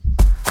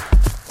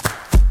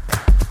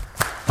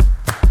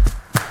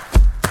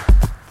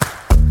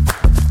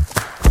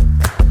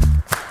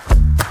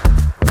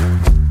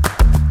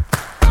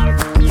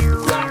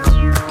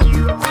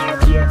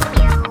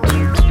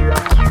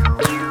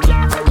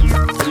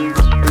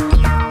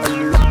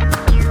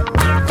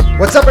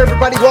What's up,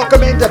 everybody?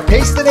 Welcome into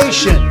Pace the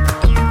Nation.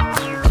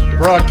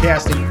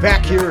 Broadcasting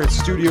back here at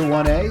Studio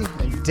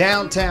 1A in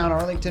downtown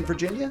Arlington,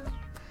 Virginia.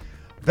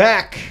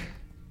 Back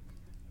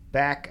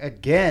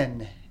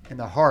again in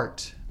the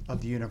heart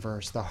of the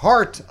universe, the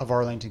heart of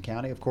Arlington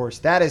County. Of course,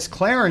 that is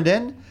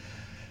Clarendon.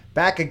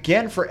 Back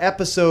again for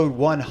episode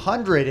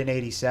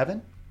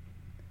 187.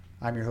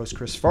 I'm your host,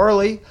 Chris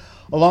Farley.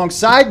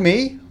 Alongside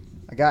me,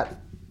 I got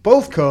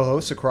both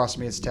co-hosts across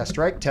me. It's Tess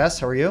Strike.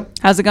 Tess, how are you?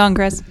 How's it going,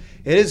 Chris?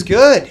 It is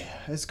good.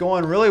 It's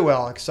going really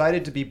well.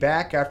 Excited to be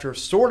back after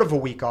sort of a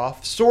week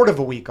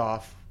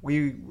off.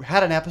 We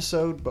had an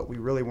episode, but we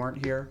really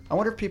weren't here. I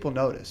wonder if people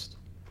noticed.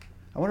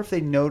 I wonder if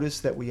they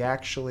noticed that we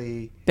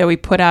actually... That we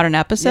put out an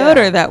episode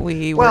or that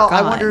we were gone?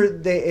 I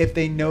wonder if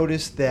they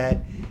noticed that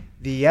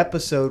the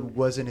episode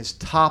wasn't as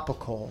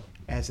topical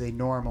as they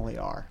normally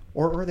are.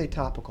 Or are they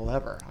topical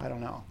ever? I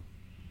don't know.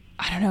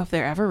 I don't know if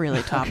they're ever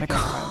really topical.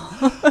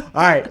 All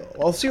right.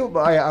 Well, let's see what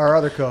our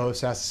other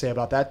co-host has to say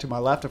about that. To my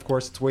left, of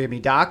course, it's William E.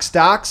 Docs.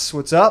 Docs,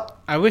 what's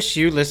up? I wish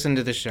you listened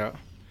to the show.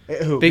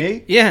 Who,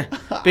 me? Yeah,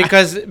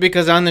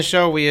 because on the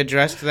show we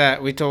addressed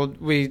that.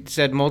 We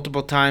said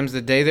multiple times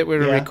the day that we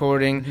were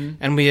recording,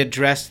 and we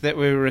addressed that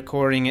we were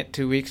recording it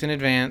 2 weeks in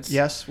advance.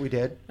 Yes, we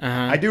did.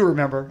 Uh-huh. I do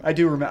remember.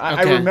 Okay.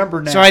 I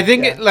remember now. So I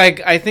think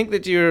I think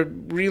that you're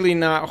really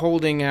not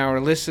holding our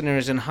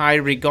listeners in high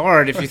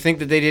regard if you think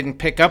that they didn't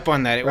pick up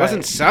on that. It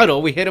wasn't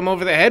subtle. We hit them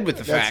over the head with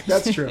the facts.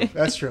 That's true.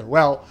 That's true.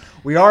 Well,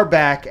 we are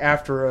back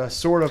after a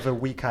sort of a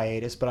week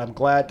hiatus, but I'm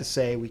glad to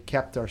say we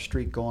kept our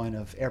streak going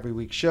of every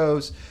week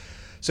shows.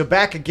 So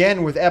back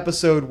again with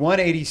episode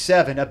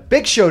 187, a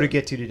big show to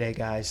get to today,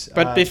 guys.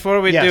 But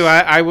before we do,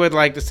 I would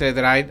like to say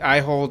that I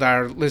hold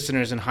our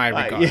listeners in high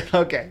regard.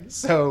 Okay,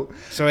 so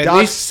at Docs,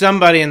 least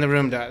somebody in the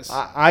room does.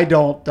 I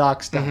don't.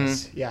 Docs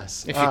does. Mm-hmm.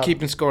 Yes. If you're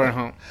keeping score at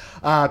home.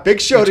 Big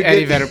show Which to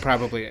Eddie get. Vedder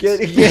probably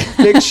is.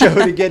 Big show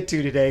to get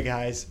to today,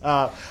 guys.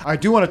 I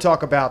do want to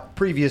talk about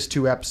previous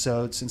two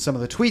episodes and some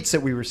of the tweets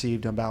that we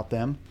received about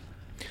them.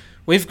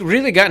 We've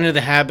really gotten into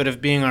the habit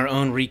of being our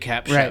own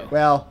recap show. Right.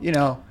 Well,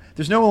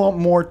 there's no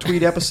more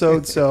tweet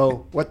episodes,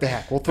 so what the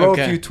heck? We'll throw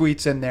a few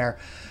tweets in there.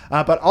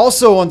 But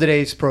also on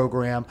today's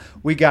program,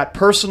 we got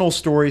personal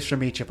stories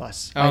from each of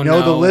us. I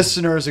know the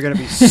listeners are going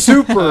to be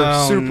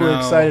super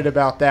excited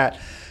about that.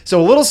 So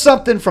a little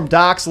something from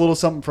Docs, a little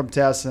something from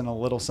Tess, and a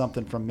little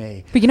something from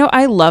me. But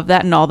I love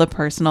that in all the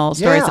personal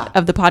stories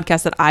of the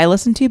podcast that I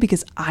listen to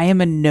because I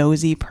am a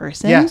nosy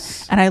person.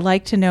 Yes. And I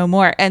like to know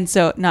more. And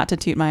so, not to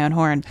toot my own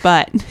horn,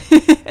 but...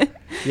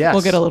 Yes.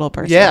 We'll get a little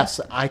personal. Yes,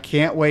 I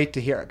can't wait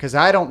to hear it because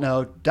I don't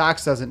know.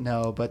 Docs doesn't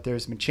know, but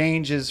there's been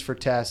changes for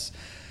Tess,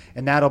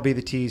 and that'll be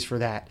the tease for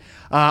that.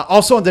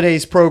 Also on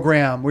today's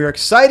program, we're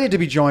excited to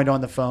be joined on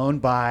the phone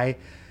by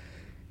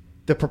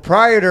the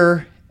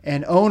proprietor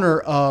and owner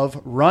of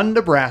Run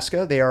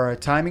Nebraska. They are a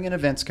timing and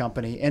events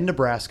company in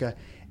Nebraska.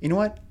 You know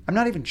what? I'm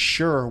not even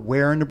sure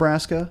where in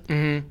Nebraska,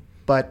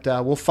 but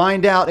we'll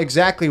find out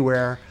exactly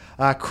where.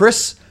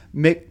 Chris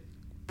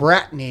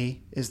McBratney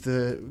is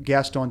the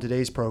guest on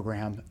today's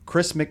program.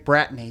 Chris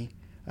McBratney.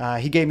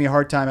 He gave me a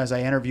hard time as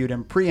I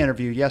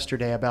pre-interviewed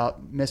yesterday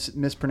about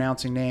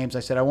mispronouncing names. I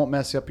said, I won't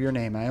mess up your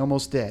name. I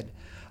almost did.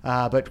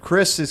 But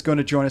Chris is going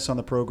to join us on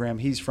the program.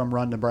 He's from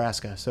Run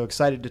Nebraska. So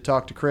excited to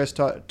talk to Chris,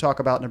 talk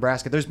about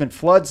Nebraska. There's been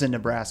floods in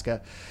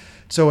Nebraska.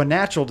 So a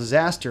natural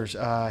disaster's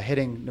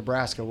hitting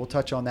Nebraska. We'll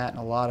touch on that and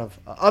a lot of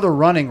other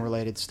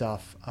running-related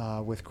stuff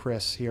with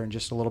Chris here in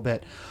just a little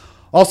bit.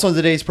 Also in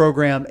today's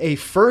program, a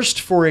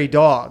first for a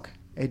dog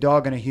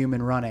and a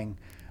human running.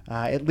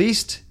 At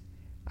least,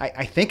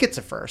 I think it's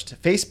a first.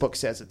 Facebook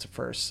says it's a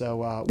first.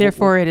 So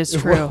therefore, it is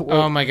true.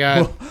 Oh my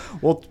God!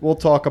 We'll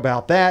talk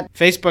about that.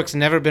 Facebook's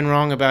never been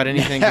wrong about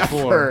anything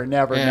before.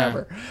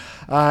 Never.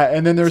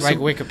 And then there's like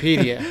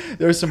Wikipedia.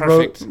 There's some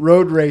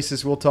road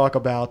races we'll talk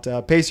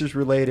about. Pacers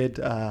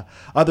related,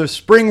 other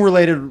spring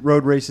related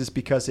road races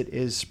because it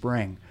is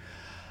spring.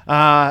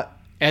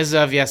 As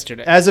of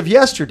yesterday,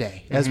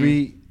 as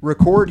we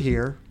record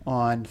here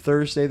on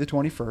Thursday the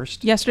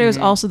 21st. Yesterday was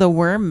also the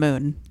worm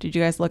moon. Did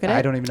you guys look at it?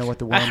 I don't even know what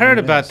the worm moon is. I heard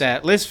about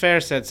that. Liz Fair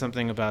said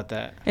something about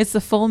that. It's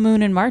the full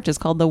moon in March. It's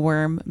called the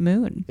worm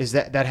moon. Is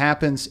that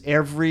happens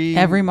every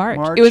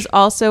March? It was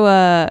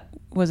also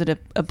was it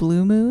a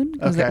blue moon?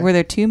 Were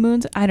there two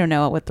moons? I don't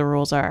know what the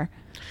rules are.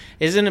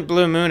 Isn't a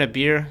blue moon a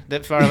beer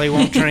that Farley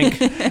won't drink?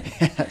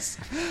 Yes.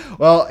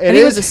 Well,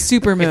 it was a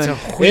super moon.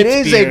 It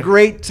is a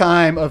great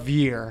time of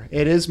year.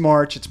 It is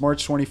March. It's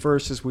March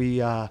 21st as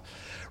we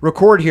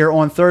record here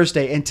on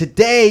Thursday. And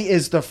today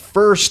is the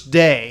first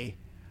day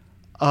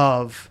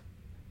of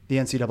the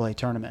NCAA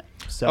tournament.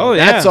 So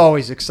that's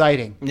always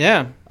exciting.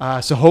 Yeah.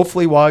 So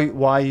hopefully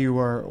while you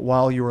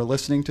were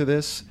listening to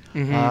this,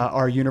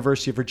 our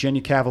University of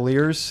Virginia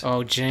Cavaliers.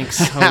 Oh, jinx.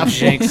 Oh,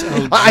 jinx.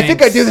 I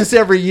think I do this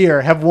every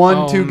year. Have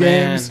won 2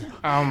 games.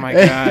 Oh, my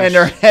gosh. And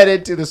are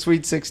headed to the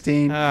Sweet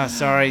 16.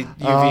 Sorry,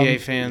 UVA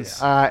fans.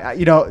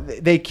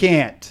 They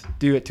can't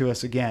do it to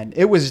us again.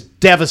 It was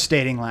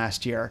devastating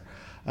last year.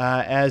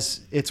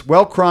 as it's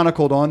well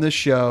chronicled on this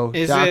show.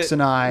 Docs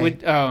and I.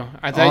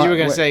 I thought you were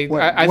going to say.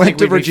 I think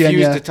we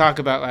refused to talk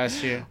about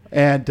last year.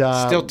 And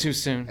still too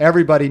soon.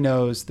 Everybody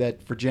knows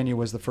that Virginia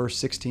was the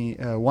first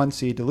 1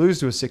 seed to lose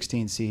to a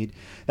 16 seed.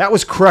 That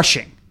was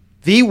crushing.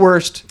 The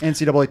worst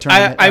NCAA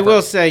tournament I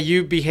will say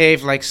you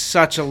behave like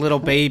such a little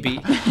baby.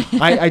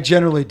 I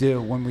generally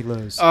do when we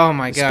lose. Oh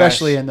my gosh.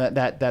 Especially in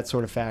that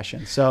sort of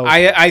fashion. So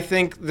I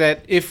think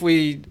that if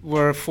we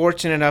were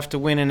fortunate enough to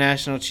win a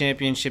national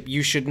championship,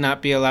 you should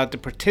not be allowed to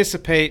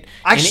participate in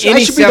any celebration.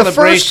 I should be the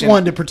first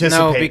one to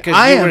participate. No,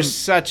 because you were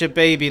such a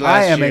baby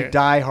last year. I am a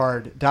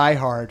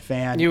diehard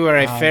fan. You are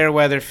a fair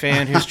weather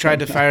fan who's tried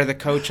to fire the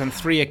coach on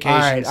 3 occasions.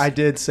 All right, I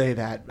did say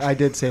that. I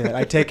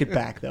take it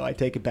back, though. I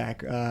take it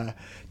back.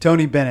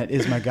 Tony Bennett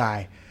is my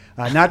guy.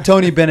 Not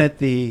Tony Bennett,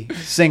 the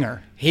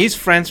singer. He's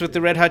friends with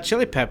the Red Hot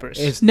Chili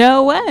Peppers.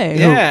 No way.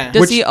 Yeah.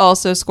 Does he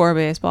also score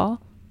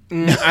baseball?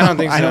 I don't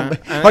think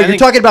so. You're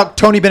talking about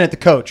Tony Bennett, the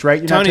coach,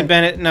 right? Tony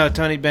Bennett,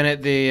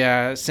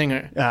 the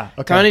singer.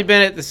 Okay. Tony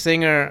Bennett, the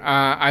singer,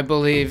 I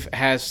believe,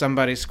 has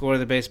somebody score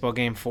the baseball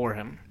game for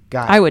him.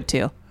 I would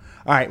too. All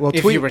right. Well,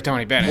 if you were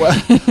Tony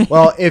Bennett.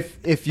 Well,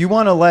 if you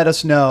want to let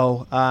us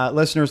know,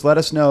 listeners, let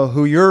us know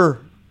who your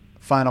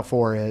Final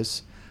Four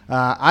is.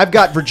 I've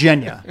got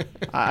Virginia.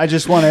 I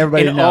just want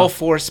everybody to know. In all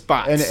 4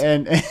 spots.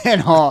 And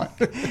all,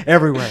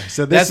 everywhere.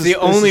 So that's the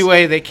only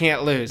way they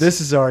can't lose. This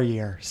is our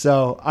year.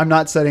 So I'm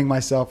not setting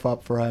myself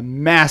up for a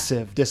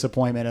massive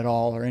disappointment at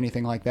all or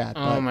anything like that.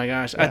 Oh, my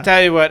gosh. Yeah. I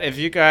tell you what, if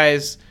you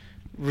guys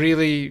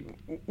really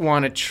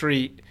want a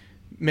treat,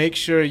 make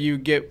sure you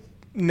get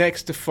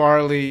next to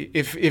Farley.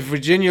 If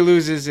Virginia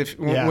loses,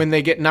 when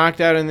they get knocked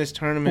out in this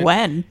tournament.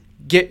 When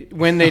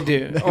they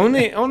do.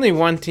 Only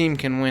one team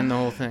can win the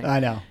whole thing.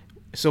 I know.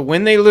 So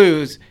when they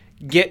lose,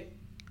 get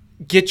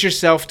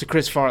yourself to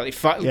Chris Farley.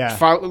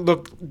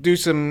 Do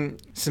some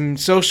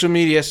social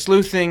media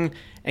sleuthing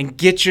and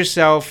get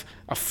yourself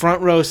a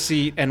front row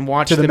seat and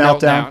watch the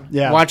meltdown.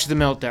 Yeah. Watch the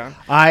meltdown.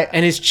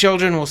 And his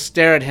children will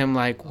stare at him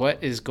like,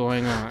 what is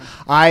going on?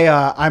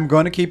 I'm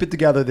going to keep it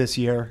together this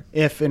year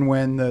if and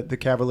when the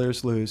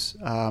Cavaliers lose.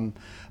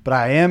 But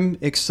I am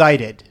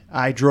excited.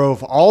 I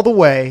drove all the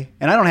way,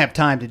 and I don't have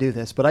time to do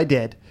this, but I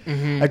did.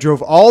 Mm-hmm. I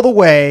drove all the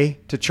way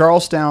to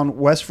Charlestown,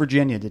 West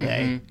Virginia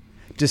today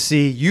to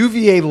see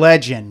UVA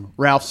legend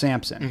Ralph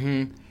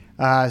Sampson.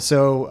 Mm-hmm.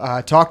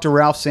 So talk to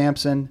Ralph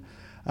Sampson.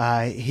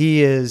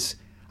 He is,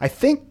 I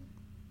think,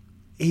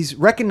 he's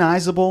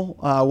recognizable.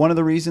 One of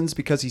the reasons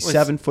because he's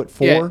 7'4".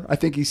 Yeah. I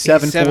think he's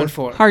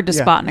 7'4". Hard to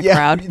spot in a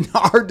crowd.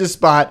 Hard to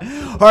spot.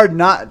 Hard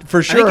not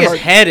for sure. I think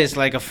his head is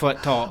like a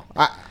foot tall.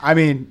 I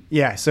mean,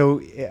 yeah. So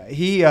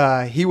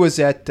he was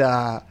at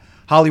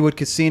Hollywood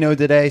Casino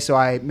today. So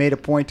I made a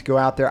point to go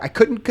out there. I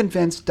couldn't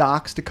convince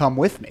Docs to come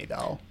with me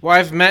though. Well,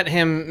 I've met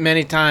him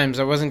many times.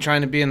 I wasn't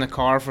trying to be in the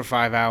car for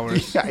 5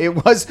 hours. Yeah, it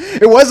was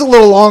a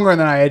little longer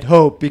than I had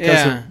hoped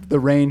because of the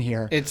rain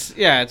here.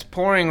 It's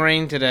pouring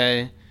rain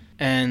today.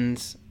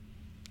 And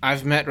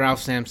I've met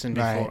Ralph Sampson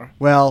before. Right.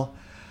 Well,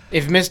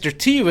 if Mr.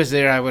 T was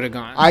there, I would have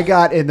gone. I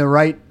got in the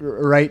right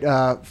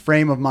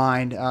frame of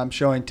mind. I'm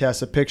showing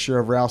Tess a picture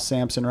of Ralph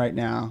Sampson right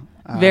now.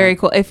 Very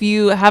cool. If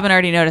you haven't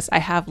already noticed, I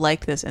have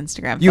liked this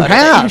Instagram. You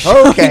have?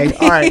 Okay.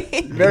 All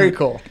right. Very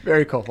cool.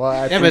 Very cool.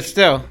 Well, but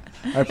still.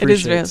 I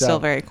appreciate it is still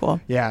very cool.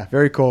 Yeah,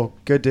 very cool.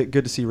 Good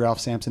to see Ralph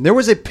Sampson. There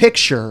was a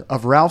picture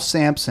of Ralph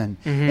Sampson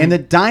in the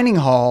dining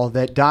hall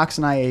that Docs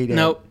and I ate at.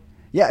 Nope.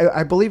 Yeah,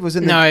 I believe it was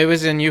in No, it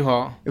was in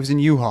U-Haul. It was in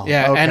U-Haul.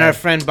 Yeah, okay. And our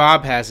friend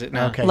Bob has it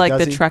now. Okay, like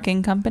the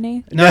trucking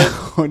company?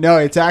 No,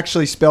 it's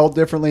actually spelled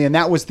differently. And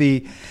that was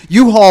the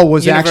U-Haul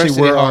was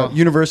actually where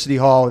University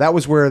Hall. That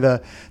was where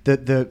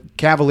the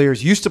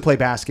Cavaliers used to play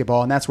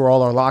basketball, and that's where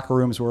all our locker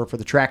rooms were for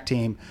the track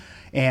team.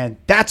 And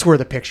that's where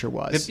the picture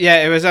was.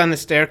 Yeah, it was on the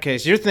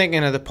staircase. You're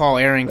thinking of the Paul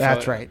Ehring photo.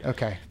 That's right.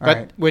 Okay. All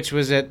right. Which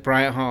was at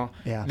Bryant Hall.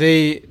 Yeah.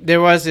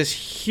 There was this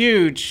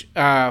huge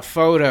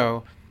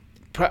photo,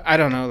 I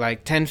don't know,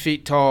 like 10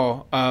 feet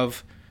tall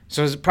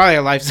so it was probably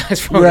a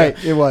life-size photo.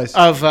 Right, it was.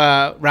 Of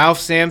Ralph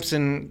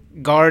Sampson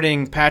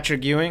guarding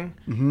Patrick Ewing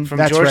from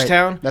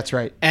Georgetown. Right. That's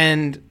right.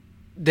 And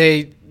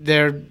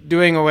they're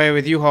doing away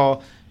with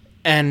U-Haul,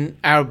 and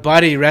our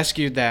buddy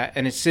rescued that,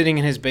 and it's sitting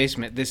in his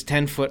basement, this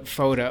 10-foot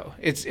photo.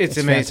 It's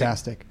amazing.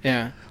 Fantastic.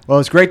 Yeah. Well,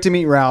 it's great to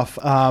meet Ralph.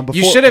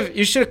 You should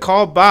have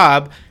called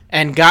Bob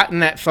and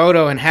gotten that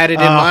photo and had it in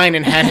mind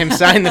and had him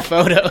sign the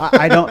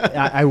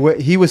photo.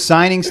 He was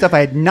signing stuff. I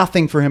had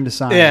nothing for him to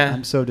sign. Yeah.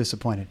 I'm so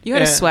disappointed. You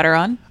had a sweater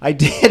on? I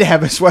did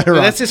have a sweater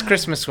on. That's his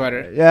Christmas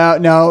sweater. Yeah,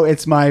 no,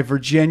 it's my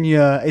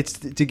Virginia. It's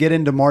to get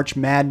into March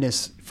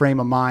Madness frame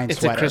of mind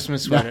sweater. It's a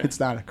Christmas sweater. No, it's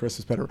not a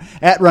Christmas sweater.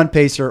 At Run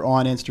Pacer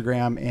on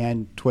Instagram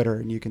and Twitter,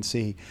 and you can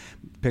see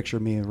a picture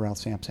of me and Ralph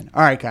Sampson.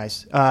 All right,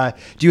 guys.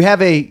 Do you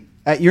have a?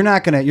 You're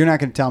not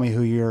gonna tell me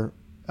who your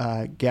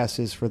guess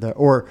is for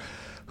or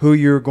who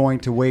you're going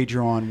to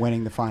wager on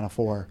winning the Final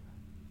Four.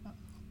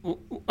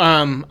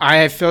 I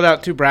have filled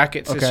out 2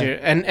 brackets this year,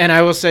 and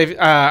I will say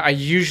I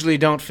usually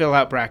don't fill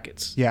out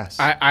brackets. Yes,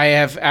 I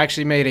have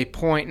actually made a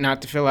point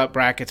not to fill out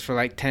brackets for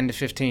like 10 to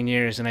 15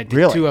 years, and I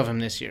did 2 of them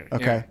this year.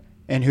 Okay,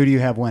 And who do you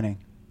have winning?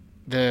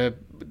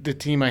 The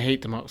team I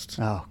hate the most.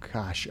 Oh,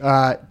 gosh.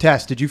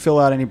 Tess, did you fill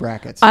out any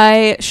brackets?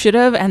 I should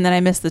have, and then I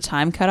missed the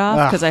time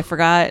cutoff because I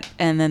forgot,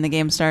 and then the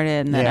game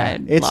started, and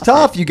then it's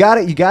tough. You got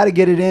to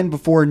get it in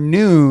before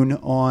noon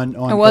on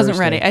I wasn't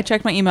Thursday. ready. I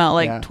checked my email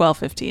at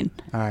 12:15.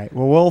 All right.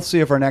 Well, we'll see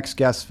if our next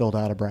guest filled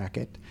out a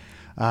bracket.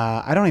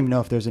 I don't even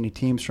know if there's any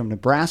teams from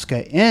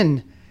Nebraska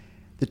in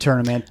the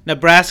tournament.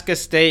 Nebraska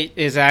State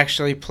is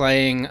actually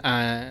playing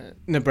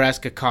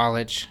Nebraska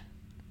College.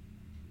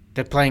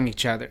 They're playing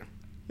each other.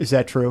 Is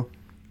that true?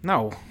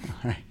 No. All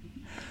right.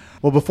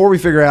 Well, before we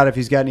figure out if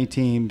he's got any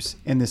teams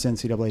in this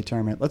NCAA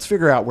tournament, let's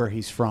figure out where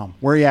he's from,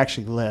 where he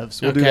actually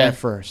lives. We'll do that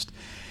first.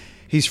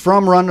 He's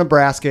from Run,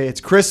 Nebraska. It's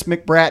Chris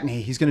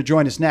McBratney. He's going to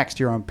join us next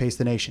here on Pace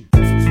the Nation.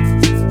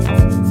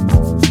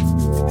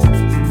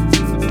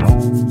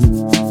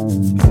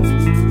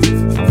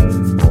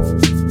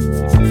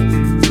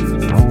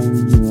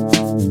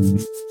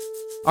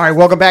 All right,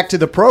 welcome back to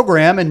the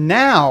program. And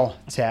now,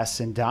 Tess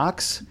and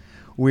Docs,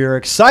 we're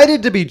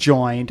excited to be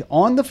joined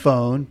on the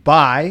phone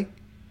by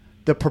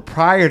the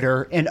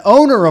proprietor and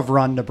owner of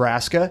Run,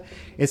 Nebraska.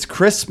 It's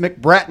Chris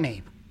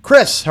McBratney.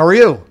 Chris, how are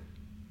you?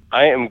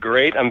 I am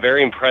great. I'm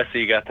very impressed that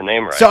you got the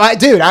name right. So,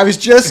 I was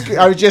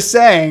just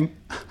saying,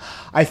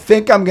 I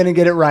think I'm going to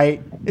get it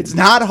right. It's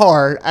not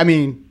hard.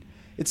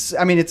 It's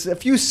a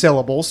few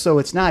syllables, so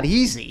it's not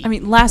easy.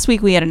 Last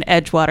week we had an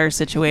Edgewater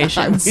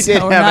situation,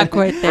 so we're not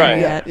quite there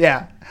yet.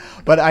 Yeah.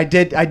 But I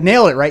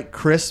nailed it, right?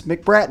 Chris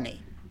McBratney.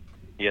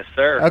 Yes,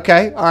 sir.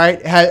 Okay. All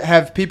right.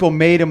 Have people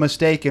made a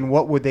mistake, and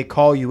what would they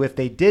call you if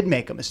they did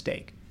make a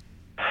mistake?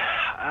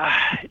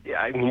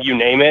 You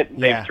name it.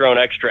 They've thrown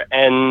extra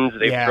N's.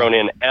 They've thrown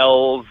in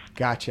L's.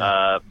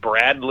 Gotcha.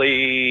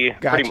 Bradley.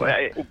 Gotcha. Pretty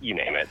much, you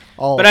name it.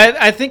 But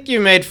I think you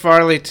made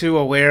Farley too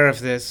aware of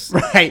this.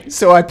 Right.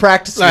 So I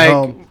practiced at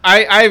home.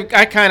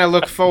 I kind of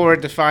look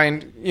forward to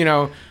find,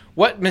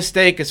 what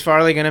mistake is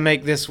Farley going to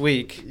make this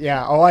week?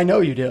 Yeah. Oh, I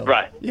know you do.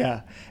 Right.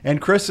 Yeah. And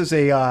Chris is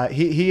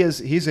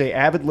he's a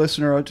avid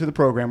listener to the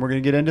program. We're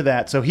going to get into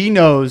that. So he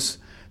knows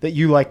that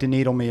you like to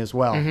needle me as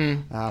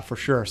well, for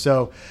sure.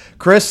 So,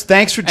 Chris,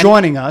 thanks for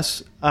joining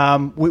us.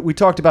 We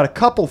talked about a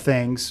couple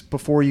things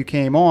before you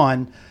came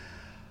on.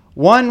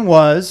 One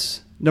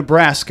was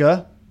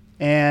Nebraska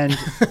and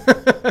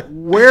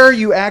where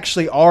you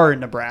actually are in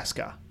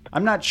Nebraska.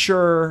 I'm not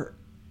sure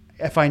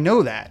if I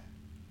know that.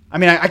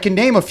 I can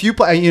name a few,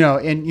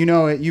 and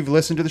you've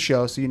listened to the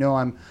show, so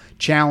I'm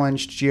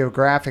challenged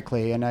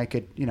geographically, and I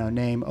could,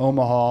 name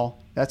Omaha.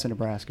 That's in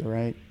Nebraska,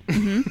 right?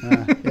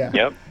 Mm-hmm. Yeah.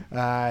 Yep. All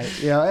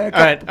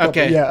right.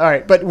 Okay. Yeah. All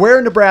right. But where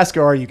in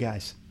Nebraska are you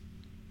guys?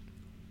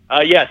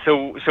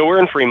 So we're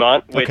in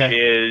Fremont, which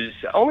is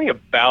only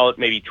about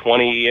maybe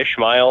 20-ish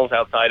miles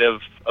outside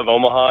of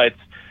Omaha. It's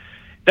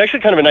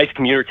actually kind of a nice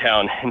commuter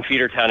town and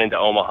feeder town into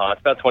Omaha.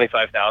 It's about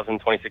 25,000,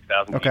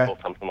 26,000 people,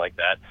 something like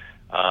that.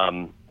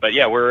 But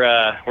yeah,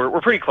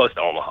 we're pretty close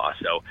to Omaha,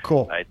 so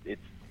cool.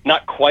 It's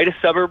not quite a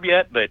suburb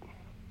yet, but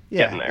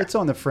getting there. It's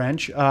on the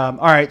fringe. All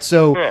right,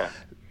 so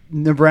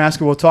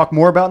Nebraska. We'll talk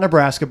more about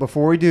Nebraska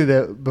before we do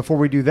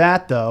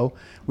that, though.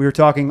 We were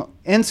talking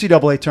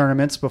NCAA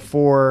tournaments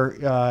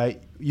before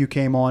you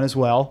came on as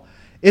well.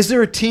 Is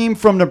there a team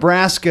from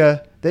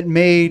Nebraska that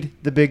made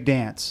the big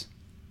dance?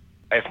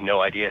 I have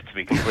no idea, to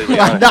be completely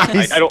honest.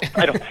 Nice. I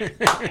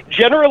don't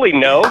generally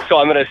know, so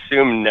I'm going to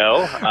assume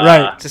no.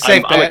 Right. It's a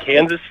safe bet. I'm a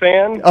Kansas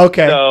fan.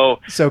 Okay.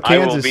 So Kansas. I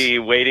will be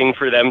waiting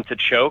for them to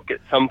choke at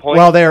some point.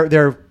 Well,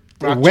 they're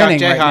winning right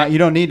now. Hot. You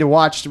don't need to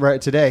watch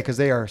right today because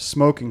they are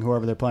smoking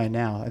whoever they're playing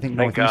now. I think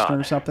Northeastern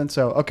or something.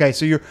 So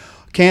so you're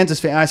Kansas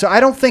fan. So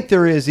I don't think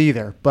there is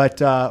either,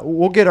 but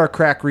we'll get our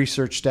crack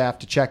research staff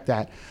to check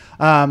that.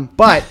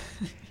 But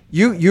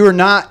you're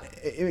not.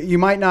 You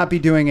might not be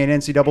doing an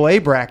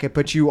NCAA bracket,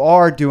 but you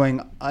are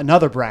doing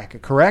another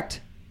bracket, correct?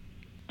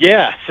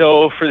 Yeah.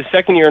 So for the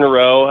second year in a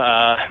row,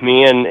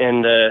 me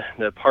and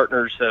the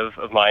partners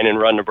of mine in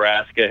Run,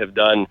 Nebraska have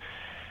done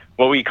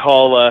what we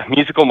call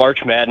musical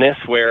March Madness,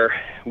 where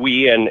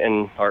we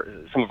and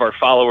some of our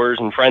followers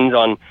and friends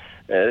on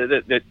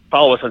that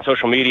follow us on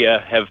social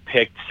media have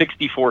picked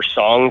 64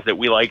 songs that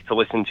we like to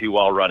listen to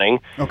while running.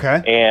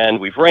 Okay. And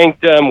we've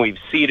ranked them, we've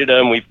seeded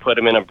them, we've put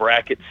them in a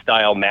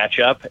bracket-style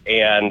matchup,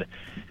 and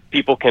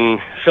people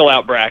can fill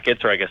out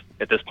brackets, or I guess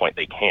at this point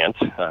they can't.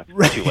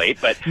 It's too late.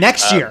 But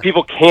next year.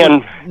 People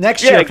can.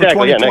 Next year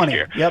exactly, for 2020. Yeah,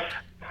 next year. Yep.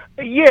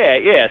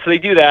 Yeah. So they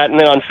do that, and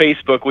then on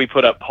Facebook we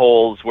put up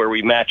polls where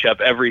we match up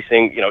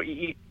everything,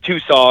 two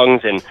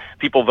songs, and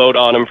people vote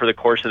on them for the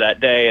course of that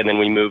day, and then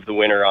we move the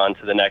winner on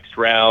to the next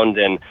round,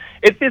 and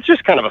it's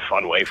just kind of a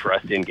fun way for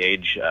us to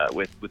engage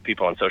with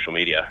people on social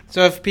media.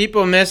 So if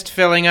people missed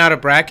filling out a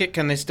bracket,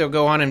 can they still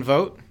go on and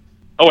vote?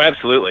 Oh,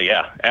 absolutely,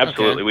 yeah,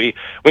 absolutely. Okay.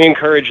 We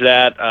encourage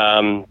that.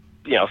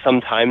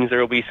 Sometimes there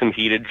will be some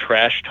heated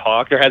trash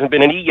talk. There hasn't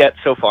been any yet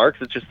so far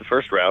because it's just the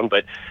first round,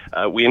 but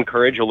we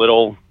encourage a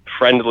little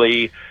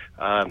friendly,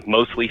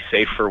 mostly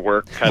safe for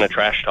work kind of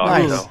trash talk.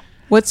 Nice. So.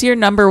 What's your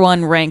number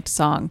one ranked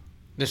song?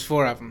 There's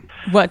 4 of them.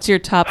 What's your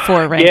top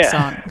 4 ranked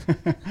song?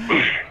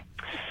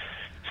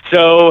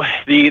 So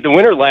the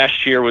winner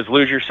last year was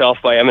 "Lose Yourself"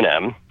 by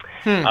Eminem.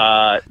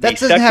 That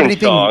doesn't have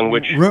anything song,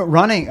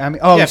 running. I mean,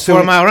 so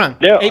 4 mile run,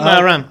 8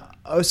 mile run.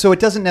 So it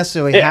doesn't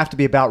necessarily have to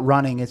be about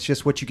running. It's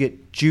just what you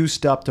get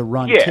juiced up to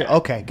run to.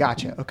 Okay,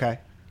 gotcha. Okay.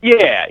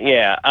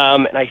 Yeah.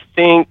 And I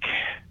think,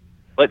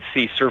 let's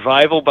see,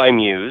 "Survival" by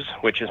Muse,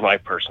 which is my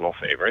personal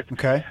favorite.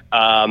 Okay.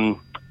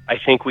 I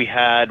think we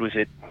had, was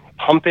it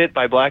 "Pump It"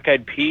 by Black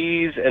Eyed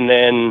Peas, and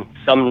then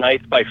 "Some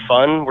Nights" by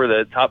Fun were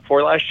the top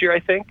 4 last year, I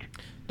think.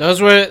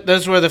 Those were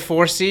the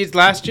 4 seeds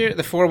last year,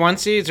 the 4 1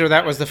 seeds, or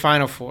that was the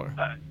final 4?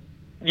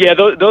 Yeah,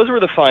 those were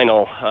the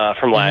final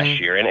from last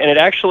year, and it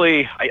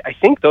actually, I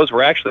think those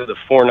were actually the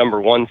 4 number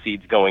 1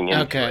 seeds going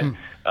into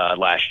it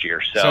last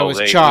year. So it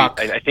was chalk.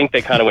 I think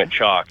they kind of went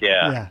chalk.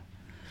 Yeah.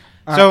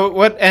 So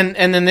what? And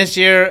then this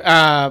year,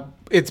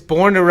 it's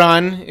 "Born to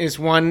Run" is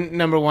 1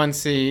 number 1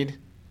 seed.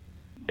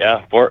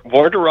 Yeah,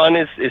 Born to Run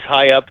is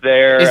high up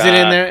there. Is it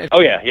in there? Oh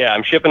yeah.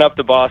 I'm Shipping Up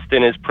to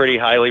Boston is pretty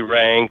highly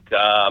ranked.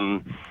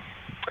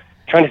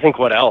 Trying to think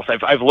what else.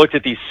 I've looked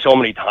at these so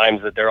many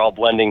times that they're all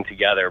blending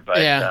together. But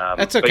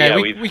that's okay. Yeah,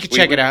 we can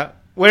check it out.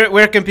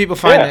 Where can people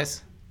find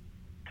this?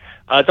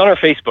 It's on our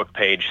Facebook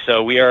page.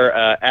 So we are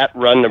at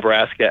Run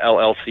Nebraska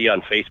LLC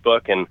on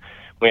Facebook, and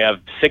we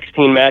have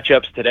 16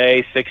 matchups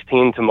today,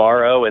 16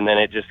 tomorrow, and then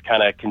it just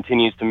kind of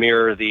continues to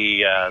mirror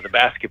the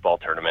basketball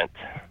tournament.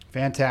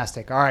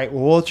 Fantastic. All right,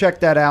 well, we'll check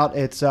that out.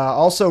 It's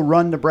also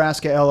Run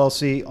Nebraska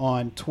LLC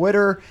on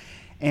Twitter.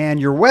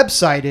 And your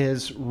website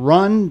is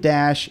run-ne.com.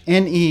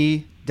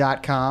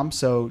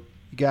 So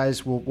you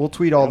guys, we'll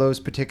tweet all those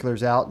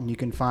particulars out, and you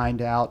can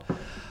find out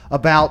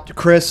about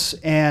Chris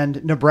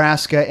and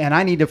Nebraska. And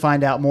I need to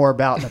find out more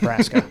about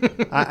Nebraska.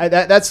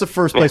 That's the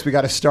first place we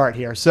got to start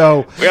here.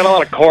 So we got a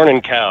lot of corn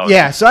and cows.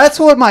 Yeah, so that's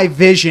what my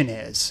vision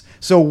is.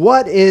 So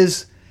what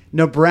is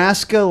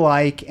Nebraska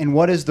like, and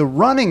what is the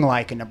running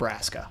like in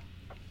Nebraska?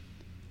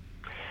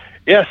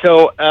 Yeah,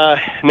 so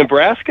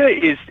Nebraska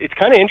it's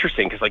kind of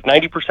interesting because like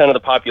 90% of the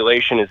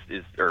population is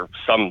or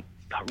some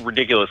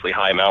ridiculously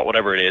high amount,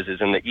 whatever it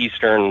is in the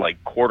eastern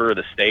like quarter of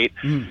the state.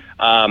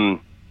 And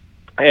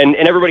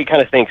everybody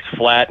kind of thinks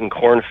flat and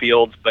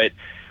cornfields, but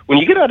when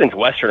you get out into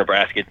western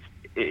Nebraska,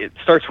 it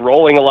starts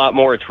rolling a lot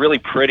more. It's really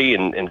pretty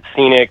and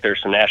scenic.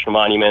 There's some national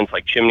monuments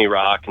like Chimney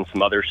Rock and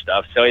some other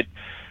stuff. So I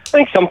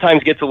think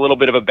sometimes gets a little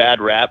bit of a bad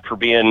rap for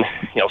being,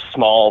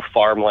 small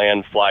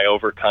farmland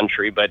flyover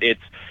country, but it's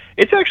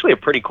actually a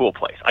pretty cool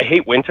place. I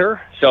hate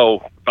winter,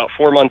 so about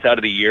 4 months out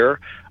of the year,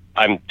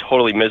 I'm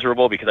totally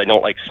miserable because I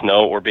don't like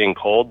snow or being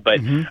cold.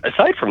 But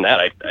aside from that,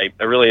 I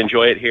really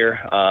enjoy it here.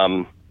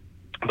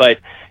 But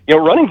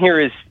running here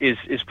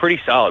is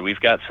pretty solid. We've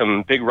got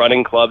some big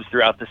running clubs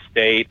throughout the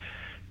state.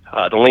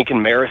 The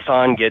Lincoln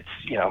Marathon gets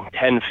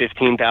 10,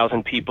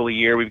 15,000 people a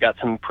year. We've got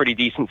some pretty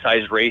decent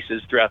sized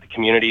races throughout the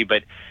community,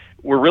 but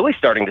we're really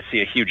starting to see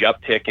a huge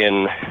uptick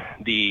in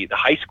the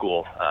high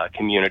school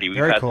community. We've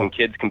had some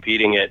kids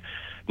competing at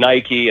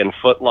Nike and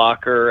Foot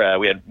Locker.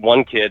 We had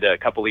one kid a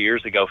couple of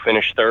years ago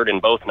finish 3rd in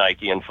both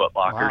Nike and Foot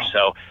Locker.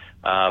 Wow.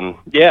 So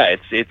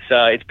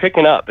it's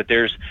picking up. But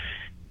there's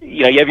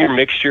you have your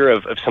mixture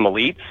of some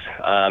elites.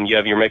 You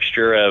have your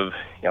mixture of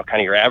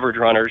kind of your average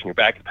runners and your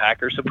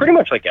backpackers. So pretty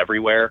much like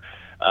everywhere.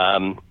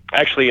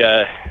 Actually,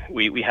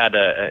 we had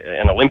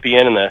an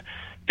Olympian in the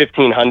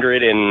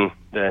 1500 in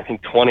I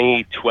think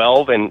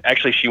 2012, and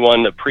actually she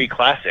won the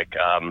pre-classic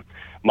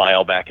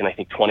mile back in I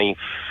think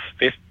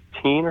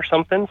 2015 or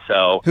something.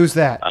 So who's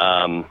that?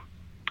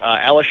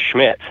 Alice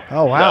Schmidt.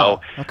 Oh wow!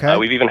 So, okay.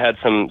 We've even had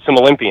some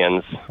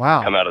Olympians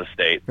come out of the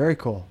state. Very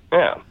cool.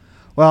 Yeah.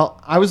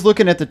 Well, I was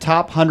looking at the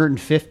top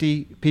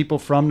 150 people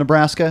from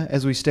Nebraska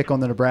as we stick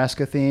on the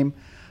Nebraska theme.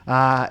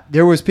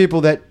 There was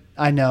people that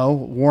I know,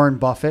 Warren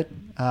Buffett.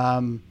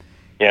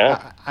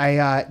 Yeah.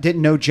 I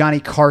didn't know Johnny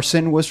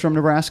Carson was from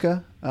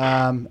Nebraska.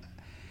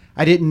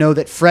 I didn't know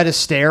that Fred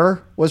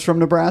Astaire was from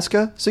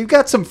Nebraska. So you've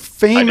got some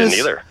famous I didn't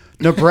either.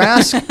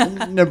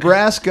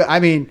 Nebraska. I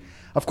mean,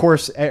 of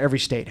course, every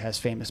state has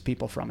famous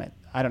people from it.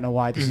 I don't know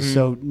why this is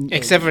so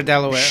except for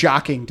Delaware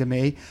shocking to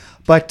me.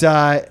 But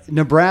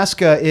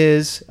Nebraska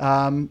is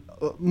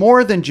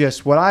more than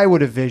just what I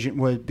would have envisioned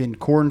would have been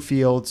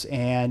cornfields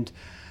and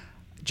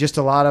just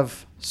a lot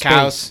of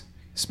cows.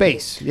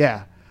 Space,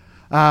 yeah.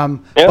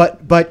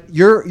 But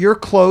you're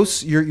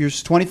close. You're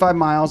 25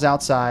 miles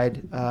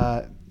outside,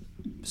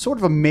 sort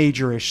of a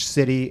major-ish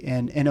city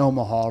in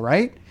Omaha,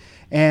 right?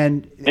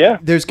 And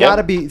there's got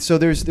to be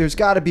there's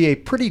got to be a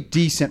pretty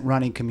decent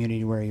running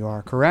community where you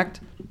are, correct?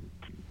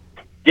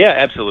 Yeah,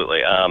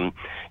 absolutely.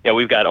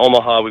 We've got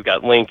Omaha, we've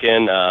got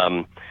Lincoln.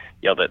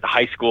 The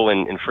high school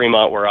in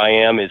Fremont where I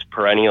am is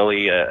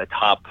perennially a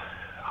top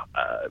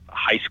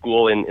high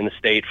school in the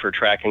state for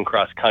track and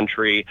cross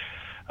country.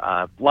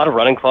 A lot of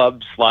running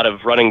clubs, a lot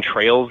of running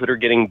trails that are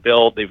getting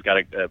built. They've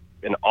got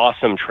an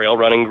awesome trail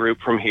running group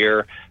from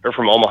here, or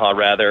from Omaha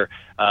rather,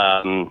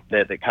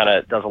 that kind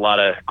of does a lot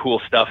of cool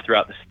stuff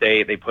throughout the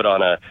state. They put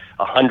on a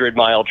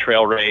 100-mile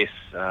trail race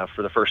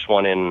for the first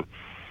one in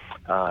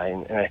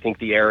I think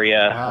the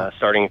area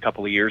starting a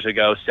couple of years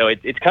ago. So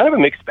it's kind of a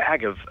mixed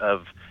bag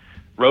of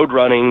road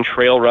running,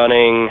 trail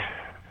running.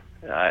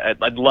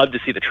 I'd love to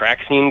see the track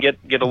scene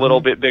get a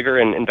little bit bigger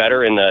and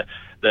better in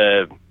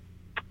the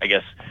I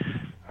guess,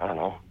 I don't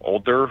know,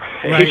 older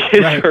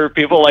ages for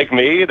people like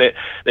me that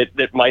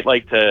might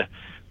like to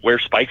wear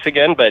spikes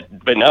again. But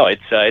no,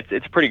 it's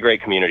a pretty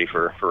great community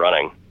for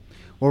running.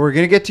 Well, we're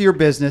going to get to your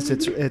business.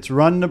 It's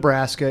Run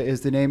Nebraska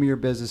is the name of your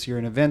business. You're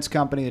an events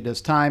company that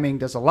does timing,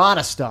 does a lot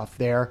of stuff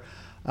there,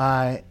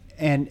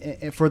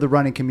 and for the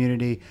running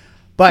community.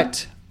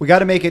 But we got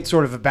to make it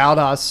sort of about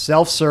us,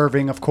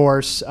 self-serving, of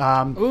course.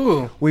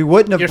 We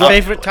wouldn't have your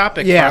favorite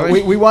topic. Yeah,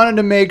 we wanted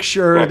to make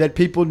sure that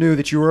people knew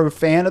that you were a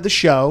fan of the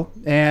show,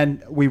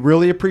 and we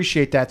really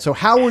appreciate that. So,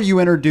 how were you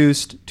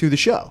introduced to the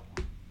show,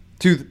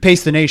 to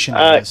Pace the Nation?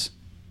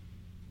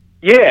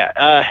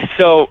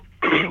 So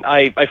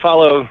I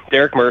follow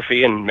Derek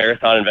Murphy and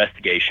Marathon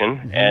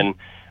Investigation, and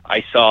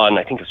I saw on,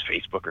 I think it was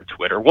Facebook or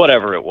Twitter,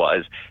 whatever it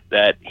was,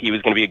 that he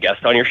was going to be a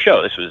guest on your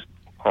show. This was,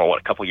 I don't know,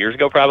 a couple years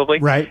ago probably.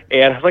 Right.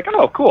 And I was like,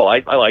 oh, cool. I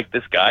like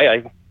this guy.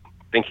 I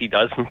think he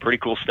does some pretty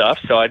cool stuff,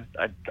 so I'd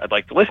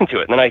like to listen to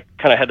it. And then I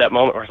kind of had that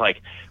moment where I was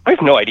like, I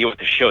have no idea what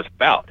this show is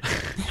about.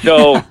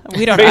 So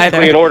we don't basically,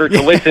 either. In order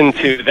to listen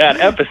to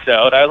that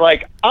episode, I was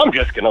like, I'm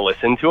just going to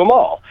listen to them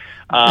all.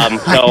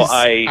 So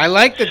I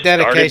like the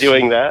dedication. Started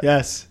doing that.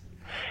 Yes.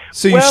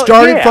 So you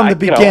started from the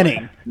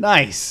beginning.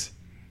 Nice.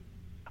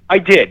 I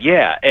did,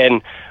 yeah.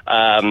 And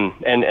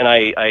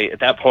I at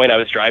that point I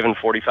was driving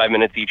 45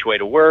 minutes each way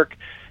to work,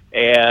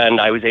 and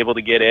I was able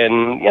to get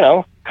in,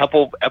 a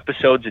couple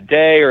episodes a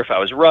day, or if I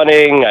was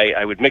running,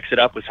 I would mix it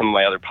up with some of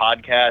my other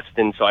podcasts,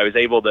 and so I was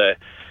able to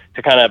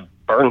kind of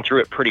burn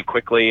through it pretty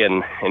quickly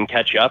and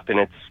catch up, and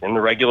it's in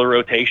the regular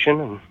rotation.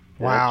 And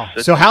wow.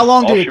 So how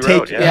long did it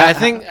take? Yeah,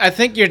 I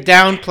think you're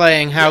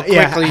downplaying how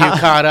quickly you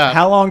caught up.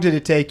 How long did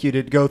it take you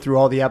to go through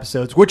all the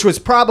episodes, which was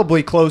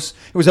probably close?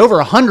 It was over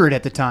 100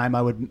 at the time,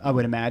 I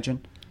would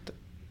imagine.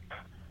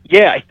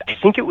 Yeah, I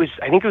think it was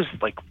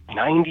like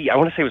 90. I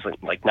want to say it was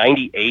like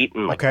 98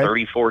 and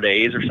 34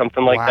 days or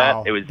something like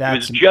that. It was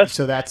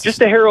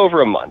just a hair over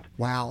a month.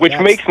 Wow. Which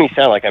makes me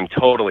sound like I'm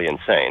totally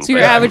insane. So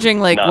you're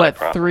averaging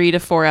 3 to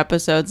 4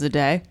 episodes a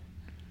day?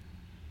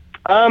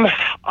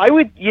 I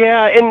would,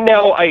 and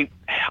now I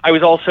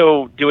was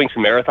also doing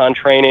some marathon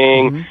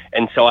training,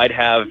 and so I'd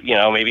have,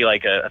 maybe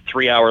like a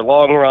 3-hour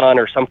long run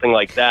or something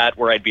like that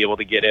where I'd be able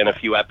to get in a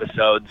few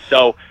episodes.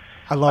 So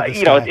I love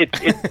this.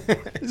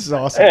 This is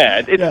awesome.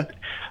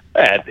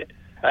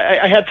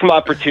 I had some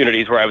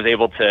opportunities where I was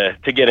able to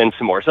get in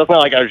some more. So it's not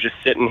like I was just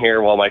sitting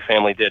here while my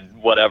family did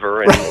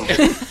whatever and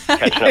just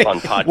catching up on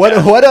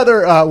podcasts. What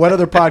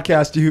other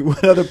podcasts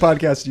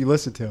do you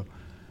listen to?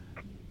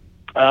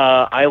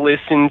 I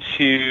listen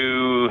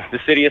to the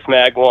Sidious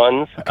Mag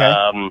ones. Okay.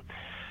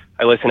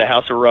 I listen to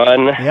House of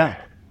Run.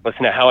 Yeah.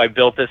 Listen to How I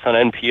Built This on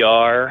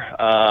NPR.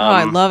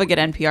 I love a good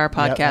NPR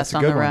podcast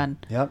on the run.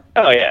 Yep.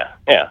 Oh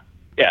yeah.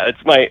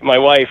 It's my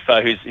wife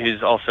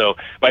who's also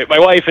my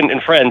wife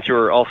and friends who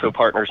are also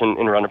partners in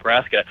Run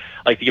Nebraska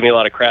like to give me a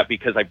lot of crap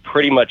because I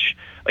pretty much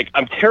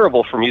I'm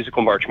terrible for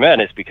Musical March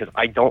Madness because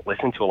I don't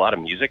listen to a lot of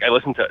music. I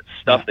listen to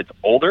stuff that's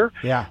older.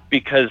 Yeah.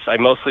 Because I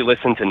mostly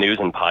listen to news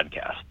and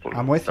podcasts.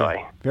 I'm with you.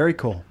 Very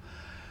cool.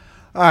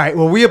 All right.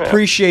 Well, we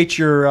appreciate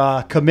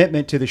your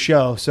commitment to the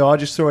show. So I'll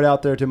just throw it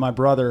out there to my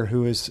brother,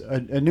 who is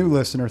a new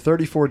listener.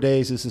 34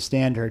 days is the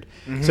standard.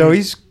 Mm-hmm. So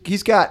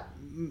he's got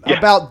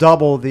about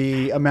double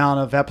the amount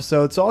of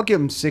episodes. So I'll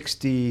give him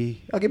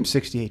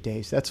 68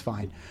 days. That's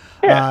fine.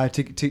 Yeah.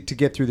 To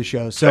get through the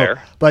show. So,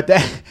 fair. But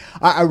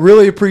I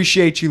really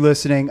appreciate you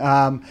listening.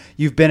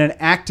 You've been an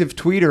active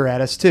tweeter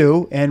at us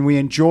too, and we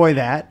enjoy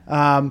that.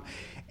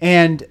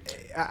 And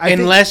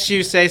unless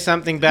you say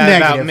something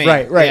bad about me,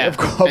 right? Yeah. Of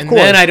course. And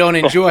then I don't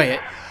enjoy it.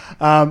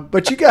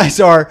 But you guys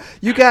are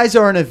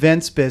an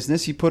events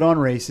business. You put on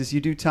races,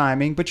 you do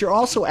timing, but you're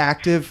also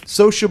active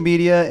social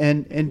media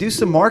and do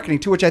some marketing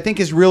too, which I think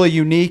is really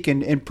unique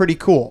and pretty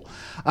cool.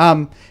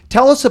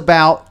 Tell us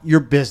about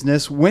your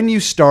business, when you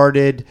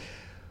started,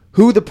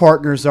 who the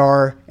partners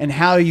are, and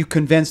how you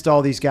convinced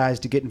all these guys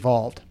to get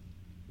involved.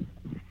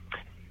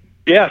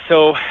 Yeah,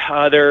 so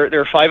there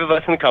are 5 of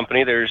us in the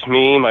company. There's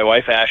me, my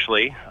wife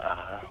Ashley,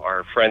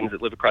 our friends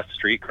that live across the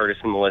street, Curtis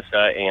and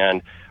Melissa,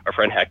 and our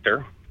friend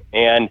Hector.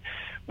 And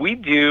we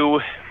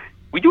do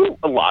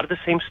a lot of the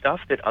same stuff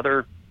that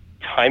other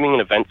timing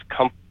and events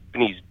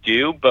companies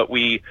do, but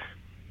we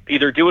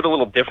either do it a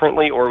little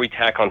differently or we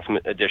tack on some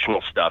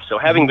additional stuff. So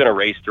having been a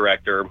race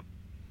director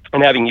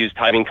and having used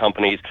timing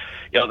companies,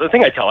 the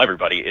thing I tell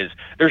everybody is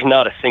there's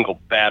not a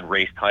single bad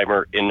race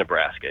timer in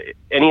Nebraska.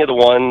 Any of the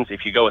ones,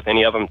 if you go with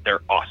any of them,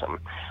 they're awesome.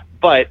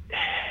 But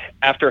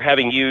after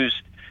having used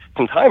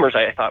some timers,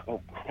 I thought,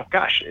 well,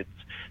 gosh, it's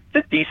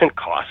a decent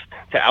cost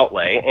to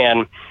outlay.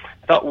 And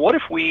I thought, what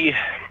if we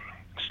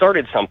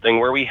started something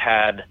where we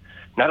had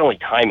not only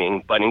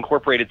timing, but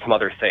incorporated some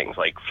other things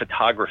like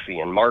photography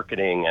and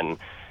marketing and,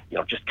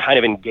 just kind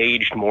of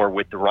engaged more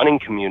with the running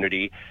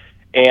community.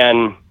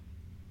 And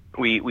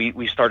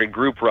we started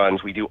group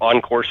runs. We do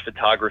on-course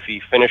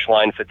photography, finish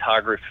line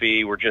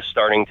photography. We're just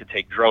starting to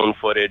take drone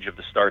footage of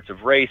the starts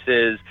of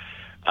races.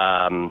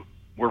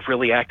 we're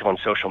really active on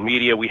social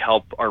media. We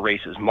help our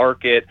races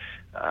market.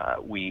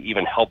 We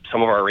even help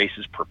some of our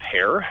races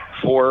prepare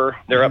for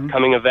their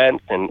upcoming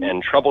events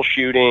and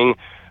troubleshooting.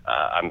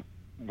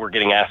 We're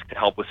getting asked to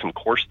help with some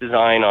course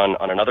design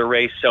on another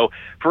race. So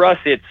for us,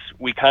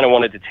 we kind of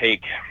wanted to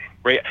take.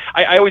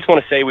 I always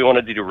want to say we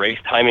wanted to do race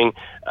timing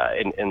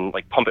and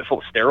like pump it full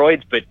of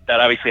steroids, but that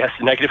obviously has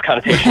a negative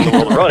connotation in the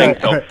world of running,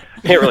 so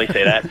can't really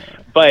say that.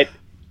 But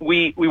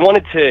we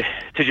wanted to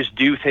just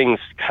do things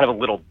kind of a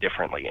little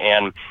differently,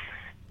 and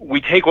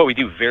we take what we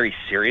do very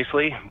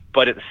seriously,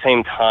 but at the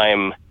same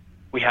time,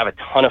 we have a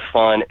ton of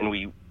fun, and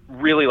we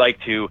really like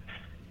to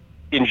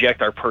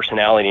inject our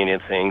personality into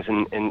things,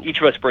 and each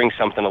of us brings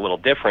something a little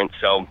different.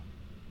 So,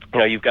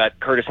 you've got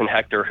Curtis and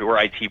Hector, who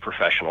are IT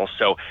professionals.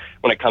 So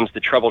when it comes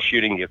to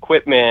troubleshooting the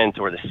equipment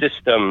or the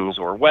systems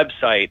or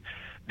website,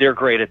 they're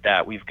great at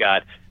that. We've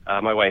got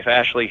my wife,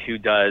 Ashley, who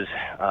does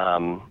a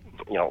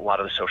lot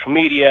of the social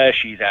media.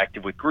 She's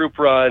active with group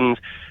runs,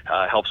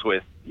 helps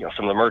with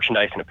some of the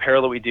merchandise and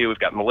apparel that we do. We've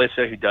got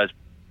Melissa, who does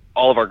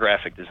all of our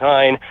graphic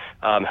design,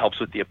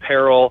 helps with the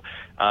apparel,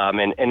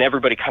 and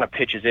everybody kind of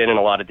pitches in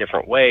a lot of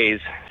different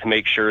ways to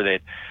make sure that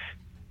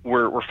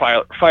we're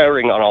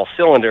firing on all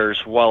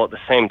cylinders while at the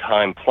same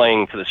time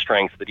playing to the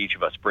strengths that each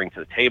of us bring to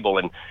the table.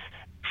 And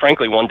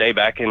frankly, one day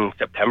back in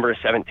September of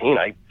 2017,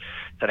 I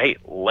said, hey,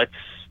 let's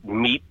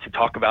meet to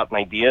talk about an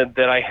idea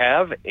that I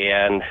have.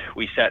 And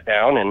we sat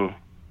down, and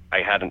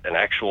I had an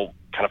actual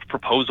kind of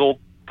proposal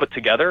put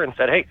together and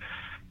said, hey,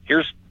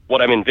 here's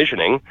what I'm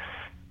envisioning.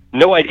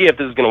 No idea if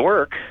this is going to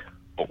work,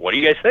 but what do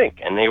you guys think?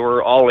 And they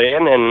were all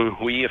in, and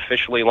we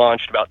officially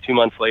launched about 2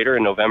 months later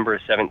in November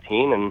of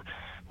 2017, and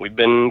we've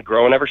been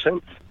growing ever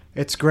since.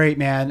 It's great,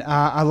 man.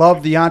 I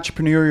love the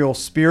entrepreneurial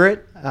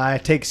spirit.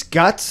 It takes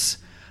guts.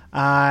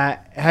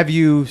 Have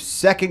you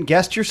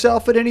second-guessed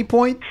yourself at any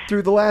point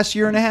through the last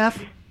year and a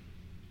half?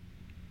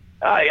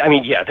 I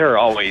mean, yeah, there are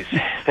always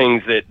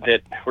things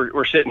that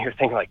we're sitting here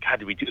thinking, like, God,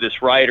 did we do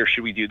this right, or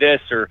should we do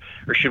this, or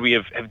should we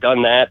have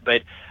done that?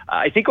 But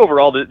I think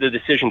overall the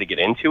decision to get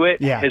into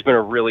it has been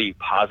a really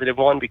positive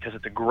one, because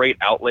it's a great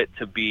outlet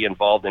to be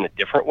involved in a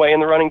different way in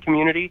the running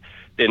community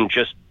than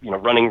just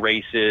running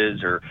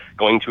races or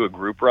going to a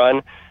group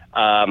run,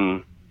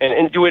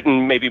 and do it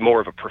in maybe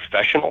more of a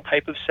professional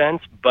type of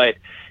sense. But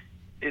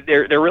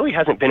there really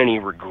hasn't been any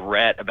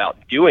regret about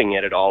doing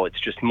it at all.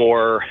 It's just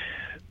more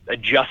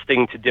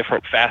adjusting to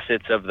different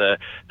facets of the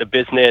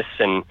business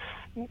and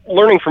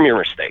learning from your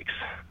mistakes.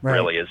 Right.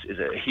 Really is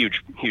a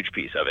huge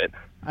piece of it.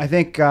 I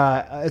think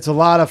it's a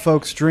lot of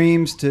folks'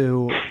 dreams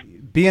to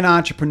be an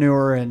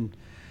entrepreneur and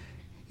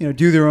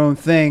do their own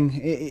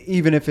thing,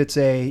 even if it's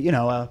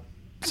a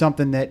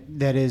something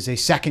that is a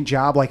second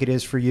job like it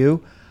is for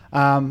you.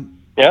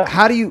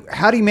 How do you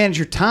manage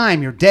your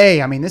time, your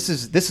day? I mean, this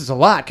is a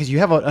lot, because you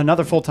have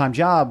another full-time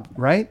job,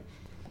 right?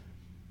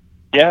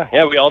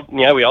 Yeah, we all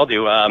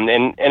do,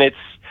 and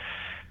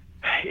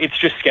it's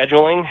just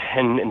scheduling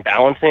and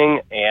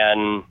balancing,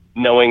 and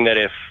knowing that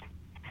if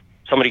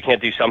somebody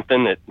can't do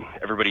something, that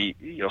everybody,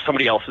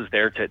 somebody else is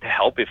there to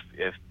help if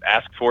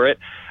asked for it.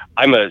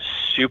 I'm a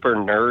super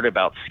nerd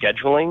about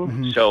scheduling.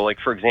 Mm-hmm. So, like,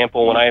 for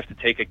example, when I have to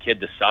take a kid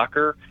to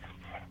soccer,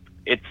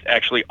 it's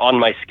actually on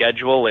my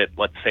schedule at,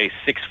 let's say,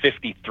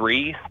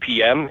 6:53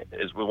 p.m.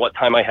 is what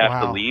time I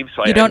have to leave.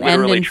 So I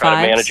literally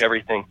try to manage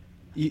everything.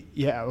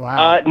 Yeah,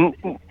 wow.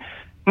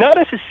 Not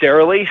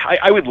necessarily.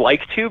 I would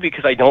like to,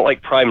 because I don't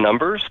like prime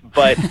numbers,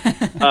 but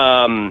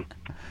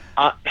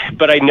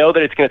but I know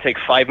that it's going to take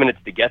 5 minutes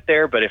to get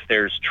there. But if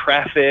there's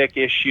traffic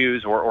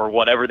issues or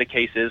whatever the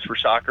case is for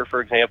soccer, for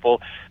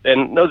example,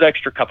 then those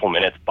extra couple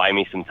minutes buy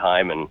me some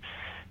time. And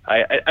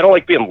I don't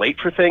like being late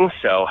for things,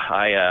 so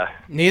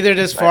neither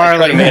does Farley. I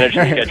try to manage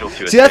the schedule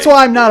too. See, that's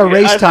why I'm not a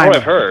race timer. That's what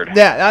I've heard.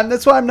 Yeah,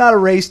 that's why I'm not a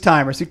race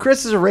timer. See,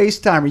 Chris is a race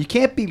timer. You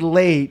can't be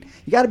late.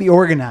 You got to be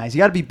organized. You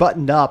got to be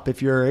buttoned up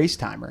if you're a race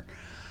timer.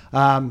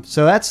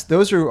 So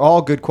those are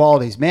all good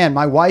qualities. Man,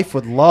 my wife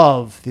would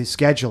love the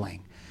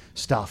scheduling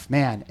stuff.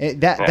 Man,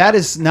 that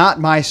is not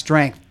my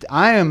strength.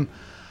 I'm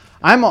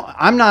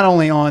not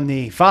only on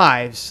the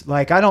fives.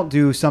 Like, I don't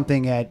do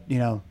something at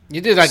you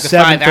do like the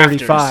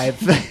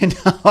 7:35.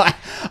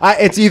 No,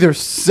 it's either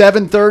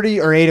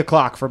 7:30 or 8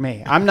 o'clock for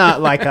me. I'm not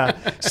like a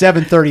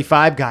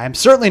 7:35 guy. I'm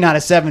certainly not a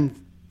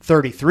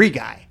 7:33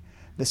 guy.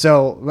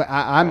 So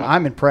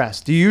I'm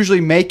impressed. Do you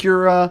usually make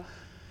your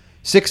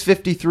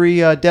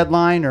 6:53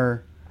 deadline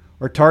or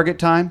target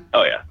time?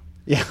 Oh yeah.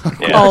 Yeah.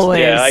 Always.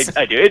 Yeah,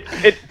 I do.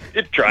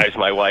 It drives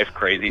my wife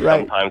crazy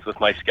sometimes with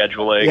my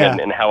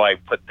scheduling and how I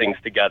put things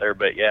together.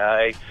 But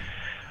yeah,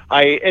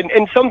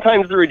 and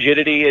sometimes the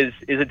rigidity is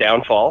a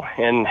downfall,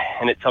 and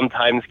it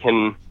sometimes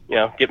can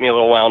get me a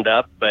little wound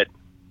up. But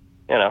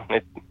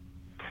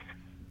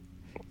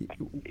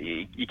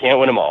you can't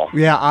win them all.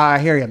 Yeah, I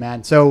hear you,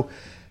 man. So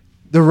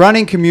the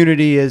running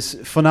community is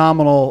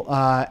phenomenal.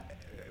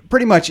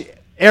 Pretty much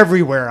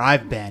everywhere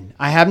I've been.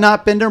 I have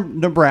not been to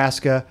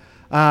Nebraska.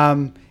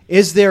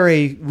 Is there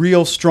a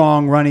real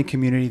strong running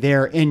community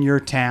there in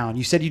your town?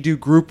 You said you do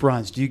group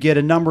runs. Do you get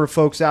a number of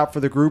folks out for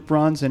the group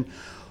runs? And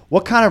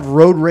What kind of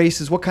road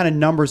races, what kind of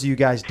numbers are you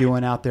guys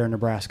doing out there in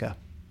Nebraska?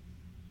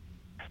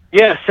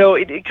 Yeah, so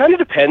it kind of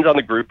depends on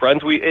the group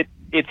runs.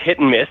 It's hit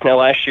and miss. Now,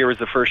 last year was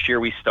the first year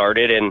we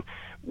started, and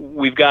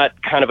we've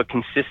got kind of a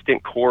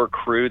consistent core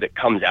crew that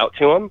comes out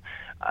to them.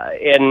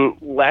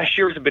 And last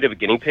year was a bit of a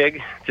guinea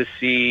pig to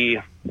see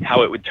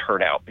how it would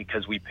turn out,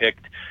 because we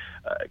picked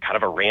kind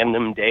of a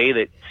random day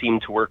that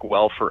seemed to work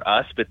well for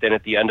us. But then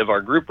at the end of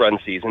our group run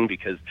season,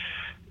 because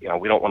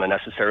we don't want to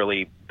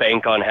necessarily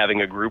bank on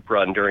having a group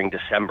run during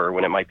December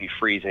when it might be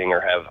freezing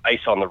or have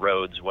ice on the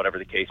roads, whatever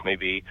the case may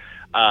be.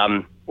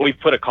 We've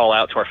put a call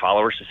out to our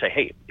followers to say,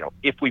 hey,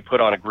 if we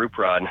put on a group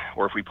run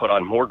or if we put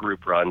on more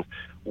group runs,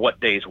 what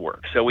days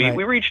work? So we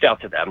reached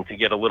out to them to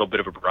get a little bit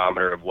of a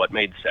barometer of what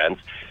made sense.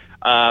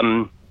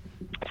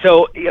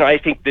 So, I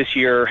think this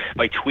year,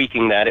 by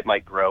tweaking that, it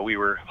might grow. We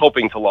were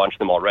hoping to launch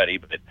them already,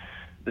 but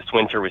this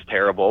winter was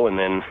terrible, and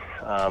then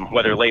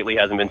weather lately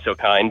hasn't been so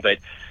kind. But,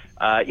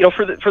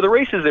 for the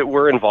races that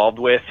we're involved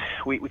with,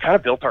 we kind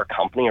of built our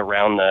company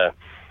around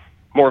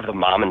more of the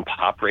mom and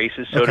pop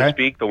races, so to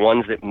speak, the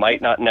ones that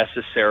might not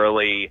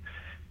necessarily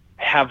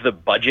have the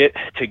budget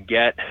to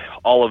get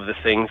all of the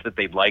things that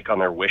they'd like on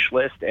their wish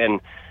list. And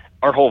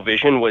our whole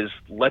vision was,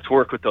 let's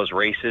work with those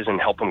races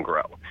and help them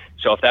grow.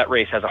 So if that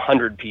race has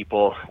 100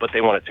 people, but they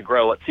want it to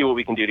grow, let's see what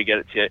we can do to get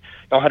it to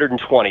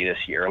 120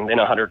 this year, and then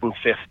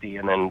 150,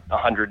 and then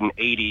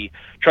 180.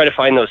 Try to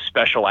find those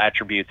special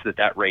attributes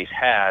that race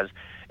has,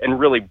 and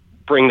really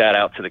bring that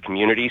out to the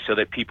community so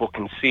that people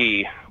can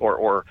see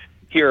or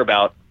hear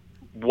about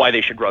why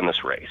they should run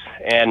this race.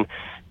 And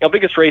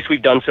biggest race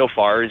we've done so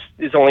far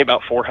is only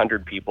about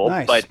 400 people.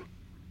 Nice. But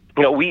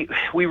we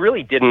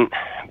really didn't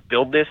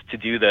build this to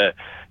do the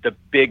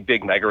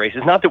big mega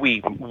races. Not that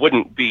we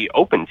wouldn't be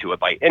open to it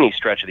by any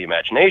stretch of the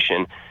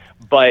imagination,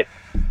 but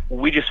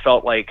we just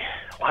felt like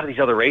a lot of these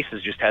other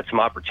races just had some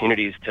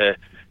opportunities to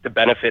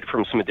benefit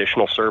from some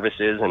additional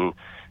services and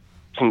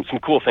some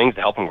cool things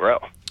to help them grow.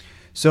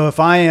 So if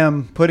I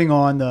am putting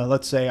on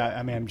let's say,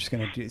 I'm just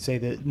going to say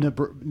the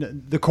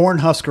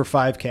Cornhusker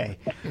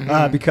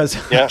 5K, because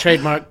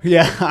trademark.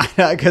 Yeah,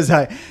 because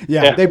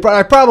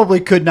I probably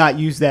could not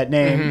use that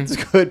name. Mm-hmm. It's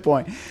a good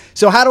point.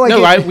 So how do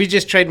I? We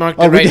just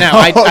trademarked it right now.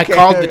 I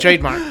called the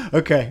trademark.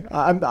 Okay,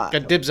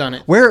 got dibs on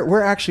it. Where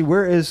are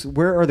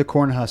the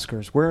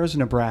Cornhuskers? Where is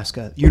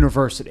Nebraska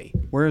University?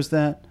 Where is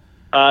that?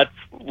 It's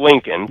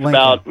Lincoln. It's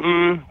about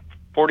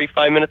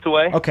 45 minutes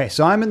away. Okay,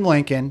 so I'm in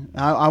Lincoln.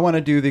 I want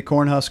to do the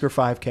Cornhusker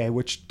 5K,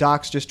 which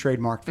Doc's just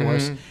trademarked for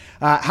us.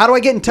 How do I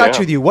get in touch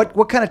with you?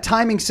 What kind of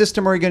timing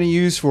system are you going to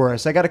use for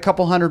us? I got a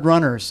couple hundred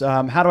runners.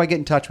 How do I get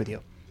in touch with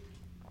you?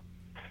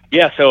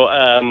 Yeah, so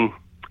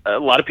a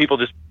lot of people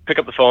just pick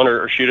up the phone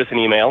or shoot us an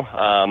email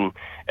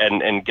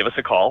and give us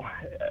a call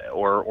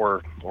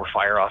or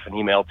fire off an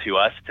email to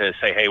us to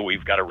say, hey,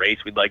 we've got a race,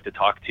 we'd like to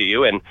talk to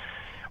you. And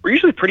we're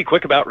usually pretty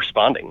quick about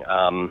responding.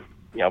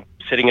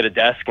 Sitting at a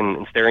desk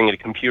and staring at a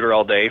computer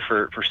all day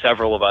for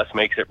several of us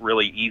makes it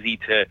really easy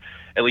to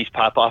at least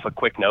pop off a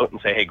quick note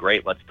and say, hey,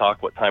 great, let's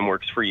talk. What time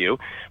works for you?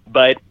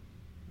 But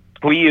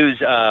we use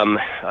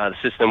the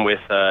system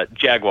with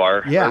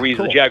Jaguar. Yeah, we use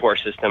the Jaguar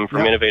system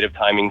from Innovative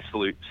Timing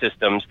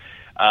Systems.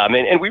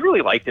 And we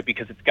really liked it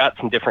because it's got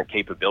some different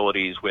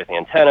capabilities with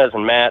antennas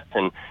and mats,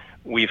 and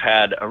we've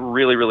had a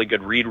really, really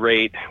good read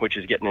rate, which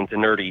is getting into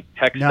nerdy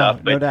tech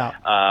stuff. But, no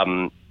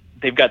doubt.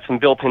 They've got some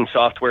built-in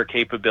software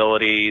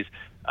capabilities,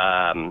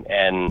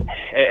 and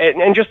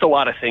just a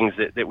lot of things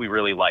that we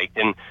really liked.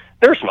 And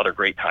there are some other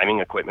great timing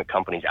equipment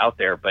companies out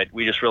there, but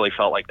we just really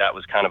felt like that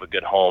was kind of a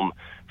good home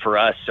for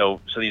us. So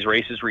these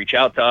races reach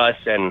out to us,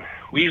 and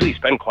we usually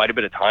spend quite a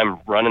bit of time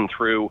running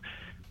through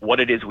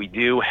what it is we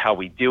do, how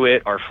we do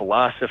it, our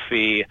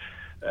philosophy,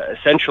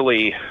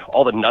 essentially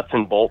all the nuts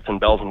and bolts and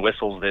bells and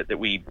whistles that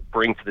we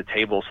bring to the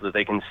table so that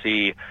they can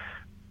see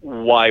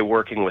why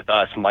working with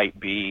us might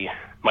be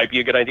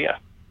a good idea.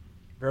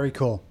 Very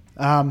cool.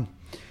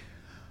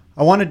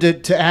 I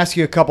wanted to ask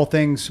you a couple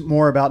things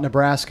more about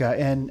Nebraska,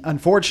 and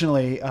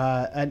unfortunately,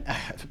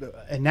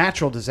 a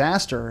natural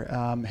disaster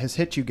has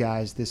hit you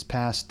guys this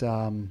past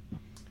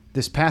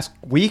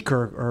week,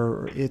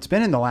 or it's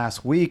been in the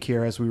last week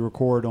here as we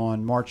record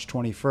on March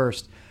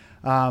 21st.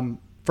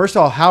 First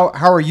of all,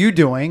 how are you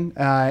doing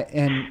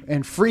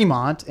in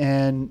Fremont,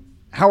 and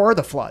how are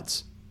the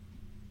floods?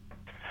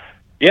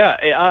 Yeah,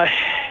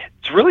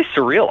 it's really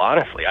surreal,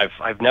 honestly.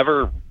 I've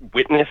never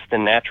witnessed a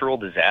natural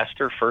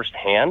disaster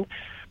firsthand,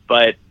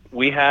 but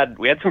we had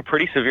some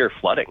pretty severe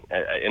flooding,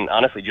 and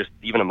honestly, just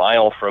even a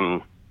mile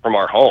from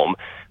our home.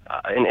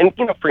 And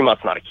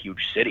Fremont's not a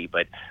huge city,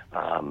 but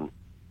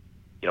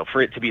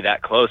for it to be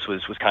that close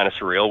was kind of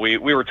surreal.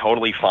 We were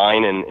totally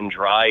fine and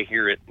dry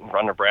here at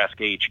Run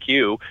Nebraska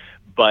HQ,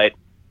 but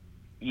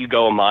you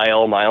go a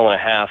mile and a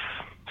half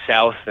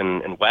south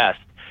and west,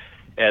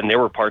 and there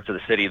were parts of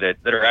the city that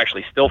are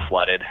actually still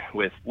flooded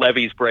with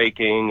levees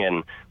breaking,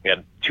 and we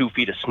had 2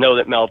 feet of snow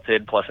that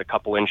melted, plus a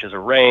couple inches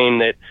of rain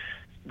that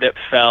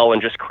fell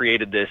and just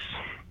created this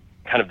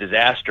kind of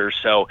disaster.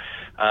 So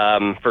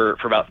for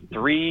about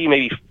 3,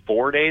 maybe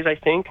 4 days, I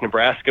think,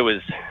 Nebraska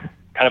was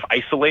kind of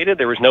isolated.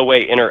 There was no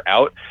way in or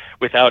out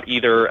without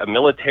either a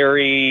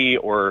military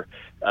or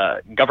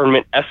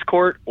government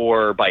escort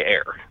or by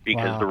air,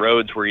 because the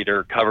roads were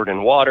either covered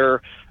in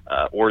water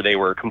or they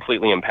were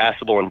completely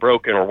impassable and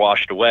broken or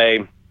washed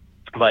away.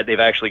 But they've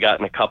actually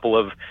gotten a couple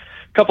of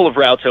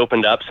routes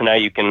opened up, so now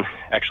you can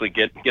actually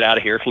get out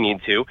of here if you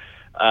need to.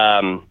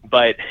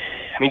 But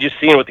I mean, just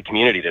seeing what the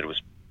community did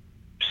was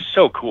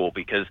so cool,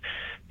 because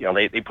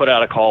they put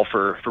out a call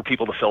for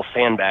people to fill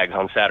sandbags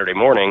on Saturday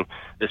morning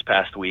this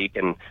past week,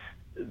 and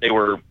they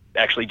were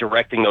actually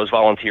directing those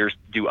volunteers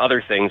to do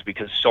other things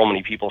because so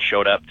many people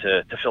showed up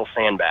to fill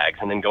sandbags,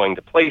 and then going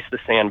to place the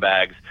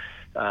sandbags.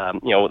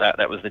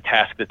 That was the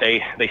task that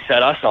they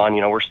set us on.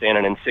 We're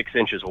standing in 6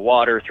 inches of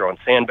water, throwing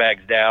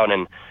sandbags down,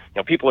 and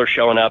people are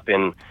showing up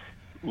in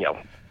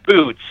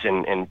boots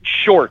and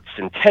shorts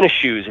and tennis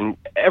shoes and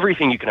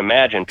everything you can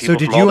imagine. People so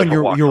did you and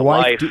your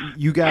wife,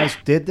 you guys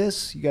did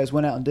this? You guys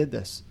went out and did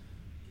this?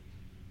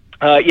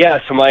 Yeah,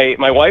 so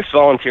my wife's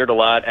volunteered a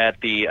lot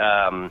at the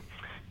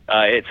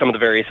at some of the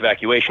various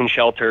evacuation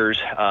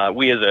shelters.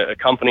 We as a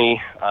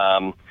company,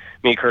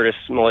 me, Curtis,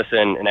 Melissa,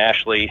 and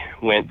Ashley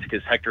went,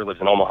 because Hector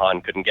lives in Omaha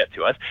and couldn't get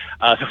to us.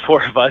 The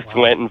four of us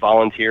went and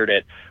volunteered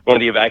at one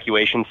of the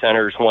evacuation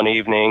centers one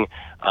evening.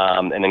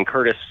 And then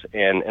Curtis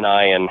and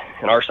I and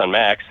our son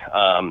Max,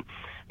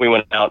 we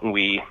went out and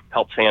we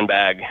helped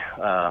sandbag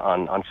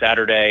on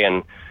Saturday,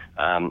 and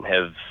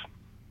have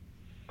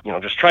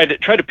just tried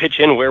to pitch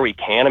in where we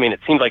can. I mean,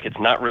 it seems like it's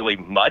not really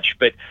much,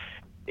 but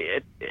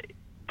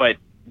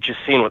just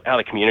seeing how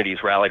the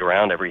community's rallied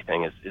around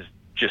everything is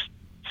just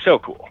so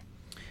cool.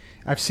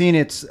 I've seen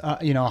it's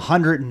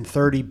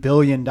 $130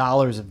 billion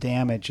of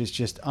damage is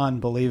just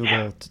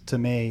unbelievable to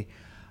me.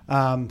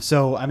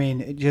 So I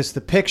mean, just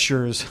the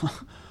pictures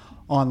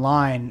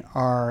online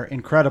are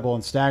incredible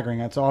and staggering.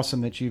 That's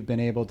awesome that you've been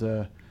able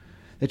to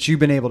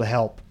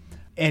help.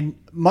 And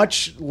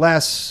much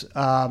less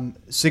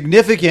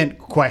significant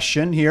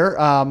question here: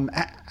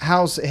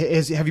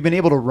 have you been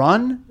able to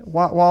run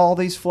while all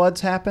these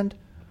floods happened?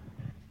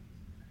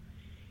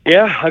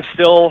 Yeah, I'm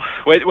still,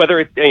 whether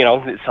it,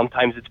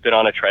 sometimes it's been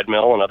on a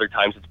treadmill and other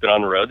times it's been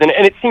on the roads. And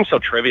it seems so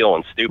trivial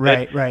and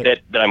stupid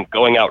that I'm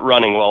going out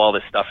running while all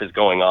this stuff is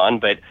going on.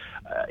 But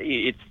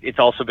it's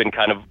also been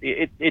kind of,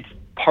 it's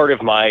part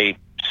of my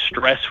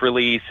stress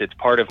release. It's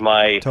part of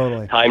my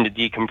time to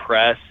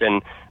decompress.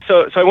 And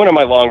so I went on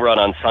my long run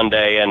on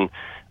Sunday, and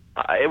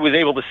I was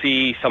able to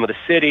see some of the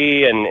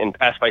city and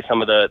pass by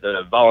some of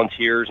the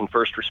volunteers and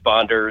first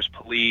responders,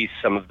 police,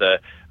 some of the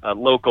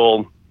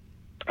local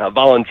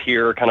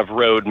volunteer kind of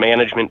road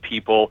management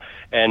people,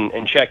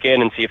 and check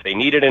in and see if they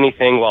needed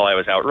anything while I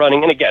was out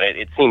running. And again,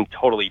 it seemed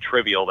totally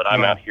trivial that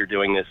I'm out here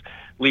doing this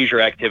leisure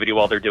activity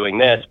while they're doing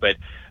this, but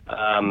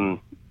I've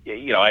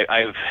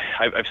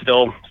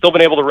still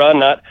been able to run,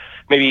 not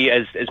maybe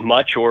as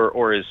much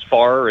or as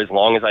far or as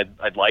long as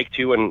I'd like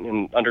to,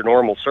 and under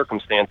normal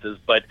circumstances,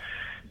 but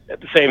at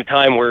the same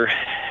time,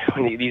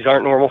 these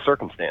aren't normal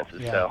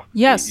circumstances. So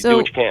you do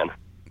what you can.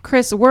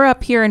 Chris, we're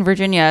up here in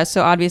Virginia,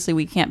 so obviously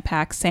we can't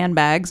pack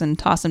sandbags and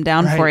toss them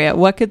down for you.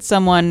 What could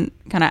someone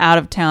kind of out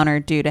of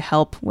towner do to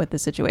help with the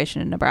situation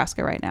in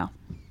Nebraska right now?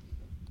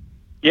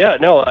 Yeah,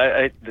 no,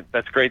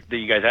 that's great that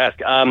you guys ask.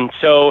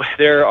 So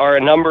there are a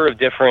number of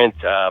different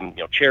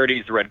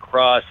charities, the Red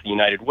Cross, the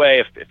United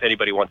Way. If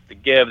anybody wants to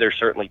give, they're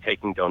certainly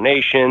taking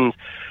donations.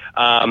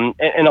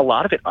 And a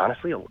lot of it,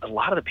 honestly, a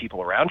lot of the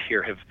people around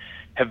here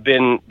have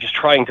been just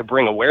trying to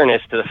bring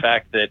awareness to the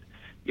fact that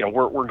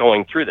we're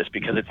going through this,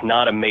 because it's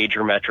not a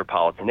major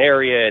metropolitan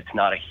area. It's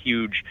not a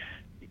huge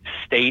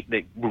state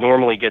that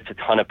normally gets a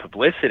ton of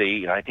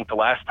publicity. I think the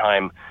last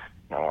time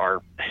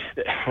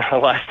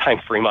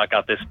Fremont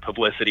got this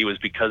publicity was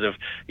because of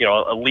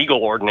a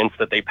legal ordinance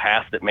that they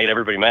passed that made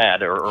everybody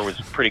mad or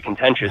was pretty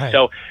contentious.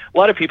 So a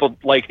lot of people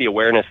like the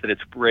awareness that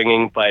it's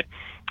bringing, but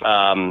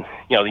the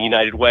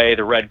United Way,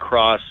 the Red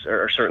Cross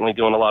are certainly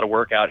doing a lot of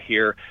work out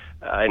here,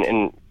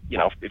 and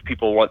if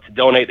people want to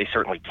donate, they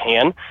certainly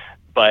can.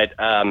 But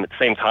at the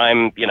same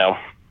time,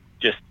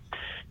 just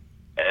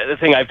the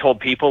thing I've told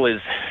people is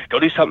go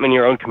do something in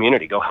your own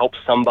community. Go help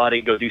somebody.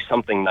 Go do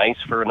something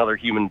nice for another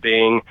human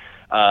being.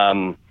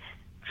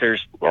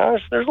 There's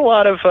a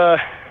lot of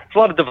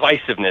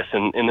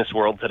divisiveness in this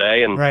world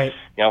today, and I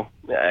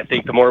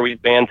think the more we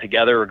band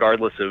together,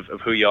 regardless of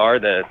who you are,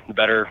 the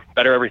better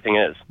everything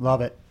is.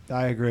 Love it.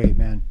 I agree,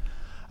 man.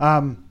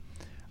 All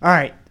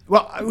right.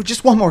 Well,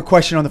 just one more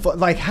question on the flood.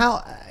 Like,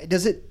 how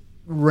does it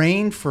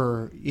rain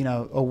for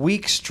a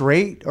week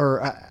straight,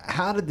 or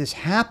how did this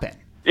happen?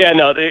 Yeah,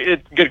 no,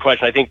 it's a good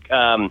question. I think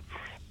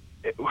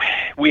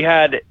we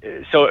had,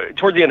 so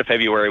towards the end of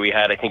February, we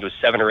had, I think it was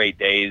 7 or 8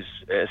 day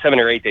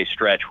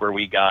stretch where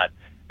it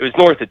was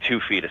north of 2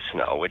 feet of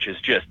snow, which is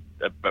just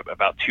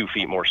about 2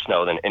 feet more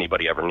snow than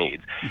anybody ever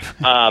needs.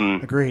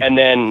 Agreed. And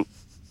then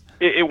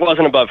it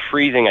wasn't above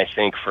freezing, I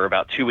think, for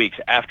about 2 weeks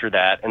after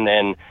that, and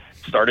then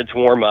started to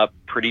warm up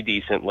pretty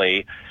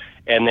decently.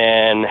 And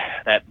then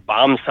that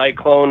bomb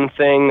cyclone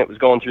thing that was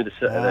going through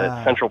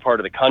the central part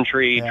of the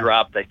country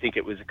dropped, I think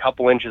it was a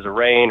couple inches of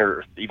rain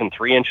or even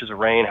 3 inches of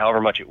rain, however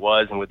much it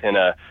was, and within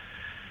a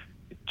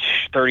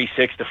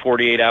 36 to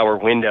 48 hour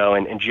window,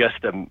 and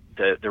just the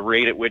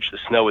rate at which the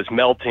snow is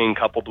melting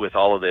coupled with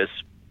all of this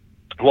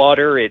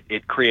water,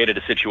 it created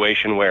a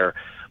situation where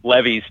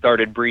levees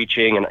started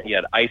breaching, and you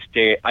had ice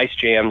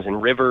jams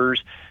in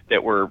rivers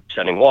that were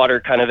sending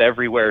water kind of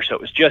everywhere. So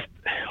it was just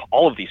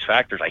all of these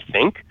factors, I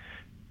think,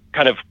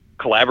 kind of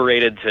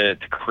collaborated to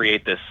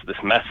create this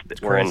mess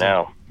that we're in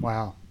now.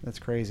 Wow, that's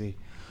crazy.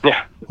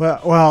 Yeah.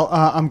 Well,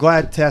 I'm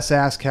glad Tess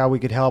asked how we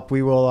could help.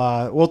 We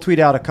will we'll tweet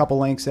out a couple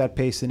links at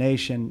Pace the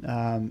Nation,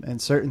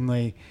 and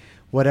certainly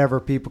whatever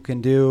people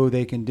can do,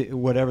 they can do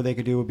whatever they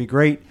could do would be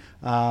great.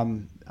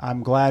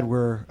 I'm glad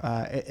we're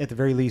at the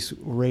very least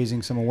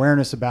raising some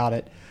awareness about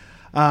it.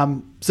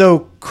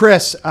 So,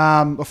 Chris,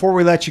 before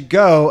we let you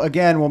go,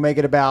 again, we'll make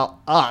it about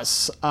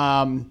us.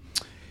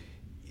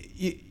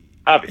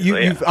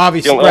 Obviously, you've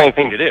obviously the only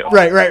thing to do.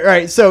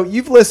 Right. So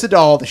you've listed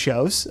all the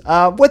shows.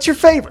 What's your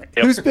favorite?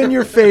 Yep. Who's been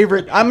your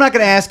favorite? I'm not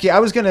going to ask you. I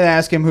was going to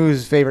ask him who's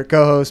his favorite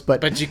co-host,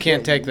 but you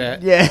can't take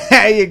that. Yeah,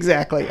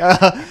 exactly.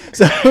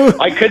 So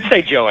I could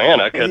say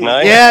Joanna, couldn't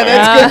I? Yeah,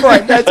 that's a good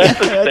point. That's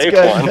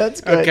good. One.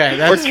 That's good.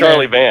 Okay, or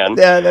Charlie Van.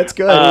 Yeah, that's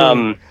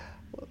good.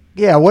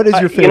 Yeah, what is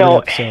your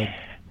favorite episode?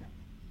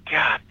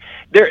 God,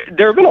 there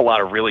have been a lot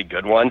of really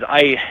good ones.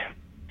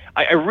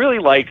 I really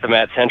liked the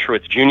Matt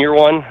Centrowitz Jr.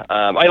 one.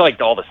 I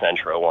liked all the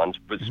Centro ones,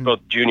 but both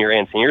junior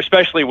and senior,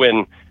 especially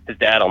when his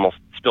dad almost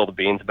spilled the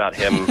beans about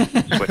him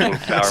switching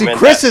to Bowerman. See,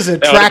 Chris is a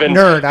track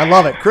nerd. I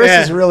love it. Chris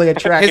is really a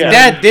track nerd. His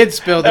dad did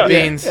spill the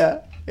beans. Yeah.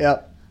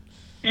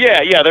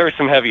 Yeah, there was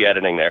some heavy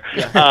editing there.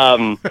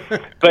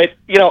 But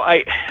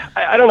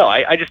I don't know.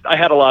 I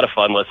had a lot of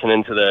fun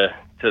listening to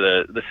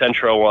the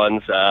Centro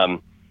ones.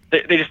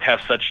 They just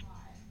have such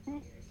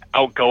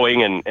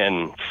outgoing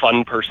and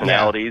fun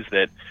personalities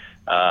that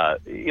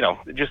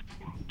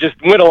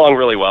just went along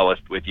really well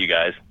with you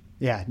guys.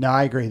 Yeah, no,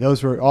 I agree.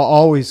 Those were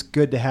always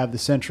good to have the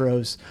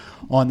Centros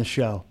on the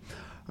show.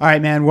 All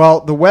right, man.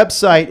 Well, the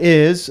website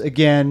is,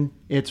 again,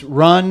 it's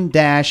run-ne.com.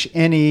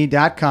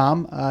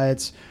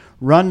 It's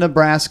Run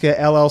Nebraska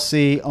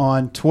LLC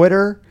on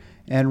Twitter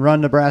and Run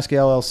Nebraska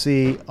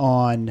LLC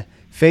on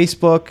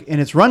Facebook.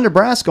 And it's Run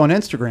Nebraska on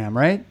Instagram,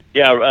 right?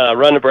 Yeah,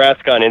 Run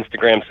Nebraska on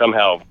Instagram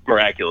somehow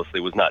miraculously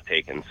was not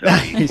taken, so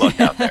we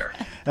lucked out there.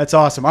 That's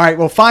awesome. All right,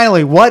 well,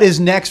 finally, what is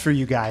next for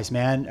you guys,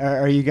 man?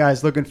 Are you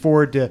guys looking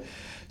forward to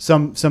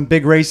some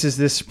big races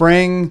this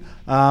spring?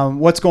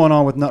 What's going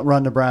on with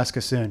Run Nebraska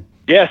soon?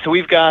 Yeah, so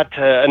we've got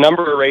a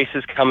number of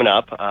races coming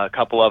up. A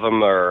couple of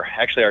them are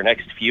actually our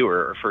next few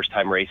are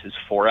first-time races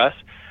for us.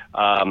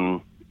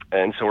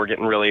 And so we're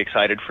getting really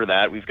excited for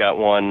that. We've got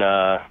one,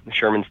 the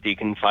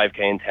Sherman-Steakin 5K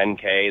and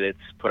 10K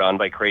that's put on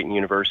by Creighton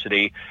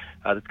University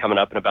that's coming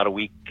up in about a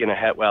week and a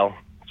half. Well,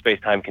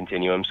 space-time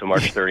continuum, so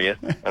March 30th.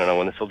 I don't know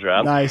when this will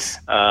drop. Nice.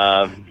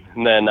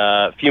 And then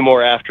a few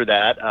more after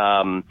that.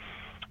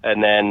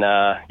 And then,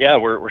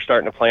 we're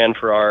starting to plan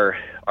for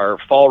our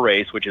fall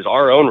race, which is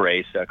our own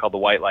race called the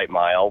White Light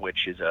Mile,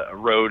 which is a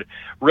road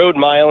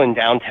mile in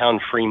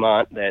downtown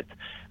Fremont that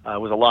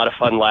was a lot of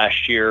fun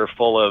last year,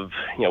 full of,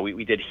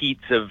 we did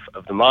heats of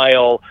the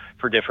mile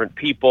for different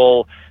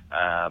people.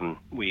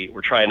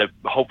 We're trying to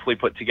hopefully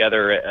put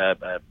together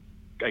a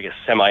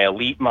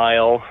semi-elite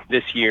mile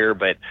this year,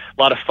 but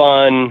a lot of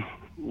fun,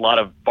 a lot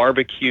of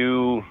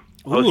barbecue,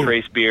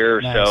 post-race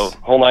beer, nice. So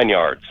whole 9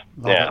 yards.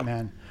 Love it,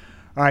 man.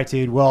 All right,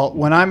 dude. Well,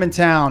 when I'm in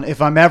town,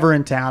 if I'm ever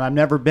in town, I've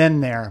never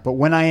been there, but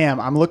when I am,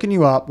 I'm looking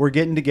you up. We're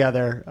getting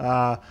together.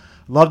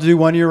 Love to do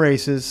one of your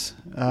races,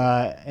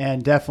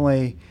 and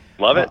definitely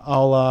love it.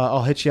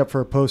 I'll hit you up for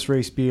a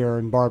post-race beer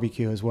and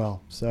barbecue as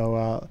well.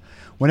 So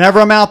whenever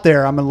I'm out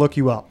there, I'm going to look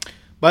you up.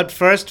 But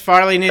first,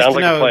 Farley needs Sounds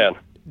to like know, a plan.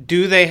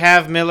 Do they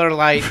have Miller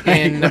Lite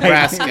in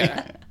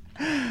Nebraska?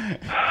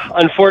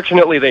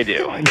 Unfortunately, they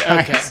do.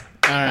 Nice.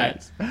 Okay.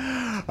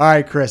 All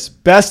right, Chris.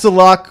 Best of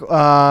luck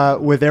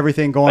with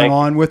everything going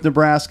on with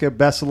Nebraska.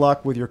 Best of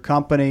luck with your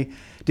company.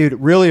 Dude,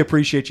 really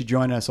appreciate you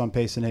joining us on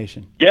Pace the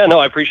Nation. Yeah, no,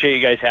 I appreciate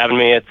you guys having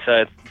me. It's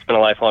been a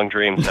lifelong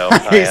dream, so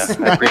nice.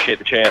 I appreciate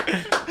the chance.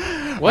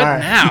 What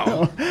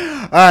now?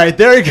 All right,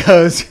 there he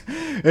goes.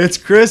 It's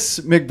Chris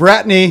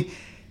McBratney.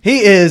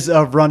 He is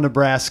of Run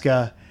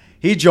Nebraska.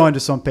 He joined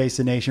us on Pace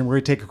the Nation. We're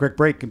going to take a quick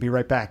break and be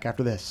right back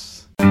after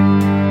this.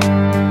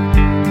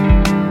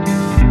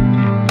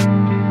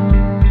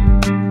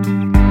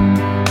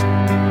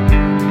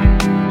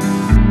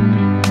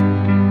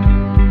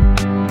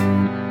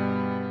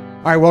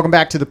 All right, welcome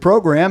back to the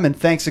program, and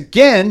thanks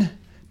again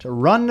to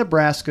Run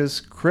Nebraska's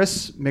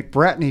Chris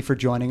McBratney for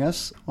joining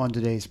us on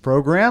today's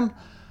program.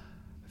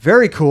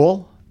 Very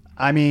cool.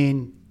 I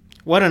mean,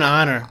 what an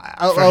honor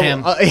for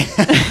him.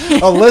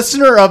 A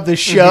listener of the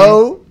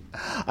show.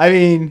 I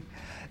mean,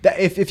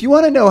 if you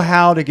want to know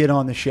how to get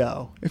on the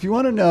show, if you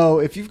want to know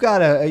if you've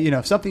got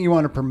something you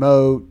want to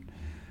promote,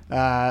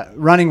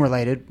 running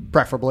related,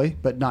 preferably,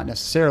 but not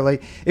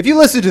necessarily. If you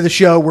listen to the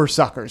show, we're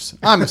suckers.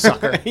 I'm a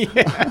sucker.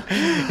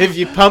 If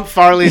you pump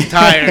Farley's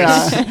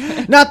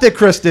tires. Not that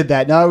Chris did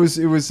that. No, it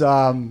was.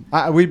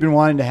 We'd been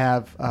wanting to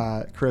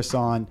have Chris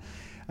on,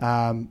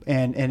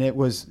 and it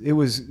was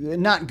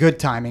not good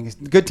timing.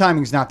 Good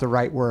timing is not the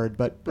right word,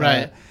 but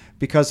right.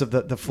 Because of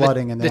the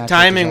flooding and the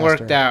timing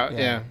disaster. Worked out.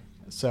 Yeah.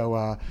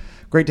 So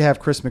great to have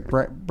Chris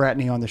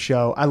McBratney on the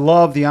show. I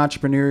love the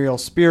entrepreneurial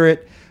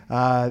spirit.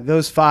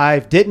 Those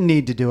 5 didn't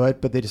need to do it,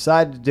 but they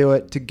decided to do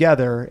it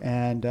together,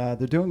 and they're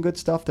doing good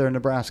stuff there in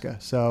Nebraska.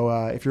 So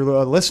if you're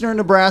a listener in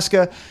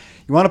Nebraska,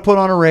 you want to put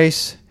on a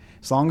race,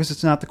 as long as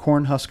it's not the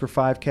Cornhusker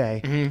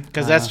 5K.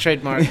 Because that's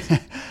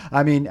trademarked.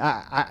 I mean,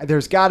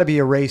 there's got to be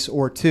a race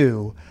or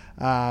two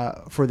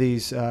for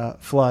these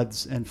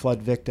floods and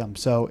flood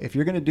victims. So if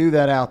you're going to do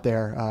that out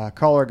there,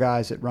 call our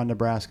guys at Run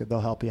Nebraska. They'll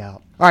help you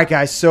out. All right,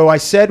 guys. So I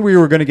said we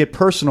were going to get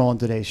personal in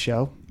today's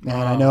show. And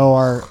I know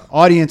our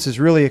audience is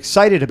really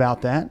excited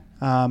about that.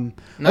 Not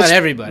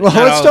everybody. Well,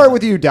 let's start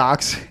with you,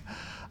 Docs.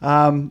 We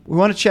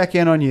want to check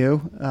in on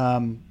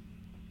you.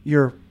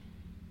 You're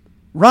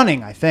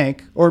running, I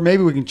think, or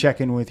maybe we can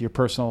check in with your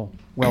personal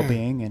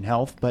well-being and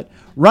health. But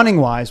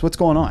running-wise, what's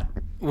going on?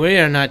 We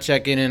are not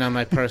checking in on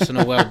my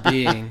personal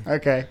well-being.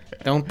 Okay.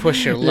 Don't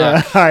push your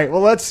luck. Yeah, all right.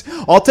 Well,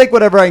 I'll take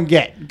whatever I can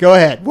get. Go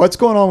ahead. What's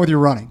going on with your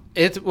running?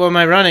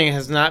 My running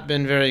has not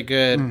been very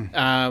good.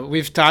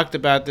 We've talked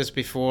about this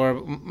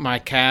before. My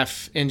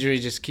calf injury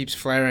just keeps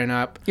flaring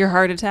up. Your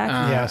heart attack?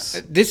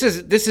 Yes. This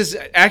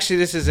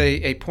is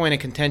a point of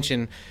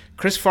contention.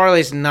 Chris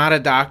Farley's not a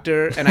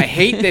doctor, and I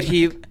hate that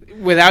he,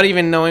 without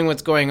even knowing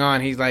what's going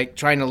on, he's like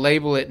trying to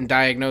label it and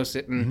diagnose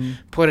it and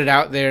put it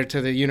out there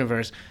to the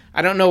universe.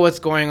 I don't know what's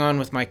going on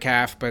with my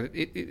calf, but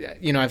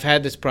I've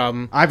had this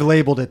problem. I've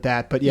labeled it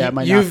that, but it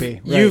might not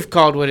be. Right. You've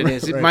called what it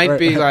is. It might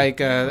be like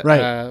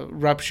a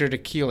ruptured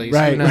Achilles.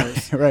 Right. Who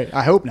knows? Right.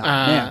 I hope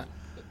not.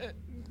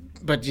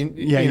 But you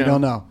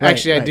don't know. Right,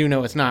 actually, I do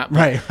know it's not.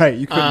 But, right.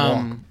 You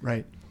couldn't walk.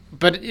 Right.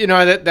 But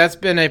that's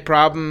been a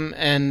problem,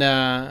 and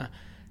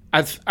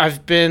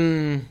I've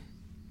been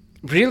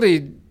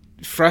really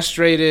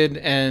frustrated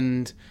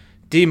and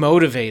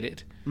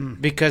demotivated.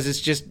 Because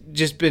it's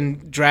just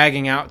been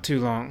dragging out too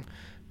long.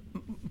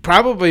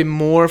 Probably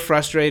more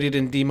frustrated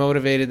and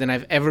demotivated than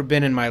I've ever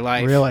been in my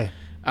life. Really?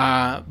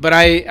 But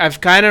I've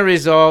kind of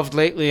resolved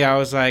lately. I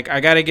was like,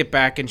 I got to get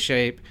back in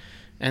shape.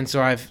 And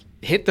so I've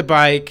hit the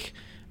bike.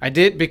 I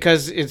did,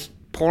 because it's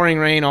pouring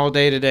rain all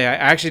day today. I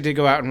actually did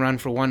go out and run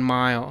for 1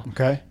 mile.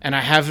 Okay. And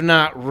I have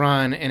not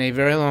run in a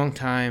very long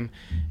time.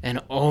 And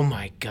oh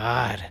my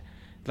God,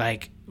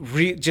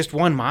 just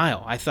 1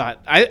 mile. I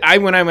thought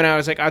when I went out, I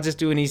was like, I'll just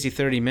do an easy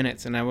 30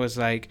 minutes. And I was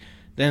like,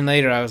 then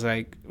later I was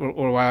like,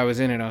 or while I was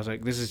in it, I was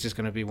like, this is just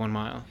going to be 1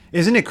 mile.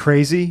 Isn't it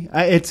crazy?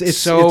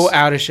 It's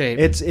out of shape.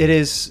 It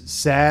is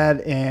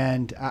sad.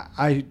 And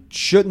I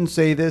shouldn't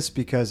say this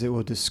because it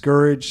will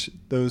discourage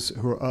those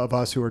of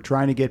us who are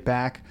trying to get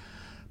back.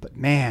 But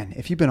man,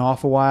 if you've been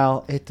off a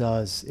while, it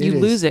does. You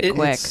lose it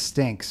quick. It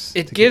stinks.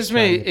 It gives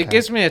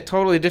me a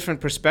totally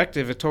different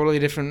perspective, a totally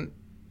different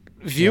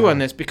view on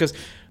this, because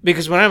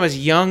when I was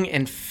young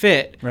and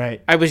fit,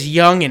 right. I was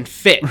young and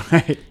fit.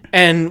 Right.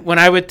 And when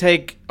I would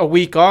take a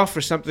week off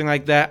or something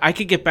like that, I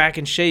could get back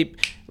in shape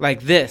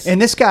like this.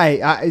 And this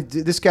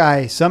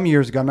guy, some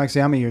years ago, I'm not going to say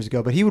how many years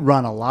ago, but he would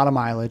run a lot of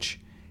mileage.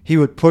 He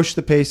would push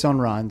the pace on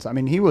runs. I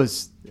mean,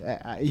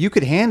 you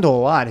could handle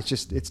a lot.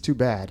 It's too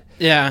bad.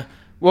 Yeah.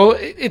 Well,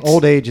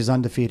 old age is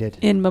undefeated.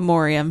 In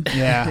memoriam.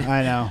 Yeah,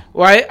 I know.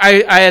 Well,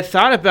 I had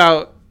thought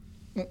about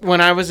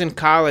when I was in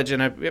college,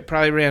 and I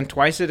probably ran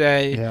twice a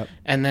day,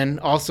 and then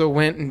also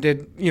went and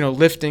did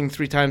lifting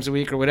 3 times a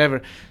week or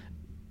whatever.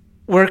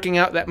 Working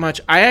out that much,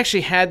 I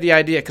actually had the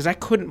idea, because I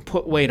couldn't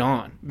put weight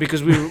on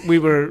because we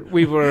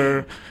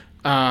were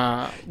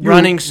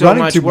running so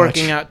much,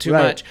 working out too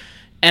much,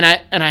 and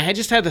I had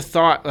just had the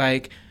thought,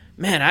 like,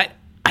 man,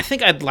 I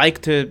think I'd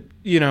like to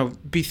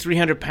be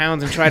 300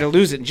 pounds and try to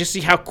lose it and just see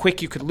how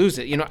quick you could lose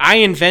it. I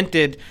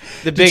invented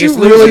the Biggest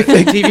Loser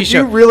TV show.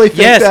 You really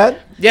think that?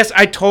 Yes,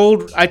 I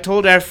told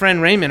our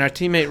friend Raymond, our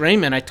teammate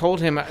Raymond, I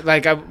told him,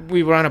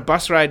 we were on a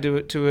bus ride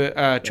to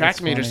a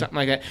track meet or something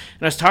like that,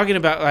 and I was talking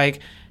about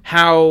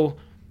how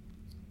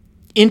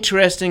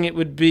interesting it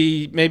would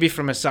be, maybe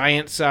from a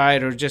science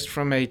side or just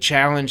from a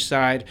challenge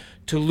side,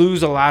 to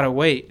lose a lot of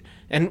weight.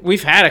 And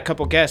we've had a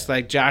couple guests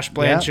like Josh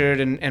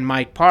Blanchard and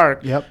Mike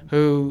Park,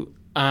 who,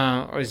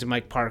 or is it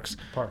Mike Parks?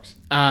 Parks.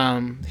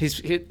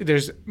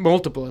 There's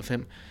multiple of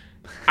him.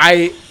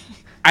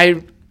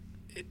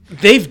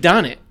 They've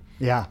done it.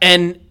 Yeah.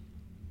 And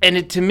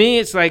to me,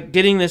 it's like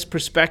getting this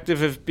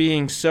perspective of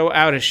being so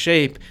out of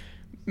shape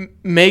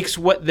makes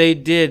what they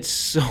did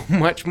so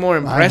much more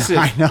impressive.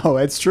 I know,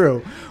 it's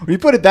true. When you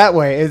put it that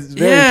way, it's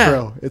very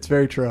true. It's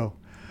very true.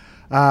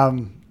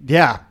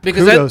 Because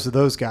kudos to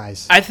those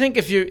guys. I think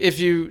if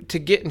you to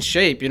get in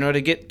shape,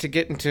 to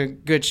get into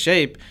good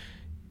shape,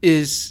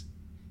 is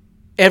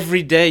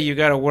every day you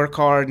got to work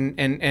hard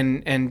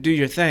and do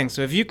your thing.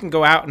 So if you can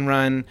go out and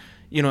run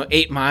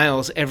 8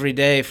 miles every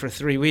day for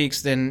 3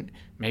 weeks, then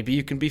maybe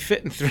you can be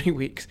fit in 3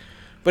 weeks.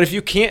 But if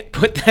you can't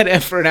put that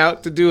effort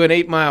out to do an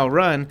 8-mile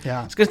run,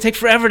 it's going to take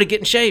forever to get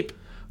in shape.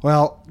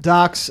 Well,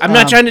 Docs, I'm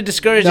not trying to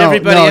discourage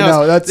everybody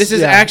else. No, this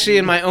is actually,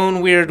 in my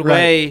own weird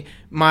way,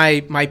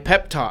 my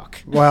pep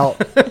talk. Well,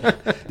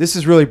 this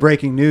is really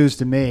breaking news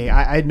to me.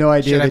 I had no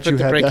idea that you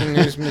had breaking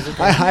news music.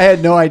 I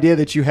had no idea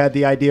that you had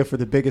the idea for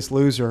The Biggest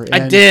Loser. And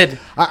I did.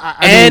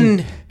 I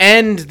mean,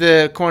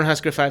 the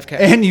Cornhusker 5K.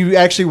 And you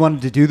actually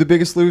wanted to do The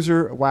Biggest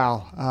Loser.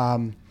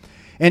 Wow.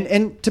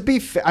 And to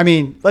be, I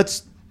mean,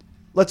 let's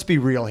be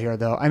real here,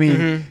 though. I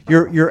mean,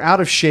 you're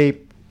out of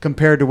shape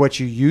compared to what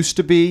you used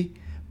to be.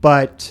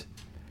 But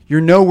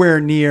you're nowhere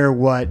near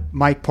what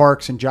Mike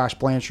Parks and Josh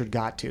Blanchard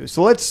got to.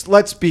 So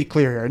let's be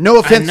clear here. No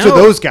offense to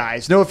those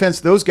guys. No offense.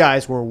 Those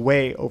guys were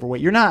way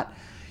overweight. You're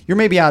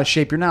maybe out of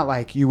shape. You're not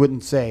like, you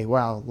wouldn't say,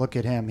 wow, look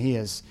at him. He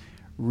is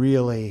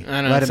really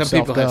let himself go. Some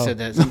people have said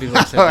that. Some people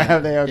have said that.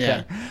 Have they? Okay.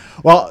 Yeah.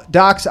 Well,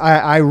 Docs,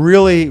 I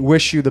really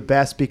wish you the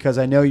best because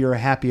I know you're a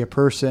happier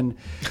person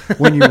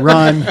when you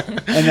run.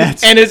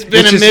 And it's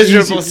been a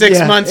miserable 6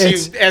 months, you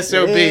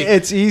SOB.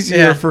 It's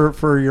easier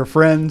for your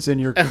friends and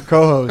your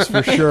co-hosts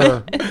for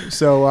sure.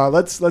 So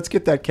let's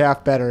get that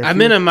calf better.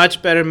 I'm in a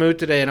much better mood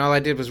today, and all I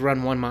did was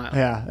run 1 mile.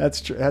 Yeah,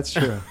 that's true. That's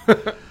true.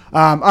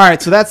 All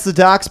right, so that's the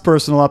Doc's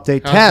personal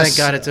update. Tess, thank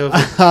God it's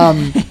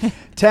over.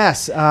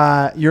 Tess,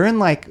 you're in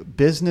like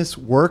business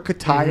work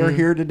attire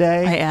here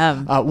today. I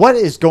am. What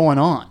is going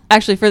on?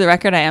 Actually, for the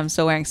record, I am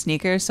still wearing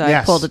sneakers, so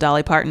I pulled a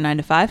Dolly Parton 9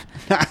 to 5.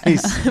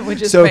 Nice.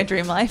 Which is my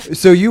dream life.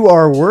 So you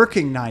are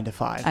working 9 to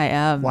 5. I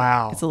am.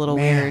 Wow. It's a little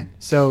weird.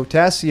 So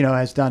Tess,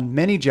 has done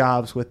many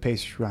jobs with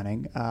Pacers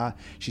Running.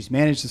 She's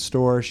managed the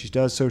store. She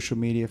does social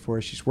media for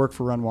us. She's worked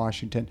for Run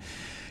Washington.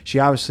 She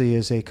obviously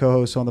is a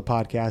co-host on the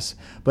podcast,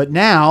 but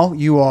now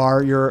you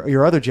are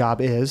your other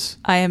job is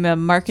I am a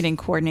marketing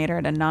coordinator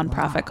at a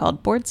nonprofit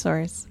called Board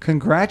Source.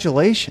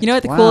 Congratulations! You know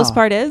what the coolest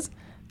part is?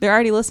 They're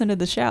already listening to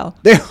the show.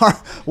 They are.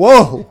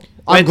 Whoa!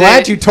 I'm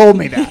glad you told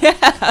me that.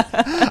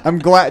 Yeah. I'm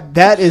glad.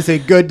 That is a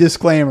good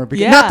disclaimer.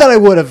 Because not that I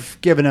would have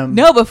given them.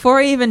 No, before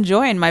I even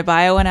joined, my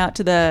bio went out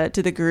to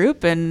the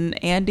group,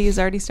 and Andy's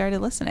already started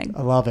listening.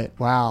 I love it.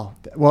 Wow.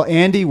 Well,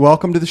 Andy,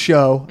 welcome to the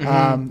show.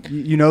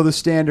 You know the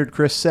standard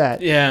Chris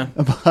set. Yeah.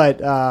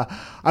 But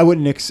I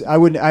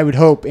would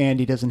hope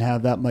Andy doesn't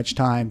have that much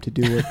time to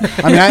do it.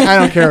 I mean, I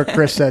don't care what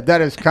Chris said. That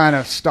is kind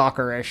of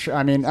stalkerish.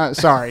 I mean,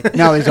 sorry.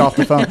 Now he's off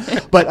the phone.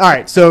 But all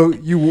right. So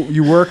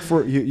you work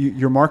for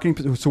your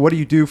marketing. So what do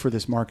you do for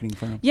this marketing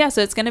firm? Yeah.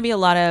 So it's going to be a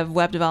lot of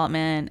web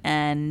development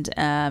and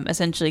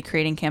essentially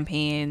creating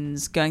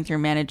campaigns, going through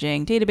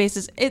managing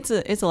databases. It's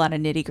a lot of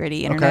nitty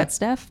gritty internet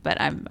stuff, but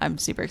I'm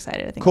super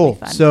excited. I think it'll be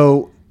fun.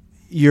 So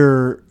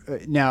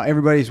now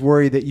everybody's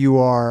worried that you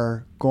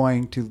are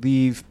going to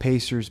leave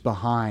Pacers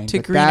behind to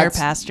greener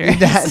pastures.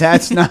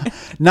 That's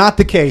not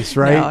the case,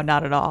 right? No,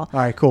 not at all. All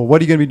right, cool.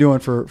 What are you going to be doing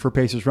for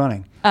Pacers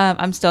Running?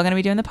 I'm still going to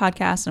be doing the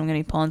podcast, and I'm going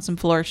to be pulling some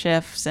floor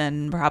shifts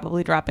and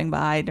probably dropping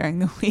by during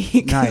the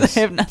week. Nice.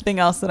 I have nothing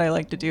else that I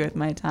like to do with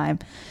my time.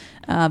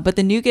 But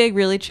the new gig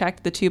really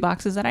checked the 2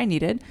 boxes that I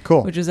needed.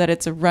 Cool. Which is that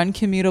it's a run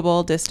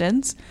commutable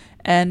distance,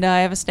 and I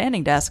have a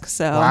standing desk.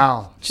 So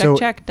wow.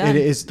 Check, done.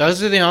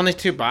 Those are the only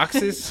 2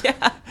 boxes?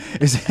 Yeah.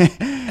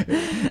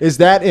 Is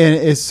that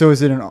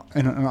is it an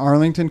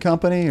Arlington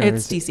company? Or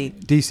it's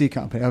DC. DC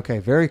company. Okay,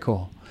 very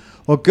cool.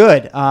 Well,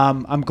 good.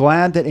 I'm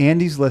glad that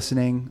Andy's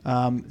listening.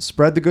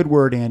 Spread the good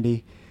word,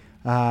 Andy.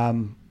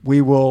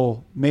 We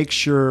will make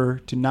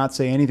sure to not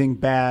say anything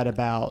bad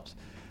about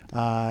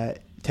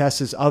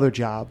Tess's other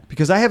job,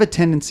 because I have a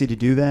tendency to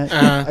do that.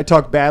 I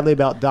talk badly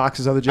about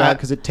Doc's other job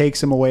because it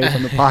takes him away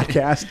from the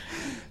podcast.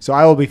 So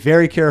I will be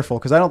very careful,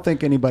 because I don't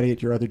think anybody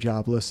at your other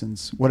job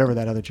listens, whatever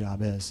that other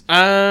job is.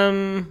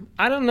 I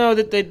don't know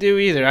that they do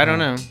either. I don't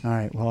know. All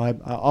right. Well,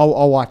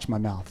 I'll watch my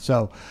mouth.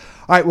 So,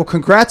 all right. Well,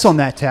 congrats on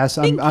that, Tess.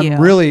 I'm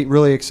really,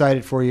 really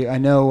excited for you.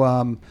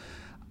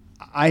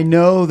 I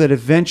know that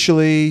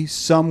eventually,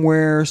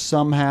 somewhere,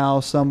 somehow,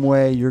 some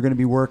way, you're going to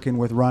be working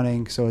with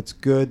running. So it's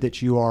good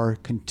that you are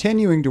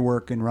continuing to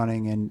work in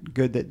running, and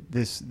good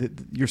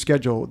that your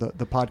schedule,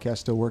 the podcast,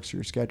 still works for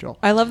your schedule.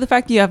 I love the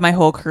fact that you have my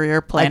whole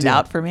career planned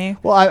out for me.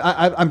 Well,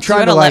 I'm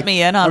trying to let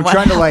me in on what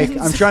happens.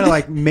 I'm trying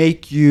to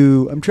make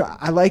you.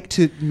 I like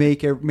to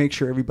make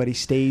sure everybody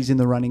stays in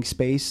the running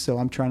space. So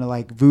I'm trying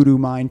to voodoo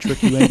mind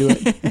trick you into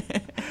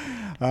it.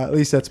 At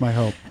least that's my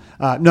hope.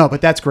 No,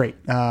 but that's great.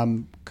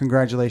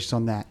 Congratulations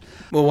on that.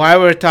 Well, while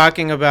we're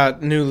talking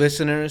about new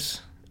listeners,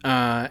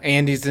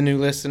 Andy's the new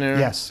listener.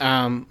 Yes.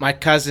 My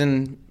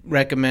cousin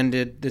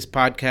recommended this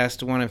podcast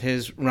to one of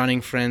his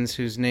running friends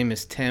whose name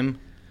is Tim.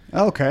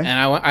 Okay. And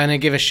I'm going to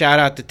give a shout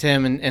out to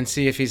Tim and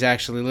see if he's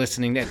actually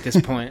listening at this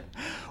point.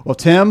 Well,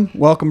 Tim,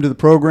 welcome to the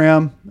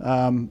program.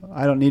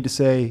 I don't need to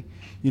say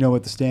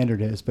what the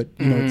standard is, but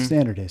you know what the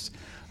standard is.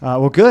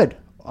 Well, good.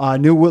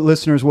 New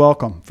listeners,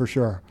 welcome for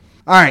sure.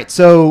 All right,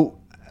 so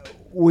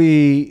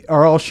we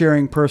are all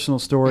sharing personal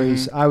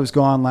stories. I was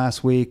gone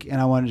last week,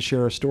 and I wanted to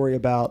share a story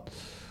about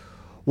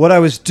what I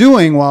was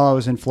doing while I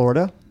was in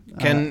Florida.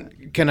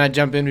 Can I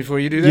jump in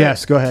before you do that?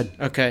 Yes, go ahead.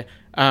 Okay.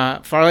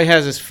 Farley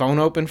has his phone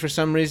open for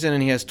some reason,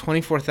 and he has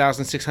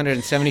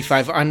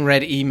 24,675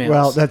 unread emails.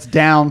 Well, that's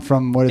down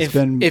from what it's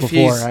been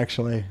before,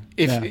 actually.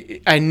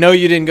 I know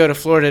you didn't go to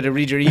Florida to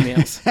read your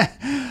emails.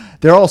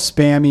 They're all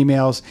spam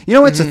emails. You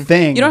know, it's a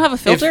thing. You don't have a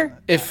filter?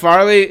 If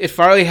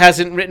Farley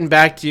hasn't written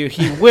back to you,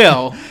 he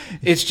will.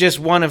 It's just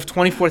one of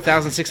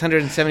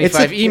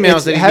 24,675 emails that he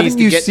needs to get to. Haven't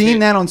you seen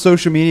that on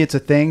social media? It's a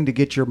thing to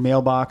get your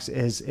mailbox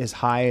as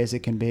high as it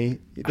can be.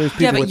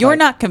 Yeah, but you're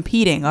not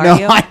competing, are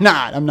you? No,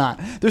 I'm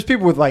not. There's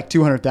people with like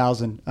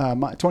 200,000.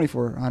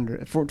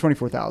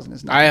 24,000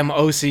 is not. I am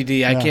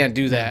OCD. I can't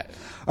do that.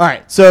 All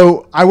right.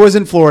 So I was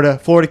in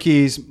Florida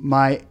Keys.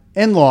 My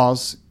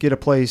in-laws get a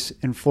place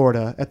in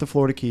Florida at the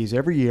Florida Keys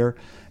every year,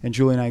 and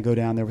Julie and I go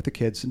down there with the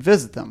kids and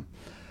visit them.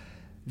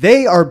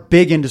 They are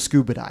big into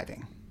scuba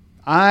diving.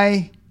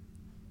 I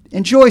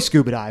enjoy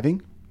scuba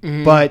diving,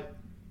 but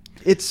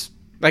it's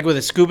like with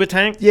a scuba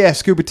tank. Yeah,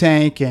 scuba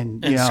tank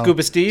and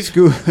Scuba Steve.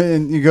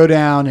 And you go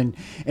down and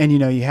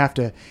you have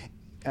to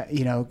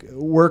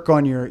work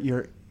on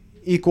your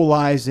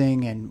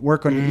equalizing and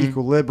work on your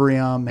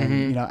equilibrium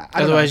and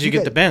otherwise you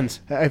get the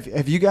bends.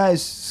 Have you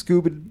guys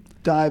scuba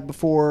dived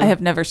before? I have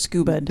never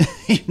scubaed.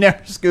 You've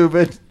never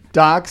scubaed,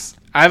 Docs?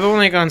 I've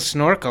only gone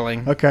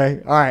snorkeling.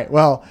 Okay. All right.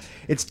 Well,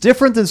 it's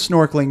different than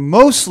snorkeling,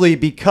 mostly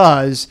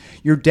because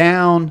you're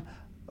down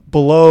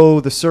below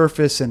the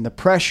surface and the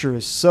pressure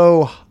is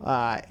so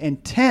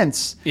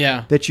intense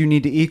that you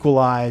need to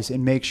equalize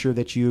and make sure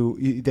that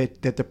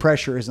that the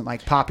pressure isn't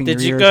like popping your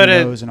ears and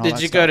nose and all that stuff.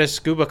 Did you go to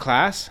scuba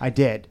class? I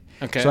did.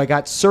 Okay. So I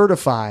got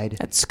certified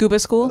at scuba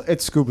school. At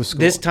scuba school.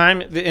 This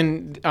time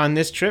on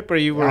this trip, or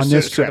you were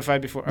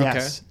certified before?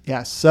 Yes. Okay.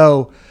 Yes.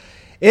 So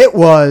it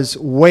was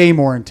way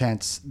more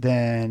intense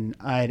than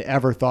I'd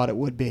ever thought it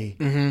would be.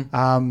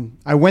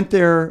 I went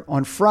there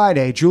on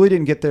Friday. Julie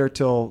didn't get there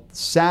till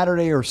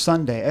Saturday or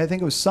Sunday. I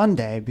think it was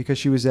Sunday because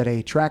she was at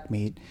a track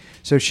meet.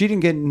 So she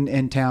didn't get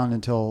in town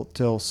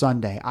until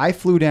Sunday. I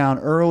flew down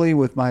early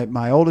with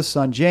my oldest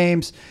son,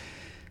 James,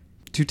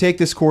 to take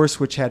this course,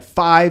 which had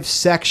 5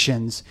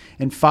 sections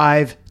and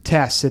 5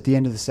 tests at the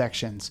end of the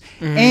sections,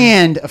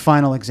 and a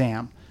final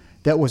exam.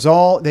 It was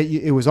all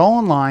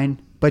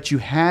online, but you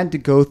had to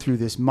go through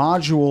this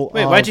module.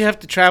 Wait, why'd you have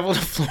to travel to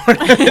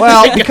Florida?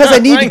 Well, because I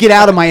needed to get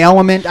out of my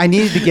element. I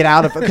needed to get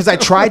out of it because I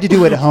tried to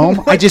do it at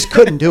home. I just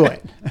couldn't do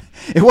it.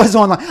 It was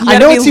online. I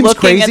know it seems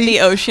crazy. At the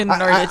ocean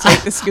in order to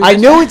take the scuba. I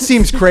know it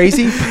seems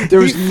crazy. There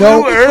was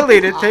no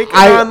early to take it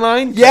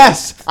online.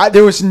 Yes,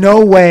 there was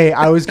no way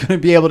I was going to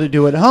be able to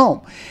do it at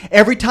home.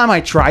 Every time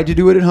I tried to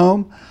do it at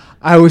home,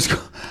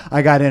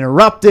 I got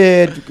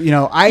interrupted.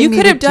 You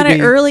could have done it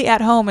early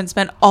at home and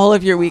spent all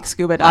of your week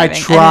scuba diving.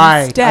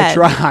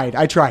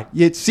 I tried.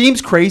 It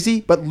seems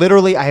crazy, but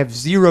literally I have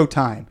 0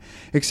 time.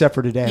 Except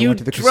for today. I went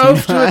to the casino. You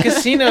drove to a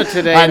casino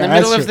today in the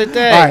middle of the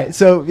day. All right.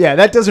 So, yeah,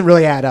 that doesn't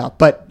really add up.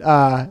 But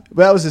that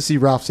was to see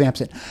Ralph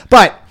Sampson.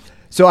 But,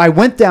 so I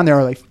went down there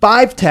early.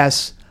 5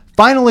 tests,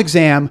 final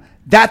exam.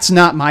 That's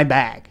not my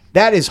bag.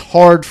 That is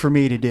hard for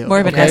me to do. More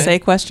of an essay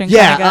question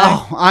kind of guy?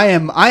 Oh, I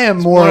am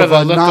more of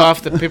a look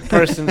off the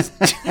person's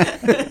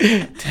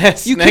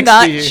test. You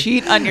cannot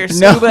cheat on your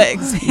scuba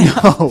exam.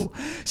 No.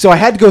 So I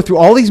had to go through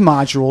all these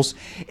modules.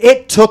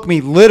 It took me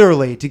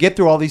literally to get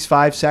through all these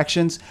 5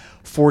 sections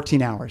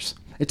 14 hours.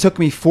 It took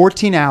me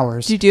 14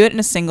 hours. Did you do it in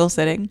a single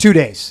sitting? 2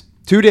 days.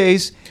 2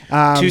 days. 2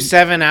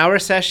 7-hour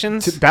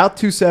sessions? About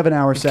 2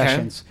 7-hour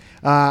sessions.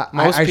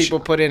 Most people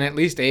put in at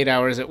least 8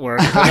 hours at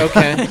work, but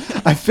okay.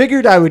 I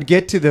figured I would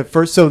get to the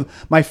first. So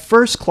my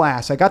first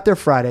class, I got there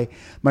Friday.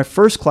 My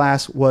first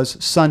class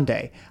was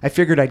Sunday. I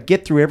figured I'd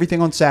get through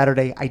everything on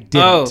Saturday. I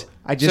didn't.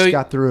 I just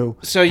got through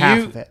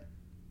half of it.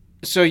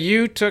 So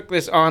you took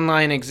this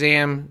online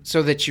exam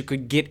so that you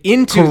could get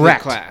into the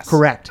class.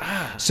 Correct.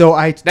 So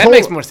that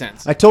makes more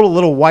sense. I told a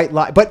little white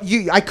lie, but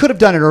I could have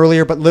done it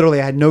earlier, but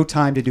literally I had no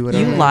time to do it.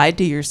 You lied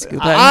to your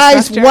scuba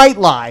instructor? White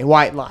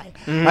lie.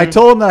 I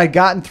told him that I'd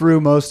gotten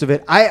through most of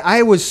it.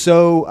 I was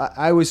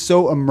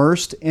so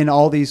immersed in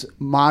all these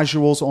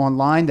modules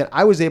online that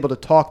I was able to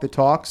talk the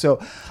talk,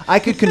 so I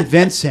could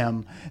convince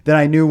him that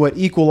I knew what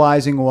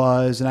equalizing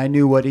was, and I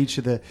knew what each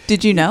of the.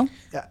 Did you know?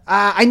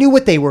 I knew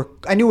what they were.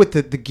 I knew what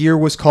the gear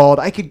was called.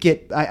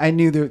 I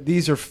knew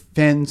these are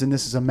fins and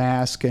this is a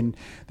mask and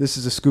this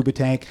is a scuba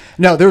tank.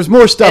 No, there was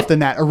more stuff than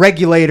that. A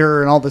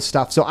regulator and all this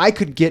stuff. So I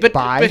could get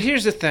by. But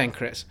here's the thing,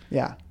 Chris.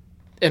 Yeah.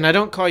 And I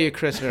don't call you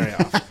Chris very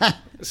often.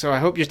 So I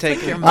hope you're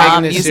taking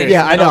this serious.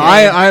 Yeah, I know.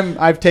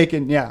 I've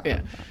taken.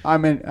 Yeah.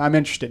 I'm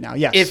interested now.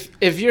 Yes.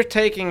 If you're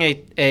taking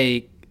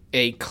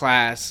a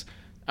class,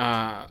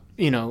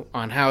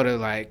 on how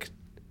to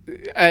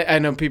I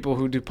know people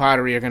who do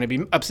pottery are going to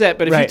be upset,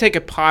 but if you take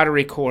a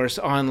pottery course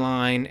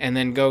online and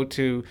then go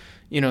to,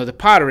 the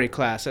pottery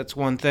class, that's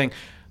one thing.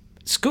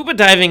 Scuba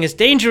diving is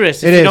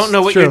dangerous if you don't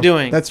know what you're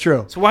doing. That's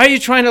true. So why are you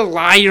trying to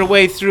lie your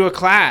way through a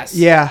class?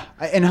 Yeah.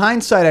 In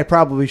hindsight, I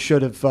probably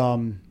should have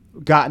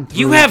gotten through.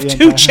 You have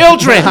 2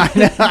 children.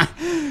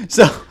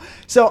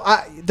 So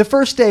the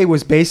first day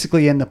was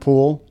basically in the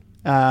pool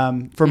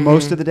for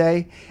most of the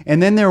day.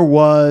 And then there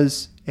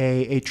was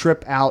a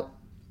trip out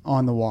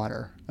on the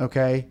water.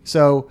 Okay,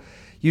 so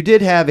you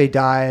did have a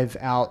dive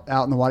out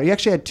in the water. You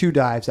actually had 2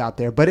 dives out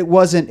there, but it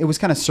was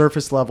kind of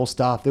surface level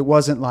stuff. It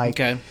wasn't like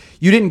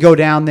you didn't go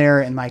down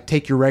there and like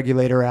take your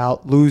regulator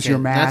out, lose your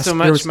mask. Not so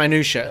much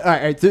minutia. All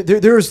right,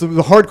 there was the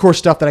hardcore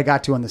stuff that I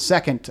got to on the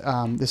second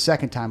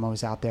time I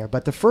was out there.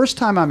 But the first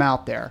time I'm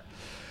out there,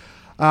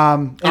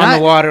 on the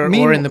water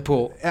or in the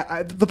pool.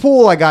 The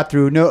pool I got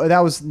through. No, that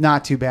was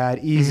not too bad.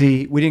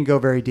 Easy. We didn't go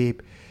very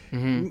deep.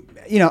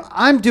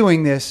 I'm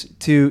doing this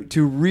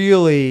to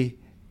really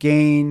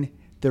gain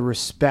the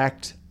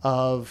respect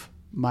of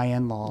my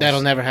in-laws.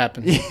 That'll never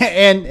happen.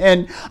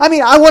 and I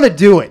mean, I want to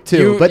do it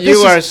too. But you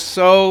are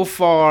so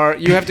far.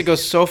 You have to go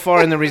so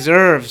far in the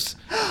reserves.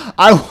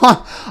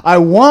 I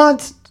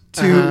want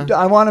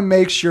to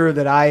make sure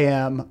that I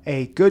am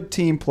a good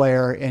team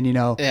player, and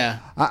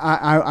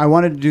I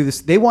wanted to do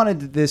this. They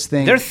wanted this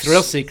thing. They're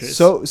thrill seekers.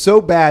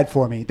 So bad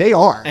for me. They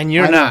are, and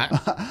you're not.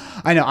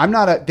 I know. I'm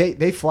not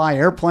They fly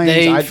airplanes.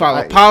 They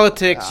follow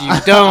politics. You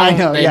don't. I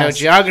know. They know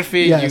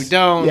geography. Yes, you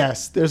don't.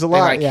 Yes. There's a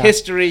lot. They like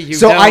history. You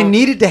so don't. I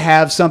needed to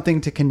have something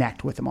to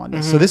connect with them on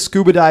this. So this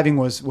scuba diving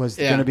was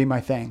going to be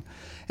my thing,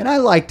 and I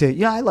liked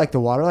it. I like the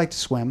water. I like to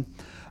swim.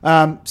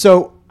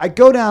 So I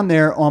go down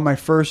there on my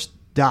first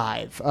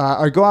dive,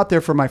 or go out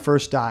there for my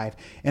first dive,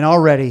 and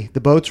already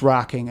the boat's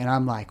rocking, and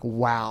I'm like,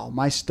 wow,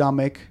 my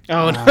stomach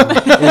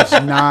is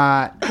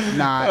not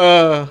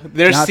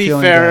they're not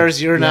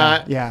seafarers, you're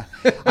not. Yeah.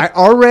 I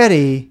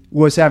already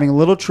was having a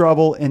little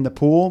trouble in the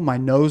pool. My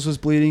nose was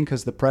bleeding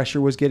because the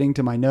pressure was getting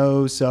to my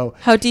nose. So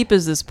how deep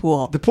is this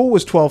pool? The pool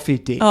was 12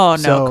 feet deep. Oh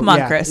no, come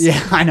on, Chris.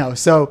 Yeah, I know.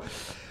 So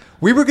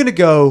we were going to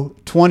go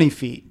 20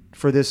 feet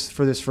for this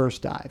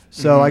first dive.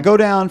 So I go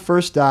down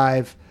first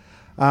dive.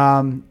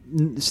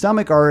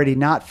 Stomach already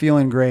not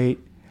feeling great.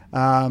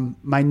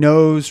 My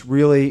nose,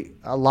 really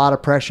a lot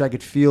of pressure. I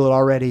could feel it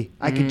already.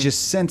 I could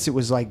just sense it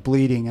was like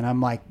bleeding, and I'm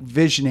like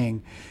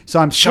visioning. So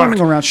I'm swimming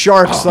around,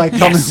 sharks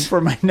coming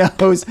for my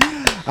nose.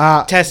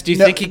 Tess, do you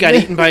think he got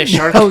eaten by a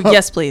shark? Oh,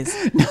 yes, please.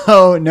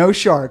 No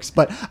sharks.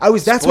 But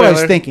that's what I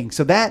was thinking.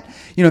 So that,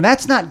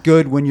 that's not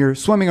good when you're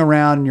swimming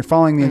around and you're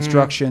following the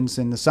instructions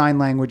and the sign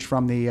language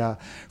from the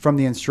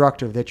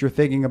instructor, that you're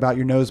thinking about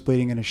your nose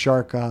bleeding and a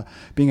shark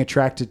being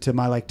attracted to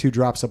my like 2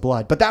 drops of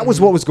blood. But that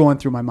was what was going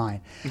through my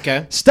mind.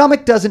 Okay.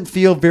 Stomach doesn't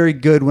feel very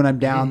good when I'm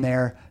down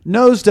there.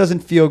 Nose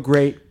doesn't feel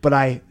great, but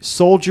I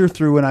soldier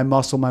through and I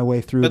muscle my way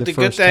through. But the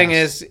good thing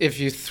is, if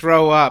you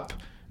throw up,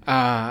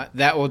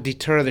 that will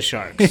deter the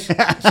sharks.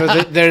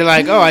 So they're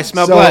like, oh, I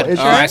smell blood.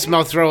 Oh, I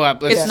smell throw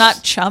up. It's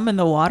not chum in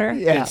the water?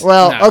 Yeah.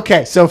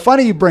 Okay. So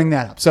funny you bring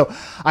that up. So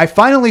I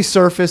finally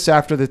surface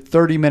after the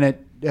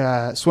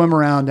 30-minute swim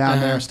around down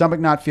there, stomach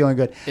not feeling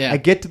good. Yeah. I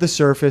get to the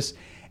surface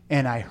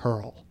and I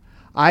hurl.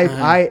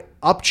 I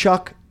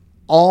upchuck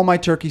all my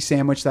turkey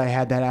sandwich that I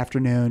had that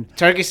afternoon.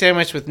 Turkey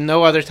sandwich with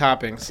no other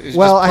toppings. It was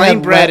just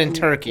plain bread and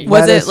turkey.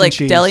 Was it like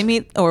deli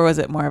meat, or was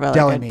it more of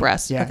a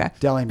breast? Yeah, okay.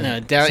 Deli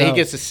meat. He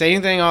gets the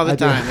same thing all the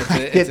time.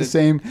 I get the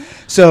same.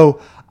 So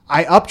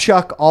I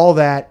upchuck all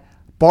that,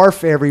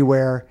 barf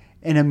everywhere,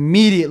 and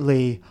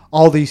immediately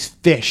all these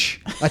fish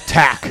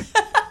attack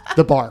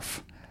the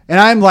barf. And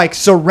I'm like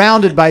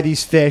surrounded by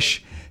these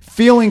fish,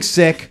 feeling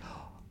sick,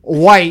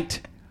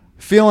 white,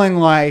 feeling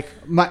like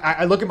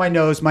I look at my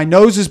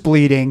nose is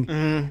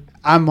bleeding.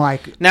 I'm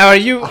like, now are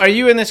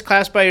you in this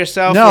class by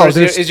yourself? No, or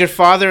is your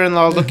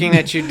father-in-law looking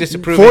at you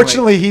disapprovingly?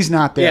 Fortunately, he's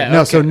not there.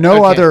 Yeah, so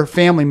no other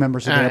family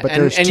members are there. But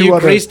there's and 2 you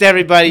other. greased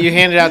everybody. You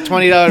handed out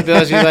 $20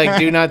 bills. You're like,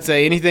 do not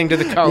say anything to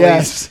the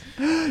colleagues.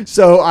 Yes.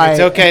 So it's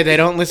okay. They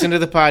don't listen to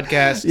the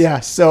podcast. Yeah.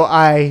 So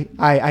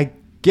I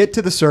get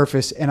to the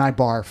surface and I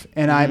barf,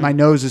 and my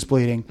nose is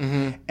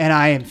bleeding, and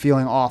I am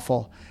feeling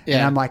awful. Yeah.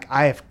 And I'm like,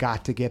 I have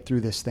got to get through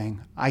this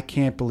thing. I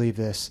can't believe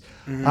this.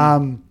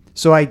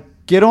 So I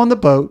get on the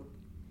boat,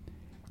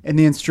 and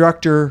the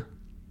instructor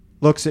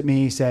looks at me.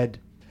 He said,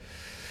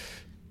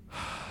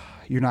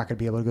 you're not going to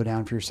be able to go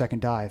down for your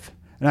second dive.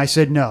 And I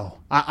said, no,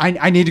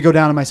 I need to go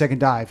down on my second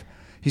dive.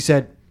 He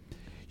said,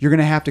 you're going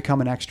to have to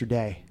come an extra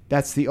day.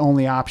 That's the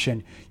only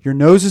option. Your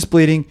nose is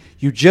bleeding.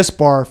 You just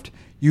barfed.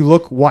 You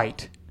look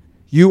white.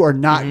 You are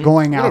not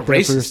going out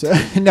there for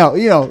yourself. No,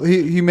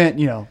 he meant,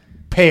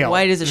 pale.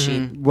 White as a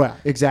sheet. Well,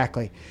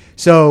 exactly.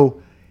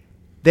 So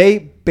they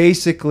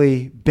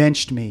basically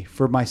benched me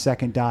for my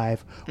second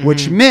dive,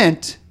 which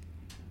meant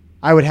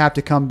I would have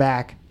to come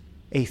back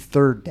a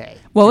third day.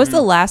 What was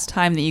the last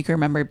time that you can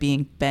remember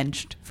being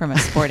benched from a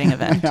sporting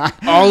event?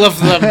 All of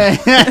them.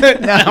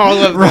 All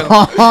of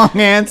them.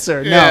 Wrong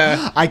answer. Yeah.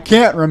 No, I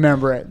can't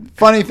remember it.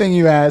 Funny thing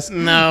you asked.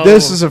 No.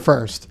 This is a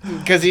first.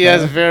 Because he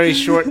has a very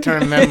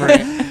short-term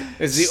memory.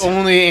 Is the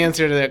only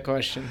answer to that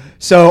question.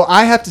 So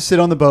I have to sit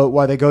on the boat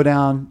while they go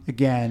down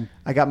again.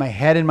 I got my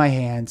head in my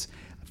hands,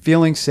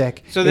 feeling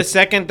sick. So the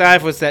second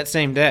dive was that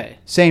same day?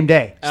 Same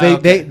day. So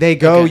they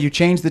go, you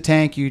change the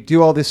tank, you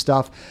do all this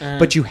stuff,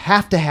 but you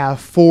have to have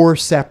 4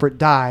 separate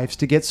dives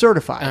to get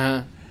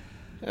certified.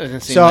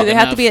 So do they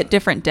have to be at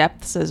different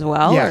depths as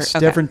well? Yes,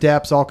 different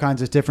depths, all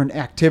kinds of different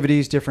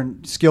activities,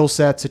 different skill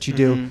sets that you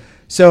do.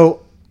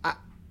 So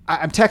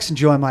I'm texting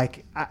Joe. I'm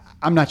like,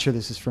 I'm not sure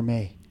this is for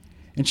me.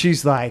 And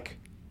she's like,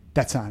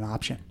 that's not an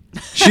option.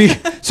 She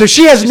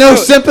has no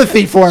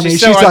sympathy for me.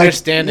 She's so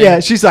understanding. Yeah,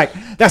 she's like,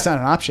 that's not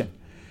an option.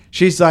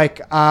 She's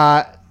like,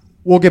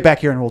 we'll get back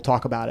here and we'll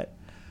talk about it.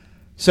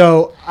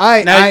 So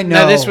I know.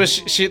 Now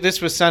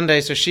this was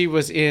Sunday, so she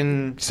was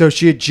in. So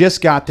she had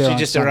just got there. She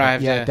just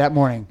arrived. Yeah, that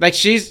morning. Like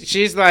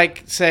she's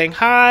like saying,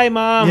 "Hi,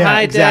 Mom.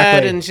 Hi,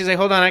 Dad," and she's like,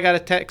 "Hold on, I got a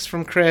text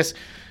from Chris."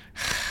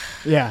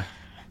 Yeah,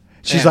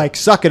 she's like,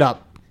 "Suck it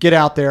up, get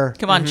out there.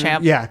 Come on,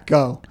 champ." Yeah,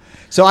 go.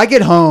 So I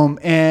get home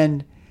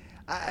and.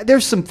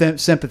 There's some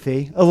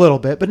sympathy, a little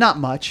bit, but not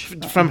much.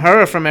 From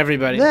her or from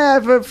everybody? Yeah,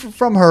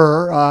 from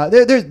her.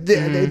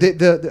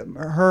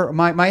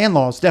 My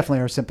in-laws definitely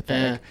are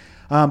sympathetic,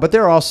 but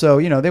they're also,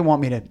 they want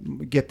me to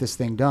get this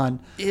thing done.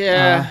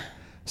 Yeah.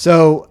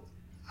 So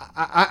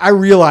I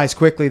realized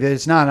quickly that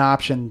it's not an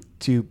option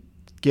to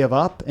give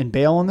up and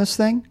bail on this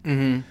thing.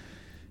 Mm-hmm.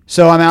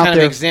 So I'm out there. What kind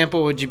of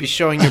example would you be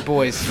showing your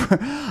boys?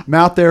 I'm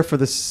out there for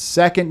the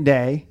second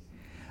day.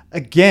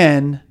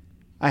 Again,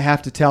 I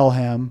have to tell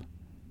him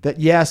that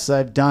yes,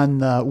 I've done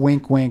the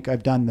wink, wink.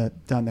 I've done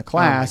the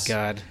class. Oh my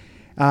God!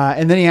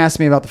 And then he asked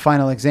me about the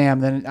final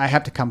exam. Then I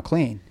have to come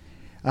clean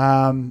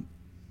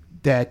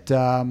that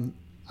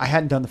I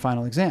hadn't done the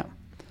final exam.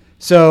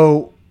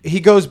 So he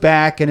goes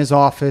back in his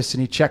office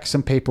and he checks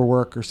some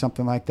paperwork or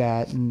something like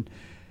that, and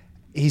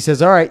he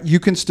says, "All right,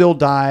 you can still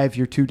dive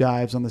your 2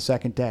 dives on the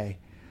second day."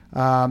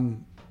 I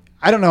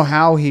don't know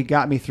how he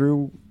got me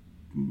through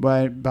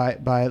by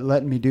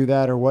letting me do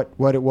that or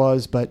what it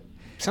was, but.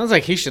 Sounds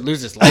like he should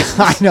lose his license.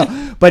 I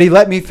know, but he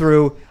let me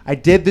through. I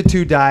did the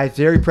 2 dives.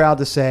 Very proud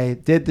to say,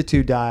 did the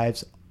 2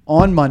 dives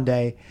on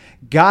Monday.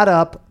 Got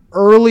up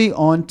early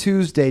on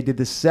Tuesday. Did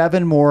the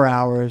 7 more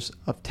hours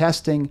of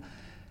testing.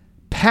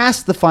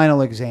 Passed the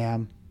final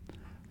exam.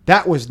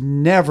 That was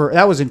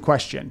in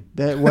question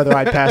whether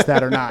I passed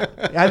that or not.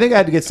 I think I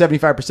had to get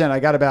 75%. I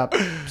got about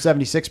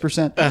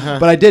 76%,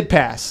 but I did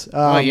pass.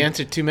 Well, you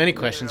answered too many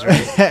questions,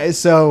 right?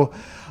 So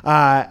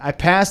I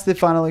passed the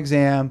final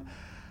exam.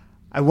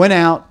 I went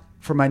out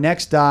for my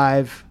next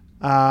dive.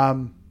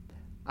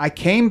 I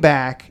came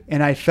back,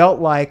 and I felt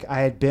like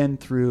I had been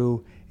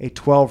through a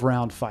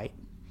 12-round fight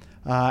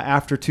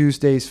after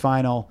Tuesday's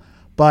final.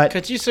 But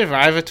could you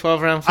survive a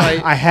 12-round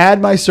fight? I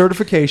had my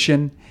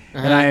certification,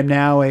 and I am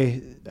now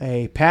a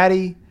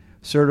PADI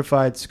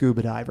certified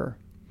scuba diver.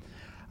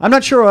 I'm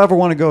not sure I'll ever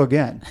want to go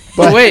again.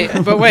 But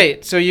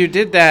wait. So you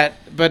did that,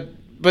 but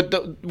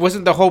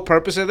wasn't the whole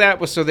purpose of that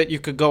was so that you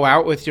could go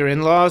out with your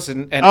in-laws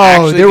and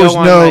actually there was go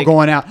on, no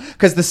going out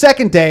because the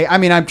second day. I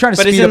mean, I'm trying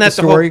to speed up the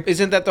story.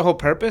 Isn't that the whole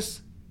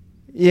purpose?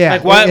 Yeah.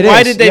 Like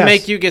why did they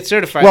make you get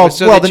certified? Well,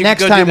 so that the you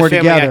next could go time do we're the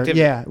family together. activity?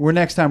 Yeah,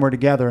 next time we're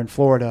together in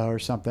Florida or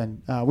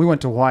something. We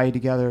went to Hawaii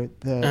together.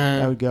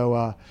 I would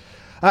go.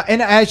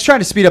 And I was trying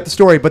to speed up the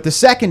story, but the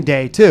second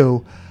day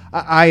too.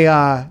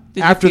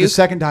 After the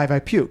second dive, I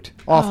puked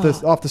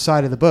off the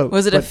side of the boat.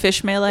 Was it a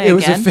fish melee? It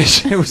was a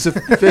fish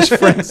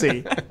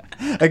frenzy.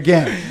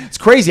 Again, it's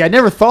crazy. I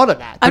never thought of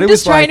that. I'm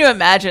just trying to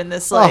imagine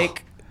this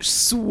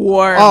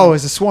swarm. Oh, it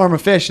was a swarm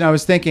of fish, and I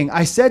was thinking.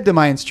 I said to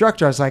my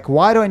instructor, I was like,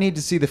 "Why do I need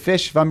to see the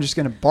fish if I'm just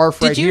going to barf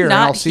right here and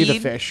I'll see the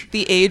fish?"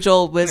 The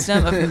age-old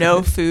wisdom of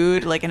no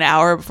food like an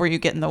hour before you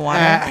get in the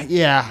water.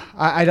 Yeah,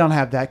 I don't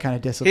have that kind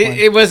of discipline.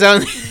 It was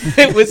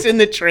in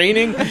the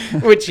training,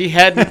 which he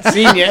hadn't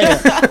seen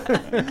yet.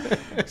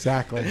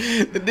 Exactly.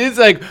 The dude's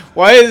like,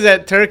 "Why is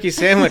that turkey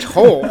sandwich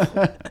whole?"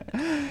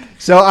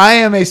 So I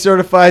am a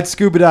certified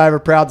scuba diver,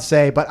 proud to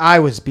say, but I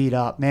was beat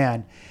up,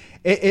 man.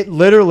 It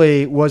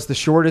literally was the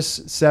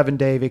shortest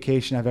 7-day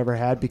vacation I've ever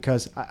had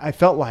because I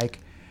felt like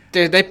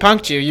they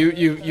punked you.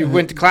 You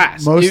went to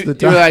class. Most of the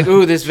time. You were like,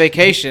 "Ooh, this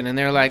vacation," and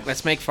they're like,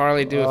 "Let's make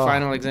Farley do a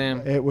final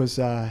exam." It was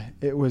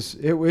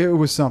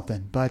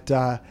something, but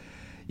I'm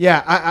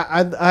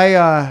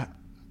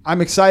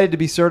excited to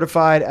be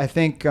certified. I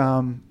think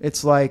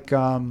it's like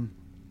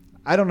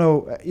I don't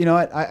know.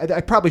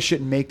 I probably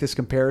shouldn't make this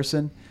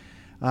comparison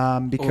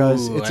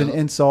because it's an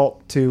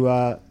insult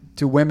to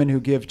women who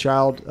give who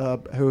go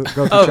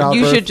through childbirth.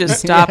 You should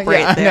just stop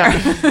right there.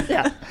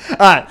 Yeah. All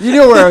right. You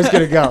knew where I was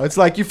going to go. It's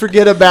like you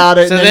forget about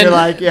it, and then you're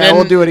like,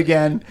 we'll do it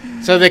again.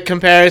 So the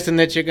comparison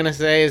that you're going to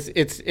say is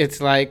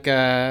it's like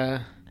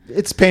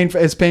it's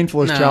painful. It's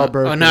painful as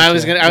childbirth. Oh no, I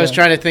was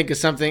trying to think of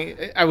something.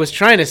 I was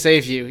trying to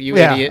save you,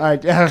 idiot. All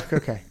right.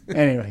 Okay.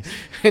 Anyways.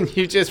 And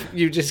you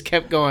just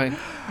kept going.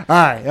 All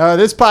right.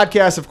 This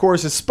podcast, of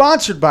course, is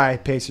sponsored by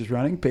Pacers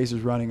Running.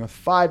 Pacers Running with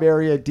 5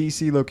 area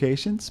DC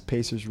locations.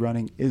 Pacers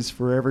Running is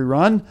for every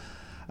run.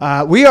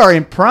 We are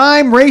in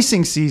prime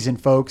racing season,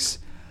 folks.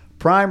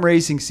 Prime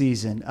racing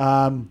season.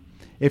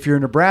 If you're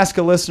a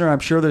Nebraska listener, I'm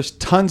sure there's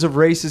tons of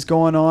races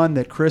going on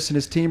that Chris and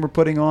his team are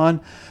putting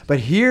on. But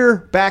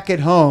here, back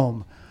at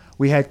home,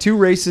 we had 2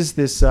 races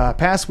this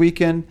past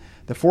weekend.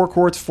 The Four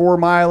Courts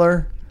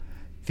 4-miler,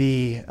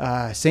 the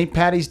St.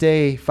 Paddy's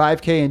Day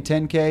 5K and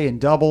 10K and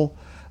double.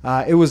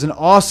 It was an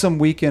awesome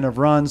weekend of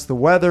runs. The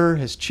weather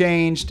has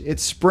changed.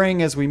 It's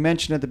spring, as we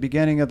mentioned at the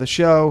beginning of the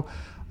show.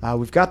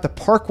 We've got the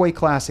Parkway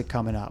Classic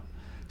coming up.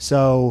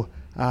 So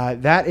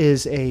that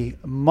is a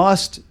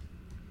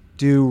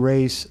must-do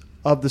race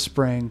of the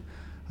spring.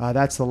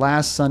 That's the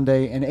last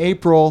Sunday in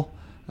April.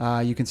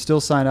 You can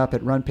still sign up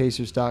at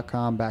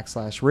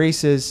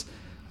runpacers.com/races.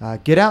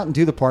 Get out and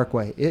do the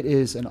Parkway. It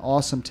is an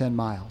awesome 10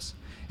 miles.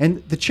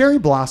 And the cherry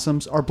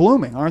blossoms are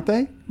blooming, aren't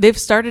they? They've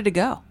started to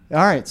go. All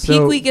right. So,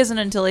 peak week isn't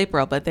until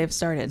April, but they've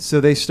started. So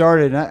they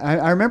started.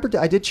 I remember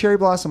I did cherry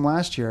blossom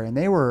last year, and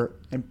they were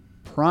in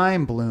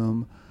prime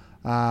bloom.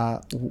 Is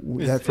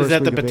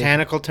that the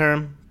botanical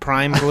term?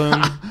 Prime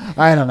bloom?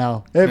 I don't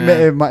know.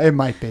 It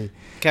might be.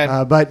 Okay.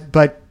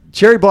 But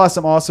cherry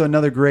blossom also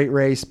another great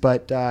race,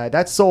 but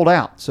that's sold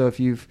out. So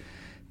if you've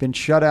been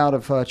shut out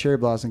of cherry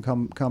blossom,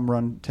 come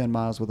run 10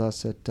 miles with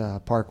us at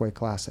Parkway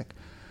Classic.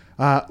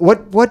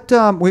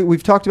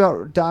 We've talked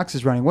about Docs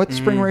is running. What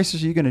spring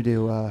races are you going to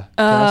do?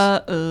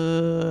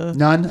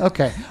 None.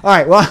 Okay. All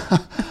right. Well,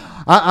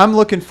 I'm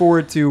looking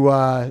forward to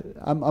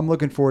I'm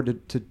looking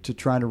forward to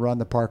trying to run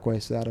the Parkway.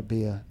 So that'll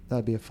be a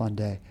fun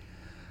day.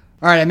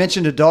 All right. I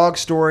mentioned a dog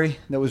story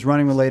that was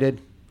running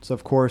related. So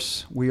of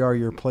course we are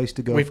your place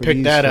to go. We for picked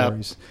these that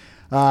stories.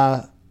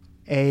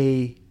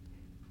 A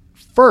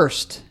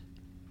first,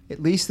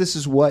 at least this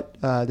is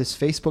what this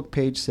Facebook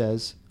page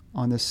says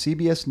on the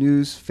CBS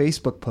News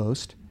Facebook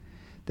post,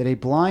 that a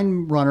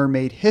blind runner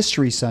made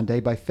history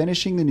Sunday by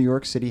finishing the New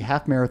York City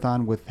half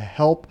marathon with the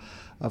help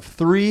of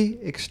 3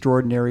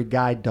 extraordinary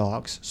guide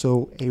dogs.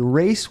 So a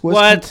race was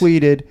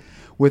completed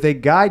with a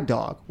guide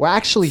dog. Well,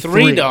 actually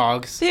 3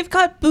 dogs. They've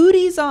got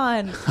booties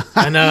on.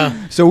 I know.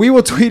 So we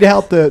will tweet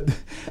out the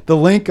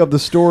link of the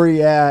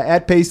story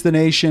at Pace the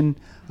Nation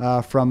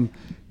from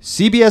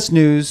CBS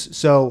News.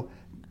 So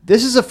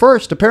this is a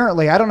first,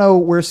 apparently. I don't know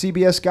where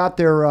CBS got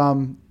their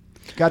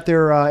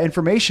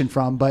information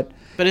from, but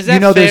is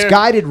that fair? There's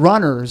guided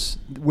runners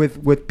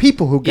with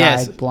people who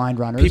guide blind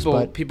runners.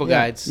 People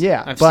guides.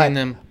 Yeah, I've seen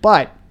them.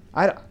 But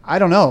I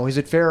don't know. Is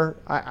it fair?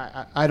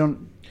 I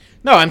don't.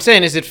 No, I'm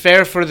saying, is it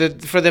fair for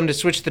them to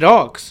switch the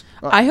dogs?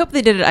 I hope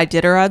they did it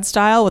Iditarod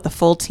style with a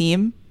full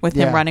team with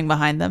him running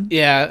behind them.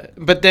 Yeah,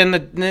 but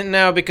then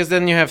no, because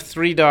then you have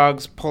 3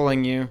 dogs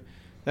pulling you.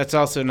 That's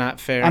also not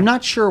fair. I'm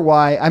not sure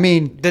why. I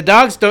mean, the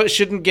dogs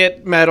shouldn't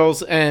get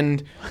medals,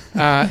 and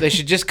they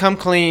should just come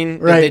clean.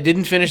 Right. They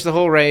didn't finish the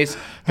whole race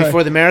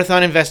before the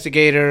marathon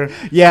investigator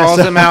calls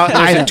them out.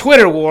 There's a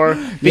Twitter war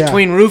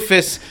between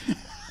Rufus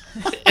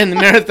and the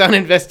marathon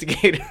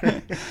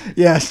investigator.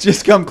 Yes,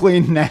 just come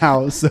clean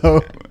now.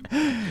 So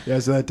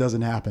that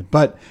doesn't happen.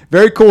 But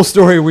very cool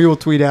story. We will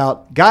tweet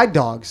out guide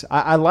dogs.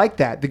 I like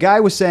that. The guy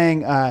was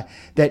saying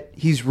that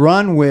he's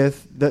run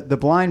with the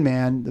blind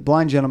man, the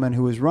blind gentleman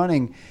who was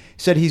running,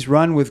 said he's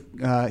run with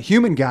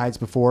human guides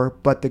before,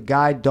 but the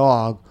guide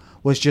dog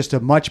was just a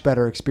much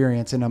better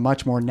experience and a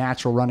much more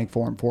natural running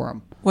form for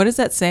him. What does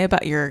that say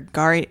about your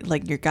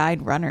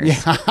guide runners?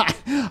 Yeah,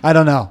 I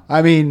don't know.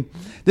 I mean,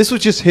 this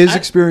was just his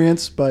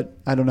experience, but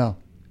I don't know.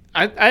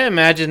 I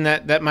imagine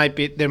that there might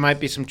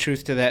be some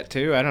truth to that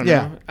too. I don't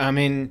know. I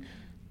mean,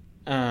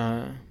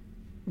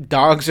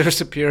 dogs are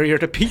superior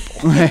to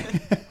people.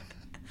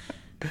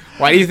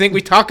 Why do you think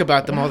we talk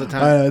about them all the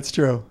time? That's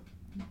true.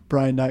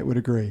 Brian Knight would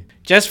agree.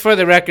 Just for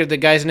the record, the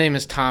guy's name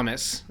is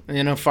Thomas.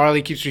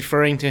 Farley keeps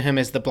referring to him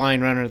as the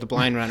blind runner.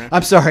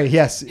 I'm sorry,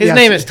 yes. His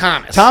name is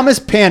Thomas. Thomas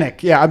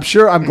Panic. Yeah, I'm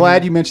sure. I'm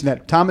glad you mentioned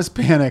that. Thomas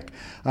Panic.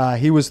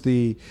 He was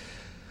the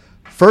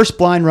first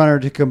blind runner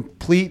to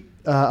complete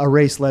a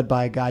race led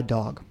by a guide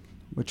dog,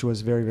 which was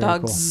very, very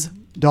cool.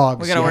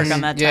 Dogs. We got to work on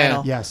that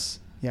title. Yes.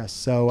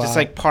 So just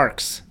like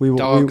parks, we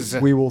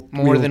will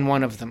more than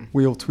one of them.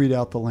 We will tweet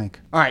out the link.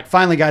 All right.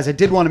 Finally, guys, I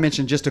did want to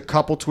mention just a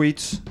couple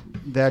tweets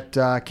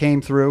that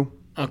came through.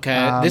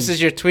 Okay. This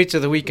is your tweets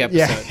of the week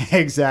episode. Yeah,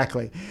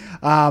 exactly.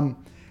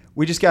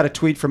 We just got a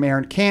tweet from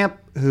Aaron Camp,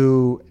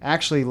 who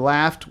actually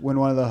laughed when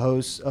one of the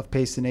hosts of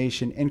Pace the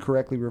Nation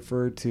incorrectly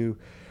referred to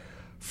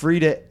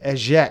Frida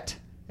Edgett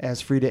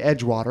as Frida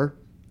Edgewater.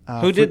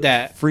 Who did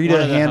that?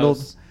 Frida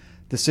handled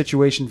the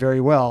situation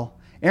very well.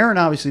 Aaron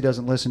obviously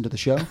doesn't listen to the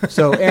show.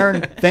 So,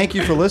 Aaron, thank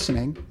you for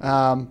listening.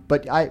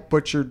 But I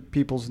butchered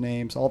people's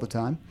names all the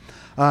time.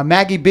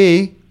 Maggie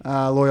B.,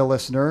 loyal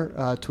listener,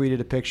 tweeted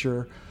a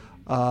picture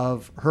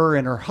of her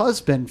and her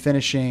husband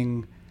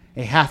finishing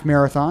a half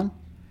marathon.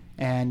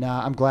 And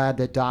I'm glad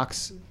that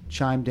Docs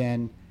chimed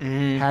in.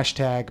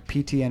 Hashtag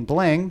PTN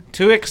Bling.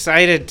 Too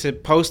excited to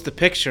post the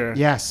picture.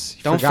 Yes.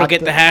 Don't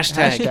forget the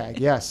hashtag.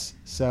 Yes.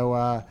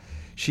 So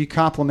she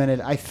complimented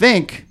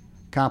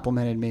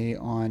me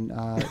on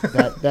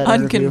that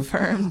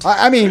unconfirmed.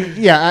 I mean,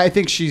 yeah, I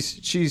think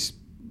she's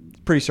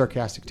pretty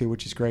sarcastic too,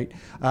 which is great.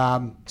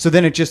 So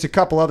then just a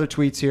couple other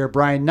tweets here.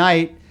 Brian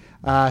Knight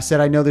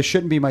said, "I know this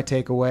shouldn't be my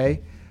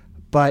takeaway,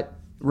 but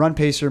Run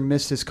Pacer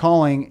missed his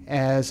calling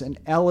as an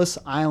Ellis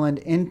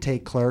Island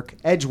intake clerk,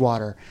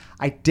 Edgewater.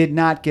 I did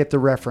not get the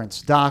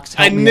reference. Docs,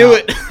 help me out. I knew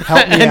it.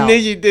 Help me out. I knew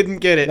you didn't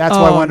get it. That's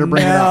why I wanted to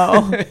bring it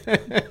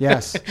up.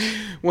 Yes.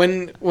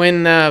 When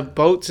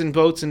boats and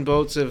boats and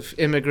boats of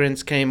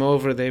immigrants came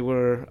over, they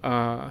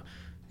were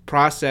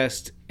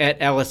processed at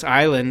Ellis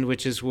Island,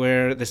 which is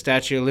where the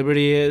Statue of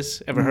Liberty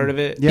is. Ever heard of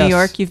it? Yes. New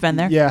York, you've been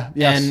there? Yeah.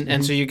 Yes.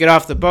 And so you get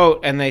off the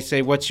boat and they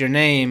say, "What's your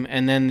name?"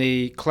 And then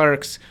the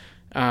clerks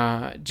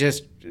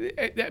Just,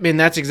 I mean,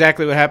 that's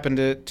exactly what happened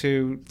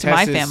to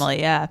my Tess's family.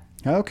 Yeah.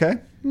 Okay.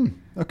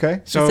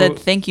 Okay. So said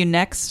thank you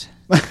next.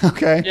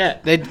 Okay. Yeah,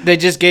 they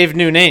just gave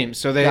new names,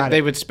 so Got it.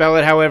 they would spell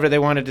it however they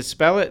wanted to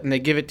spell it, and they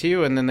give it to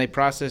you, and then they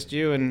processed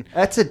you. And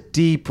That's a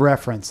deep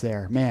reference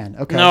there, man.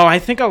 Okay. no, I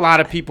think a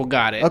lot of people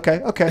got it. Okay.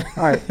 All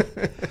right.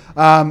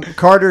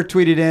 Carter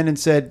tweeted in and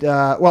said,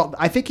 well,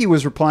 I think he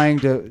was replying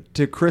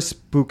to Chris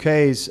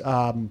Bouquet's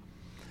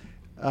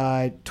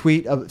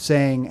tweet of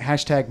saying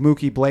hashtag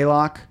Mookie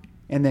Blaylock.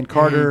 And then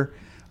Carter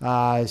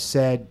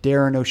said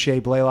Darren O'Shea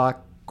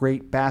Blaylock,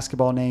 great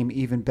basketball name,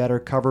 even better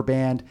cover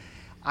band.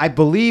 I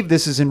believe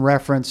this is in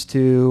reference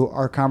to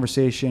our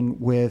conversation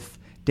with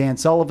Dan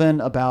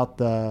Sullivan about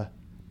the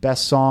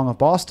best song of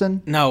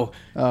Boston. No.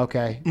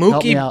 Okay.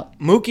 Help me out.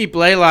 Mookie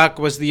Blaylock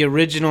was the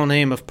original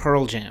name of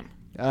Pearl Jam.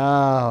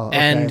 Oh, okay.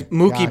 And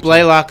Mookie Gotcha.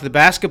 Blaylock, the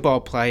basketball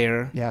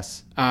player,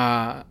 Yes.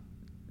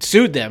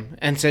 sued them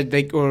and said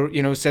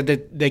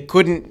that they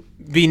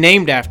couldn't be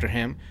named after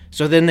him.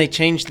 So then they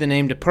changed the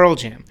name to Pearl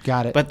Jam.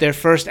 Got it. But their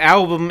first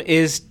album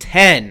is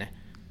 10.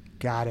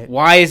 Got it.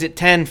 Why is it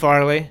 10,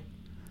 Farley?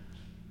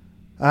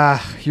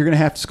 You're going to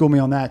have to school me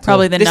on that, too.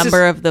 Probably the This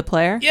number is- of the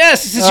player.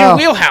 Yes, this is your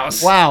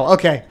wheelhouse. Wow.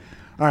 Okay.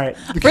 All right.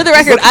 For the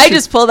record, I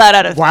just pulled that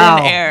out of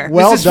thin air.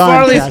 Well This is done,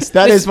 Farley's- Tess.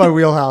 That is my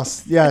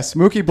wheelhouse. Yes.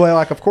 Mookie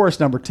Blaylock, of course,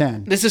 number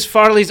 10. This is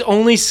Farley's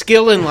only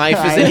skill in life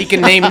is that he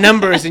can name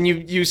numbers, and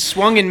you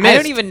swung and missed. I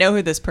don't even know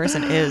who this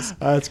person is.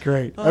 That's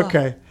great.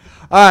 Okay.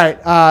 All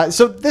right.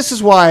 So this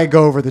is why I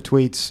go over the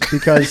tweets,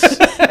 because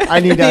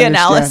I need to understand.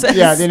 analysis.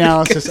 Yeah, the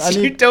analysis. I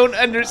you need, don't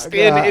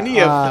understand any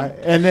of them.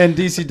 And then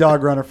DC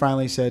Dog Runner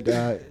finally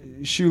said,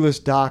 shoeless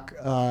Doc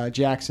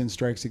Jackson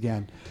strikes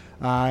again.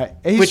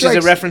 Which is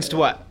a reference to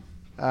what?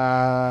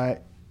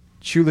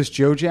 Shoeless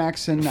Joe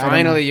Jackson. I don't know.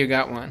 Finally, you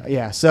got one.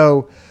 Yeah,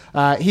 so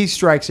he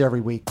strikes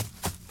every week.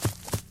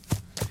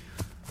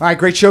 All right,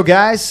 great show,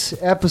 guys.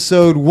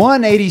 Episode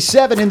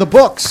 187 in the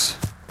books.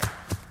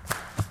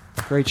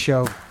 Great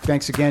show.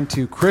 Thanks again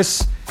to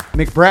Chris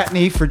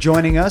McBratney for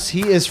joining us.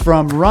 He is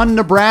from Run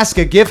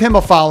Nebraska. Give him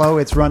a follow.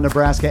 It's Run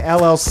Nebraska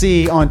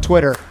LLC on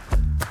Twitter.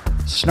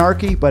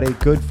 Snarky, but a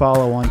good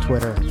follow on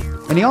Twitter.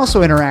 And he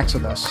also interacts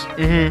with us.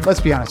 Mm-hmm.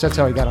 Let's be honest, that's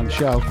how he got on the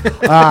show.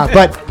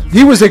 But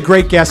he was a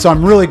great guest, so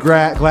I'm really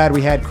glad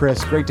we had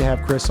Chris. Great to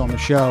have Chris on the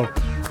show.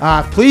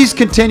 Please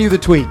continue the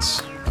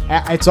tweets.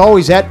 It's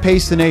always at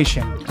Pace the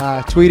Nation.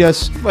 Tweet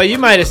us. Well, you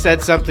might have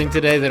said something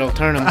today that'll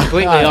turn him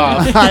completely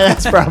off.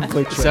 That's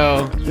probably true.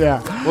 So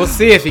yeah, we'll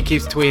see if he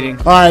keeps tweeting.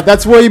 All right,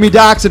 that's William E.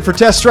 Doxson for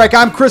Test Strike.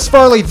 I'm Chris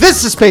Farley.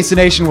 This is Pace the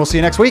Nation. We'll see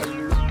you next week.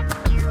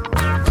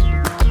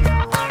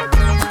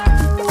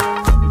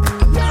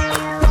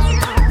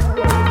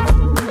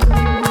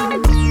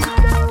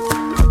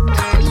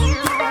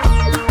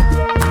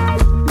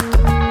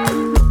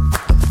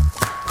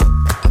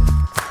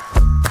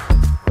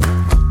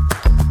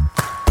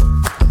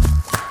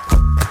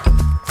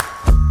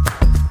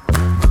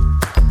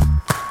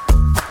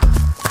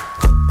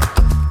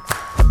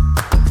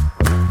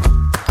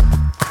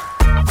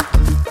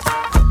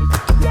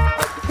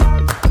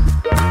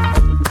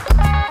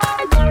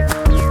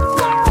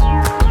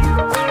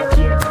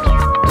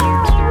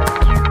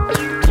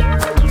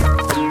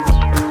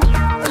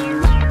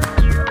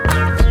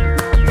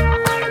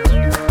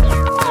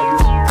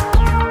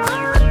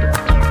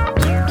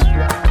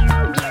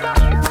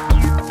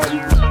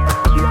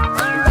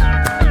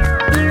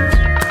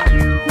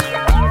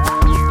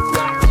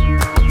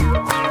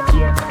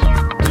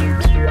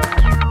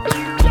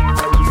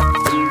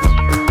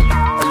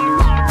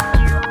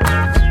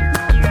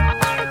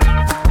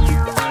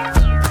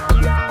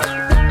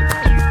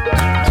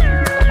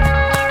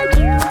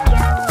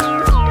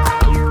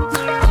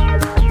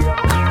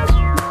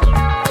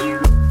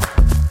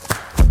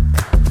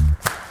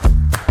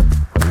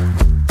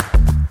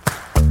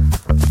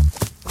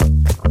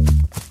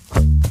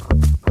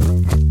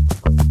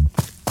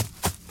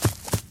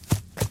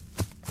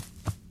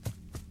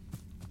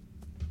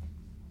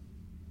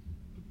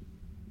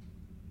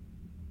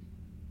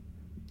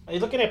 Are you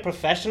looking at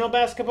professional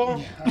basketball?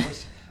 Yeah,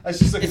 I was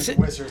just looking at the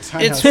Wizards.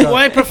 It's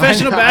why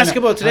professional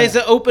basketball. Today's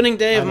the opening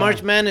day of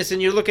March Madness,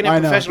 and you're looking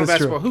at professional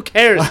basketball. True. Who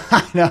cares?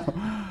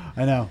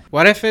 I know.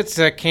 What if it's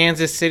a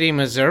Kansas City,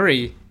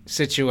 Missouri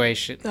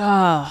situation?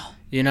 Oh.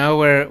 You know,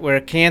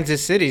 where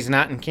Kansas City's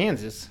not in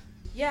Kansas.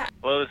 Yeah.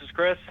 Hello, this is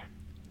Chris.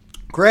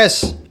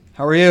 Chris,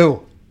 how are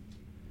you?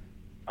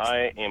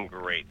 I am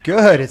great.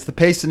 Good. It's the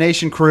Pace the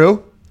Nation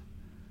crew.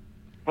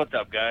 What's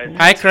up, guys?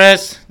 Hi,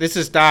 Chris. This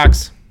is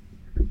Docs.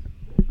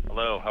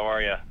 Hello, how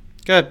are you?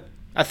 Good.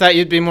 I thought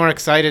you'd be more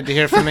excited to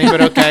hear from me,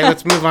 but okay,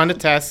 let's move on to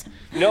Tess.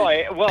 No,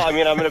 I'm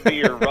going to be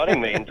your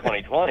running mate in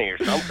 2020 or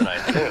something, I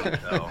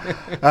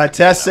assume. So.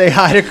 Tess, say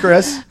hi to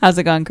Chris. How's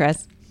it going,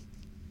 Chris?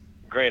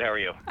 Great, how are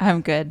you? I'm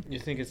good. You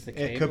think it's the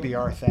cable? It could be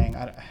our thing.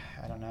 I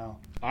don't know.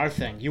 Our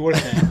thing. Your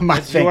thing. My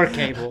It's thing. your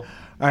cable.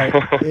 All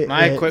right.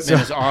 My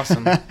equipment is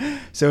awesome.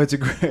 So it's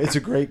a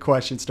great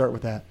question. Start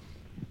with that.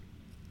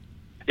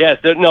 Yes,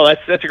 no,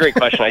 that's a great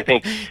question. I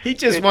think He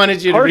just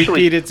wanted you to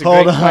partially- repeat it's a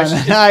Hold great on.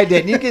 question. I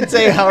didn't. You can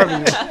say however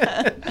you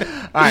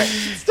All right,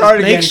 start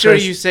again. Make sure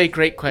Chris. you say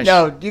great question.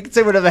 No, you can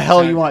say whatever the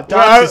hell you want.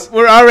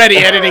 We're already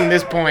editing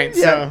this point.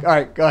 Yeah. So. All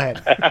right, go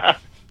ahead.